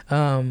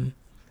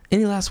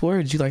 Any last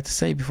words you'd like to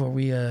say before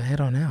we head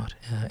on out?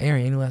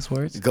 Aaron, any last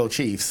words? Go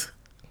Chiefs.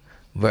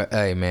 But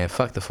hey, man,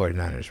 fuck the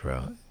 49ers,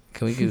 bro.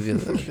 Can we give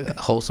a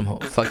wholesome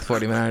fuck the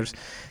 49ers?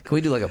 Can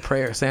we do like a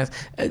prayer?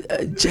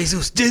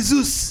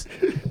 Jesus.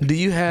 Do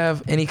you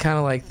have any kind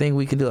of like thing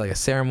we could do, like a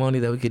ceremony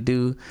that we could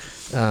do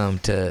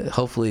to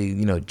hopefully,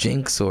 you know,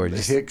 jinx or the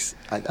just Hicks?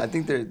 I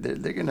think they're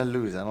gonna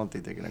lose. I don't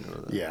think they're gonna go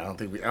to that. Yeah, I don't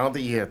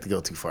think you have to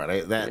go too far.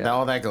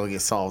 All that gonna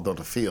get solved on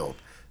the field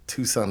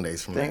 2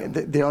 Sundays from now.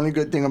 The only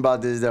good thing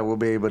about this is that we'll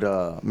be able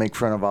to make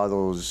fun of all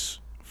those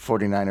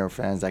 49er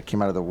fans that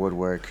came out of the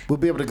woodwork. We'll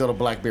be able to go to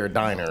Black Bear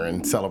Diner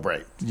and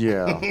celebrate.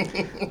 Yeah.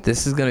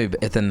 This is going to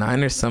be, if the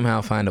Niners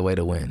somehow find a way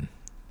to win.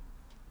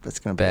 That's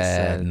going to be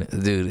bad.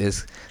 Dude,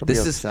 this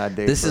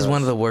is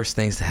one of the worst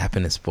things to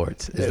happen in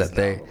sports.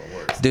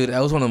 Dude, that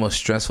was one of the most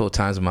stressful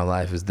times of my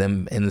life is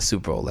them in the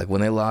Super Bowl. Like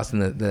when they lost in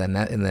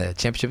the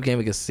championship game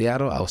against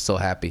Seattle, I was so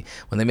happy.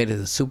 When they made it to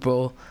the Super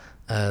Bowl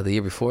the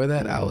year before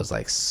that, I was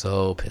like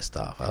so pissed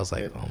off. I was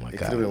like, oh my God. It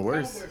could have been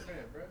worse.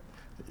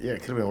 Yeah,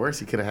 it could have been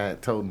worse. You could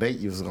have told Nate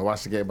you was going to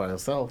watch the game by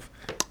yourself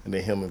and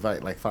then him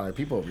invite like 5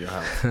 people over your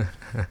house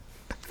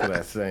for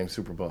that same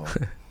Super Bowl.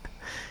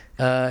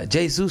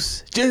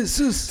 Jesus.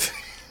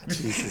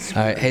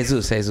 All right,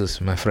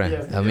 Jesus, my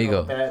friend,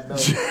 amigo.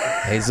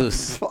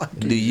 Jesus,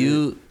 do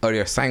you or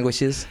your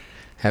sandwiches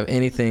have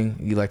anything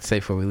you'd like to say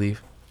before we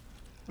leave?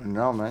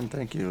 No, man,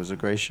 thank you. It was a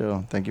great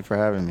show. Thank you for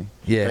having me.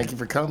 Yeah. Thank you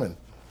for coming.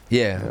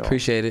 Yeah,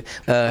 appreciate it.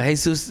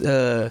 Jesus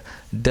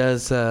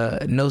does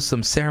know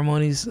some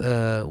ceremonies.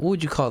 What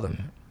would you call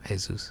them,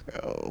 Jesus?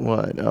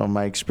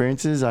 My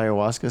experiences,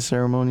 ayahuasca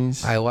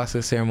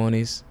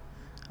ceremonies.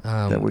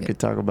 That we could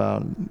talk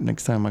about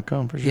next time I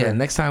come, for sure. Yeah,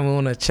 next time we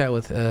want to chat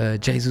with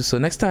Jesus. So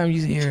next time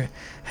you hear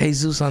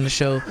Jesus on the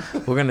show,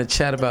 we're going to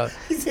chat about...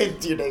 He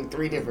said your name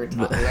 3 different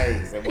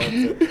ways.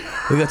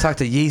 We're going to talk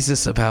to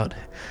Jesus about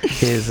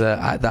his the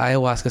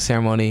ayahuasca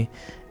ceremony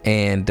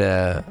and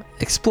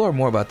explore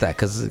more about that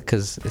because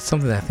it's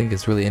something that I think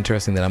is really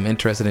interesting that I'm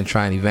interested in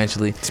trying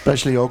eventually.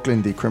 Especially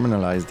Oakland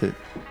decriminalized it.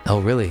 Oh,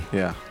 really?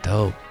 Yeah.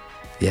 Dope.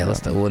 Yeah,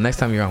 let's. Well, next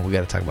time you're on, we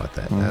got to talk about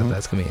that. Mm-hmm.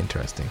 That's gonna be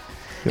interesting.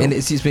 Yep. And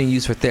it's just being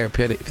used for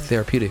therapeutic.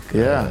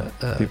 Yeah.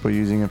 People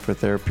using it for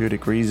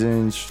therapeutic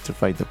reasons to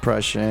fight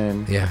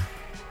depression. Yeah.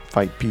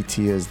 fight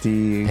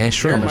PTSD. And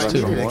shrooms,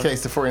 too. In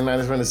case the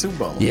 49ers win the Super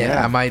Bowl.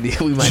 Yeah, we might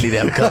need to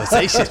have a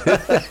conversation.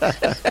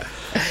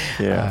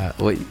 Yeah.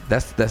 Well,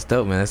 that's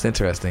dope, man. That's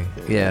interesting.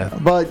 Yeah.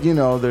 But, you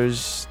know,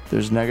 there's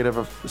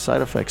negative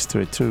side effects to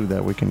it, too,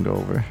 that we can go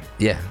over.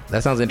 Yeah,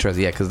 that sounds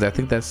interesting. Yeah, because I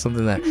think that's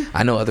something that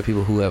I know other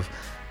people who have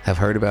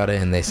heard about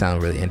it and they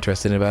sound really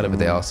interested about it, but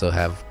they also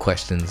have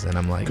questions, and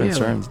I'm like,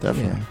 concerns,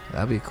 definitely. Yeah,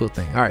 that'd be a cool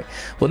thing. All right,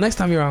 well, next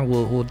time you're on,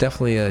 we'll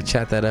definitely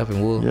chat that up,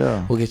 and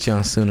we'll get you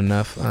on soon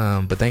enough.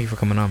 But thank you for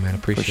coming on, man.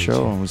 Appreciate it. For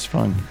sure, it was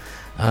fun.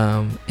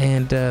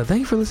 And thank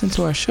you for listening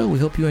to our show. We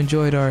hope you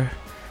enjoyed our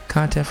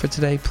content for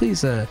today.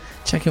 Please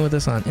check in with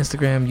us on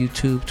Instagram,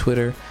 YouTube,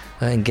 Twitter.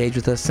 Engage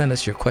with us. Send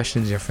us your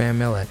questions, your fan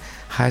mail at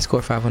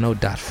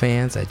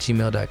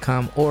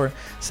highscore510.fans@gmail.com, or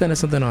send us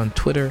something on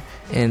Twitter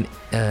and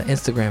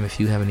Instagram if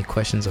you have any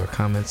questions or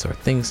comments or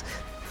things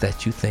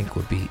that you think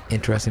would be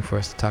interesting for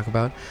us to talk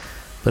about.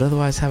 But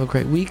otherwise, have a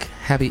great week.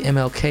 Happy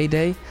MLK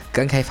Day.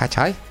 Gung Hei Fa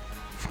Chai.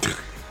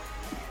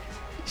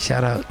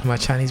 Shout out to my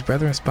Chinese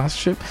brethren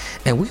sponsorship.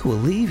 And we will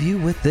leave you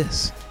with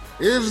this.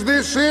 Is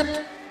this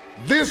it?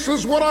 This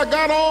is what I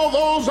got all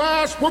those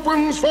ass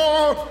whoopings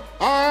for?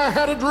 I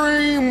had a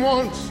dream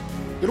once.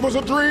 It was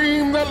a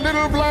dream that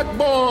little black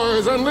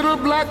boys and little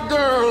black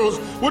girls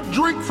would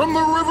drink from the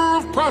river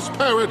of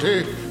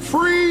prosperity,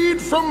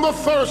 freed from the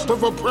thirst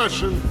of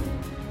oppression.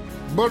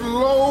 But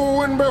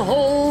lo and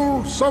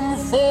behold, some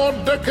 4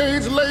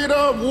 decades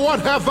later, what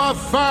have I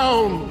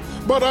found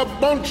but a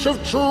bunch of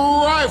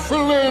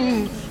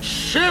trifling,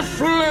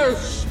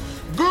 shiftless,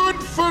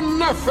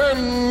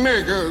 good-for-nothing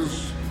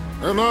niggers?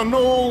 And I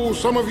know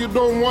some of you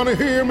don't want to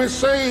hear me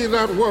say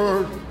that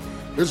word.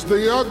 It's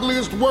the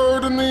ugliest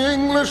word in the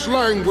English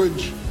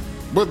language,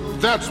 but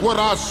that's what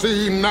I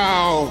see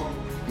now,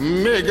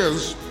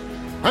 niggers.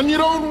 And you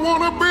don't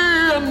want to be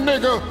a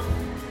nigger,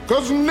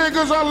 because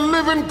niggers are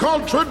living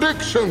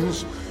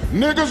contradictions.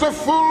 Niggers are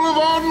full of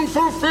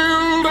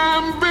unfulfilled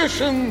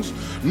ambitions.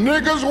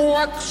 Niggers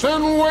wax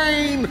and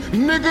wane.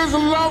 Niggers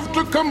love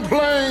to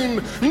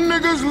complain.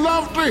 Niggers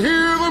love to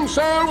hear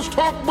themselves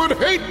talk but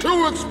hate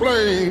to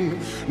explain.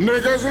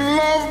 Niggers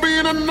love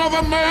being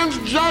another man's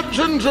judge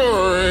and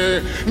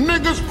jury.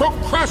 Niggers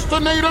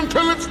procrastinate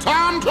until it's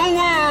time to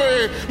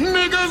worry.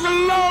 Niggers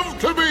love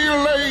to be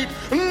late.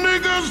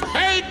 Niggers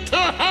hate to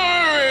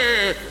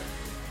hurry.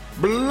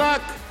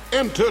 Black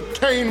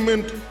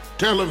entertainment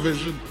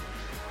television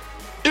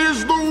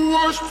is the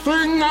worst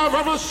thing I've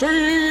ever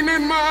seen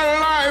in my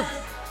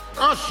life.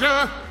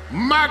 Usher,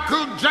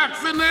 Michael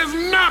Jackson is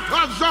not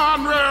a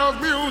genre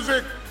of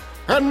music.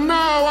 And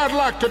now I'd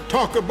like to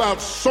talk about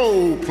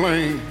soul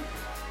playing.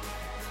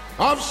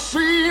 I've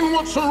seen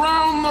what's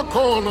around the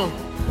corner.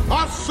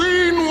 I've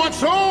seen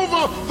what's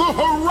over the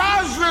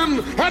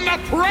horizon. And I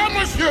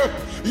promise you,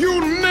 you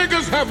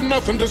niggas have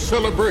nothing to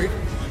celebrate.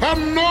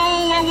 And no,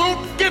 I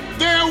won't get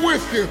there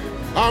with you.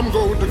 I'm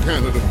going to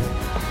Canada.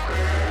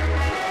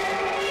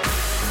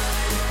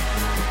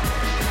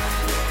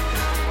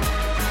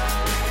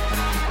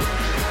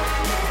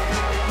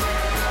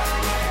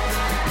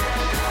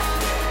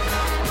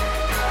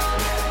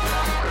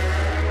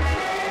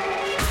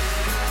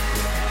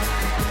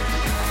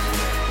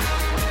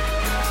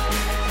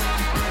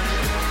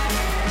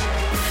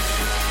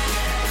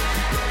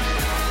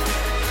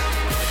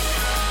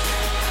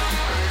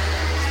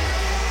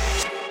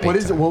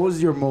 What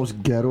was your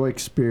most ghetto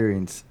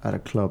experience at a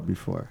club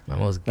before? My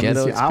most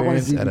ghetto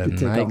experience at a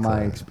nightclub.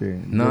 My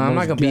experience. No, I'm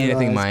not gonna be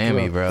anything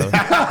Miami, bro. If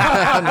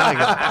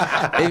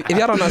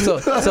y'all don't know, so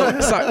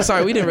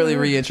sorry, we didn't really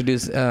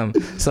reintroduce.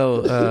 Jesus.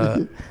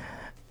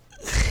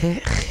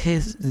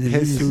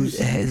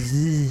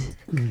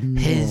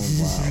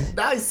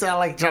 Now you sound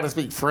like trying to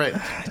speak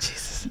French.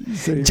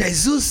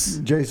 Jesus,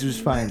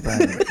 fine.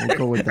 We'll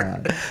go with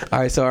that. All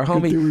right, so our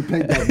homie. We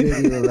played that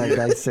video like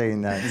guys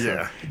saying that.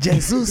 Yeah.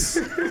 Jesus,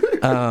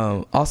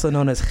 also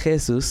known as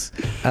Jesus,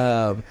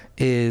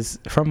 is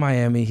from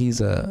Miami.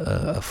 He's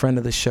a friend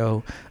of the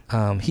show.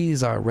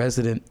 He's our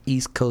resident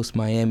East Coast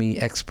Miami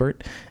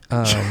expert.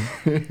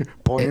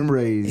 Born and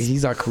raised.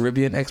 He's our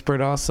Caribbean expert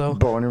also.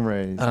 Born and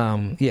raised.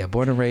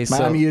 Born and raised.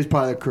 Miami is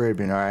part of the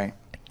Caribbean, all right?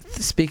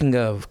 Speaking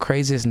of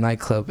craziest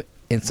nightclub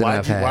incident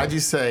I've had. Why'd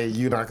you say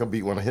you're not gonna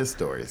beat one of his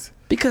stories?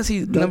 Because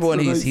number one,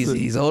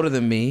 he's older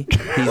than me.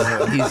 He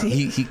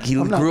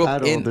grew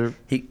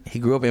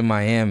up in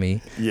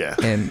Miami. Yeah.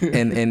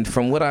 And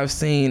from what I've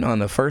seen on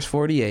the first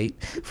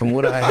 48, from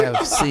what I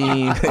have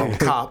seen on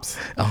cops,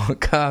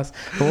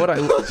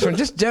 from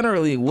just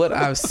generally what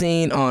I've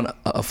seen on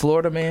a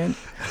Florida man,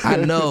 I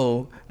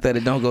know that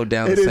it don't go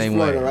down the same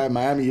Florida, way. Right?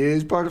 Miami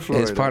is part of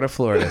Florida. It's part of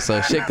Florida, so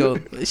shit goes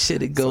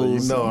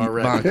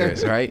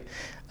bonkers, right?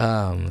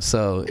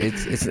 So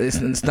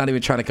it's not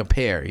even trying to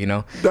compare, you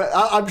know.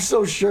 I'm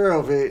so sure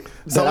of it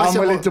that I'm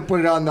willing to put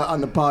it on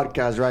the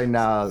podcast right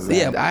now.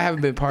 Yeah, I haven't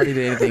been partying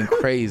to anything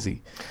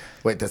crazy.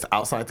 Wait, does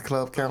outside the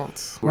club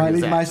count? Well, at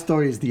least my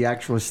story is the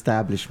actual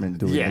establishment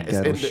doing the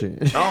ghetto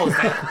shit.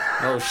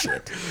 Oh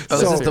shit! So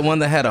is this the one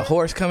that had a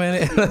horse coming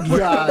in?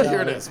 Yeah,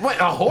 here it is. Wait,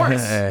 a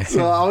horse?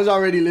 So I was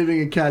already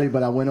living in Cali,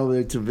 but I went over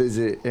there to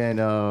visit,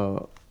 and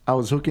I I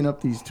was hooking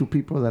up these two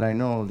people that I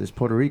know, this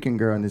Puerto Rican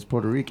girl and this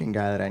Puerto Rican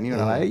guy that I knew.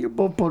 And I'm like, hey, you're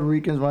both Puerto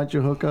Ricans. Why don't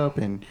you hook up?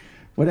 And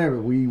whatever.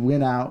 We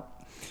went out.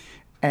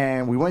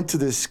 And we went to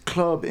this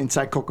club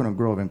inside Coconut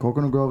Grove. And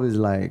Coconut Grove is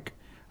like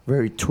a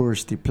very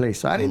touristy place.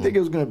 So I didn't think it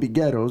was going to be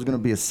ghetto. It was going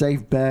to be a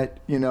safe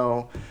bet, you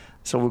know.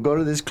 So we go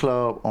to this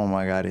club. Oh,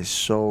 my God, it's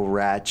so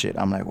ratchet.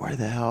 I'm like, where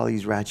the hell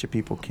these ratchet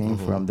people came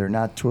from? They're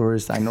not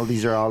tourists. I know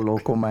these are all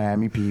local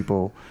Miami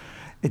people.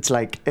 It's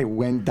like it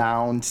went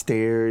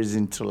downstairs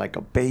into like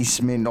a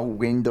basement, no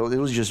windows. It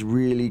was just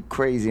really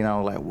crazy. And I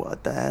was like,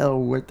 what the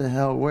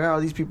hell? Where are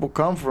these people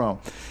come from?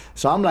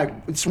 So I'm like,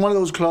 it's one of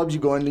those clubs you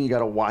go in and you got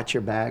to watch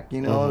your back,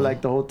 you know,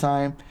 like the whole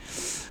time.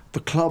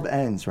 The club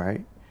ends,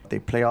 right? They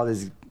play all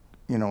this,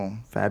 you know,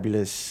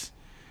 fabulous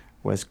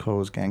West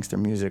Coast gangster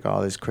music,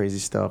 all this crazy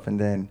stuff. And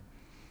then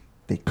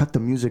they cut the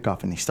music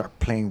off and they start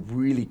playing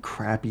really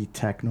crappy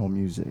techno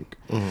music.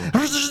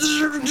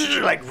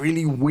 Like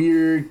really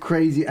weird,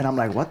 crazy. And I'm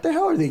like, what the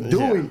hell are they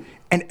doing? Yeah.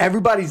 And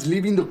everybody's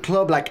leaving the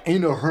club like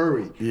in a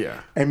hurry.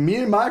 Yeah. And me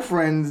and my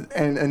friends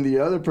and the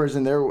other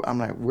person there, I'm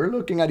like, we're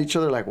looking at each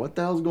other like, what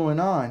the hell's going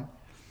on?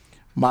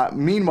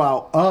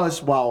 Meanwhile,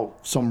 while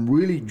some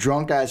really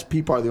drunk ass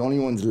people are the only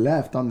ones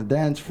left on the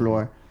dance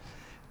floor,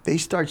 they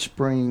start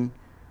spraying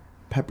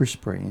pepper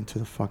spray into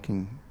the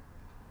fucking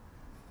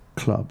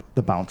club,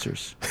 the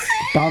bouncers.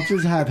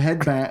 Bouncers have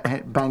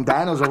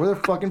bandanas over their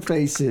fucking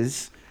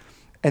faces,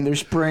 and they're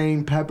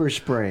spraying pepper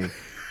spray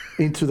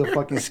into the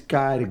fucking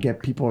sky to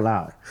get people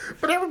out.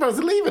 But everybody's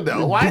leaving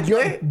though. Why?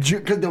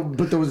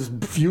 But there was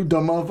a few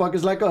dumb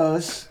motherfuckers like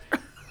us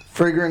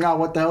figuring out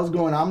what the hell's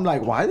going on. I'm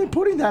like, why are they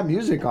putting that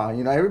music on?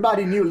 You know,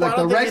 everybody knew. Like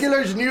the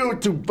regulars knew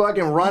to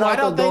fucking run out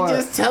the door. Why don't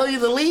they just tell you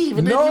to leave?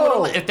 And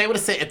no. If they would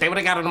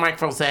have got on the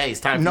microphone and said, hey, it's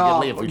time for you to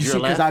leave. Would you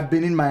because I've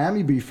been in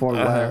Miami before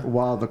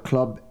while the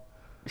club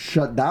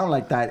shut down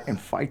like that and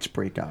fights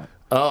break out.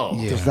 Oh.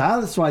 Yeah. So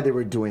that's why they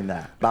were doing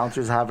that.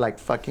 Bouncers have like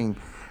fucking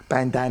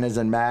bandanas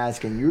and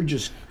masks, and you're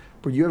just,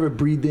 but you ever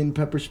breathed in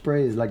pepper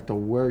spray is like the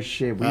worst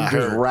shit. We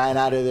just ran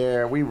out of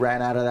there. We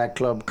ran out of that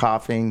club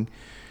coughing.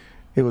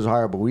 It was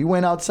horrible. We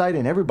went outside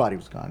and everybody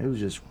was gone. It was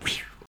just,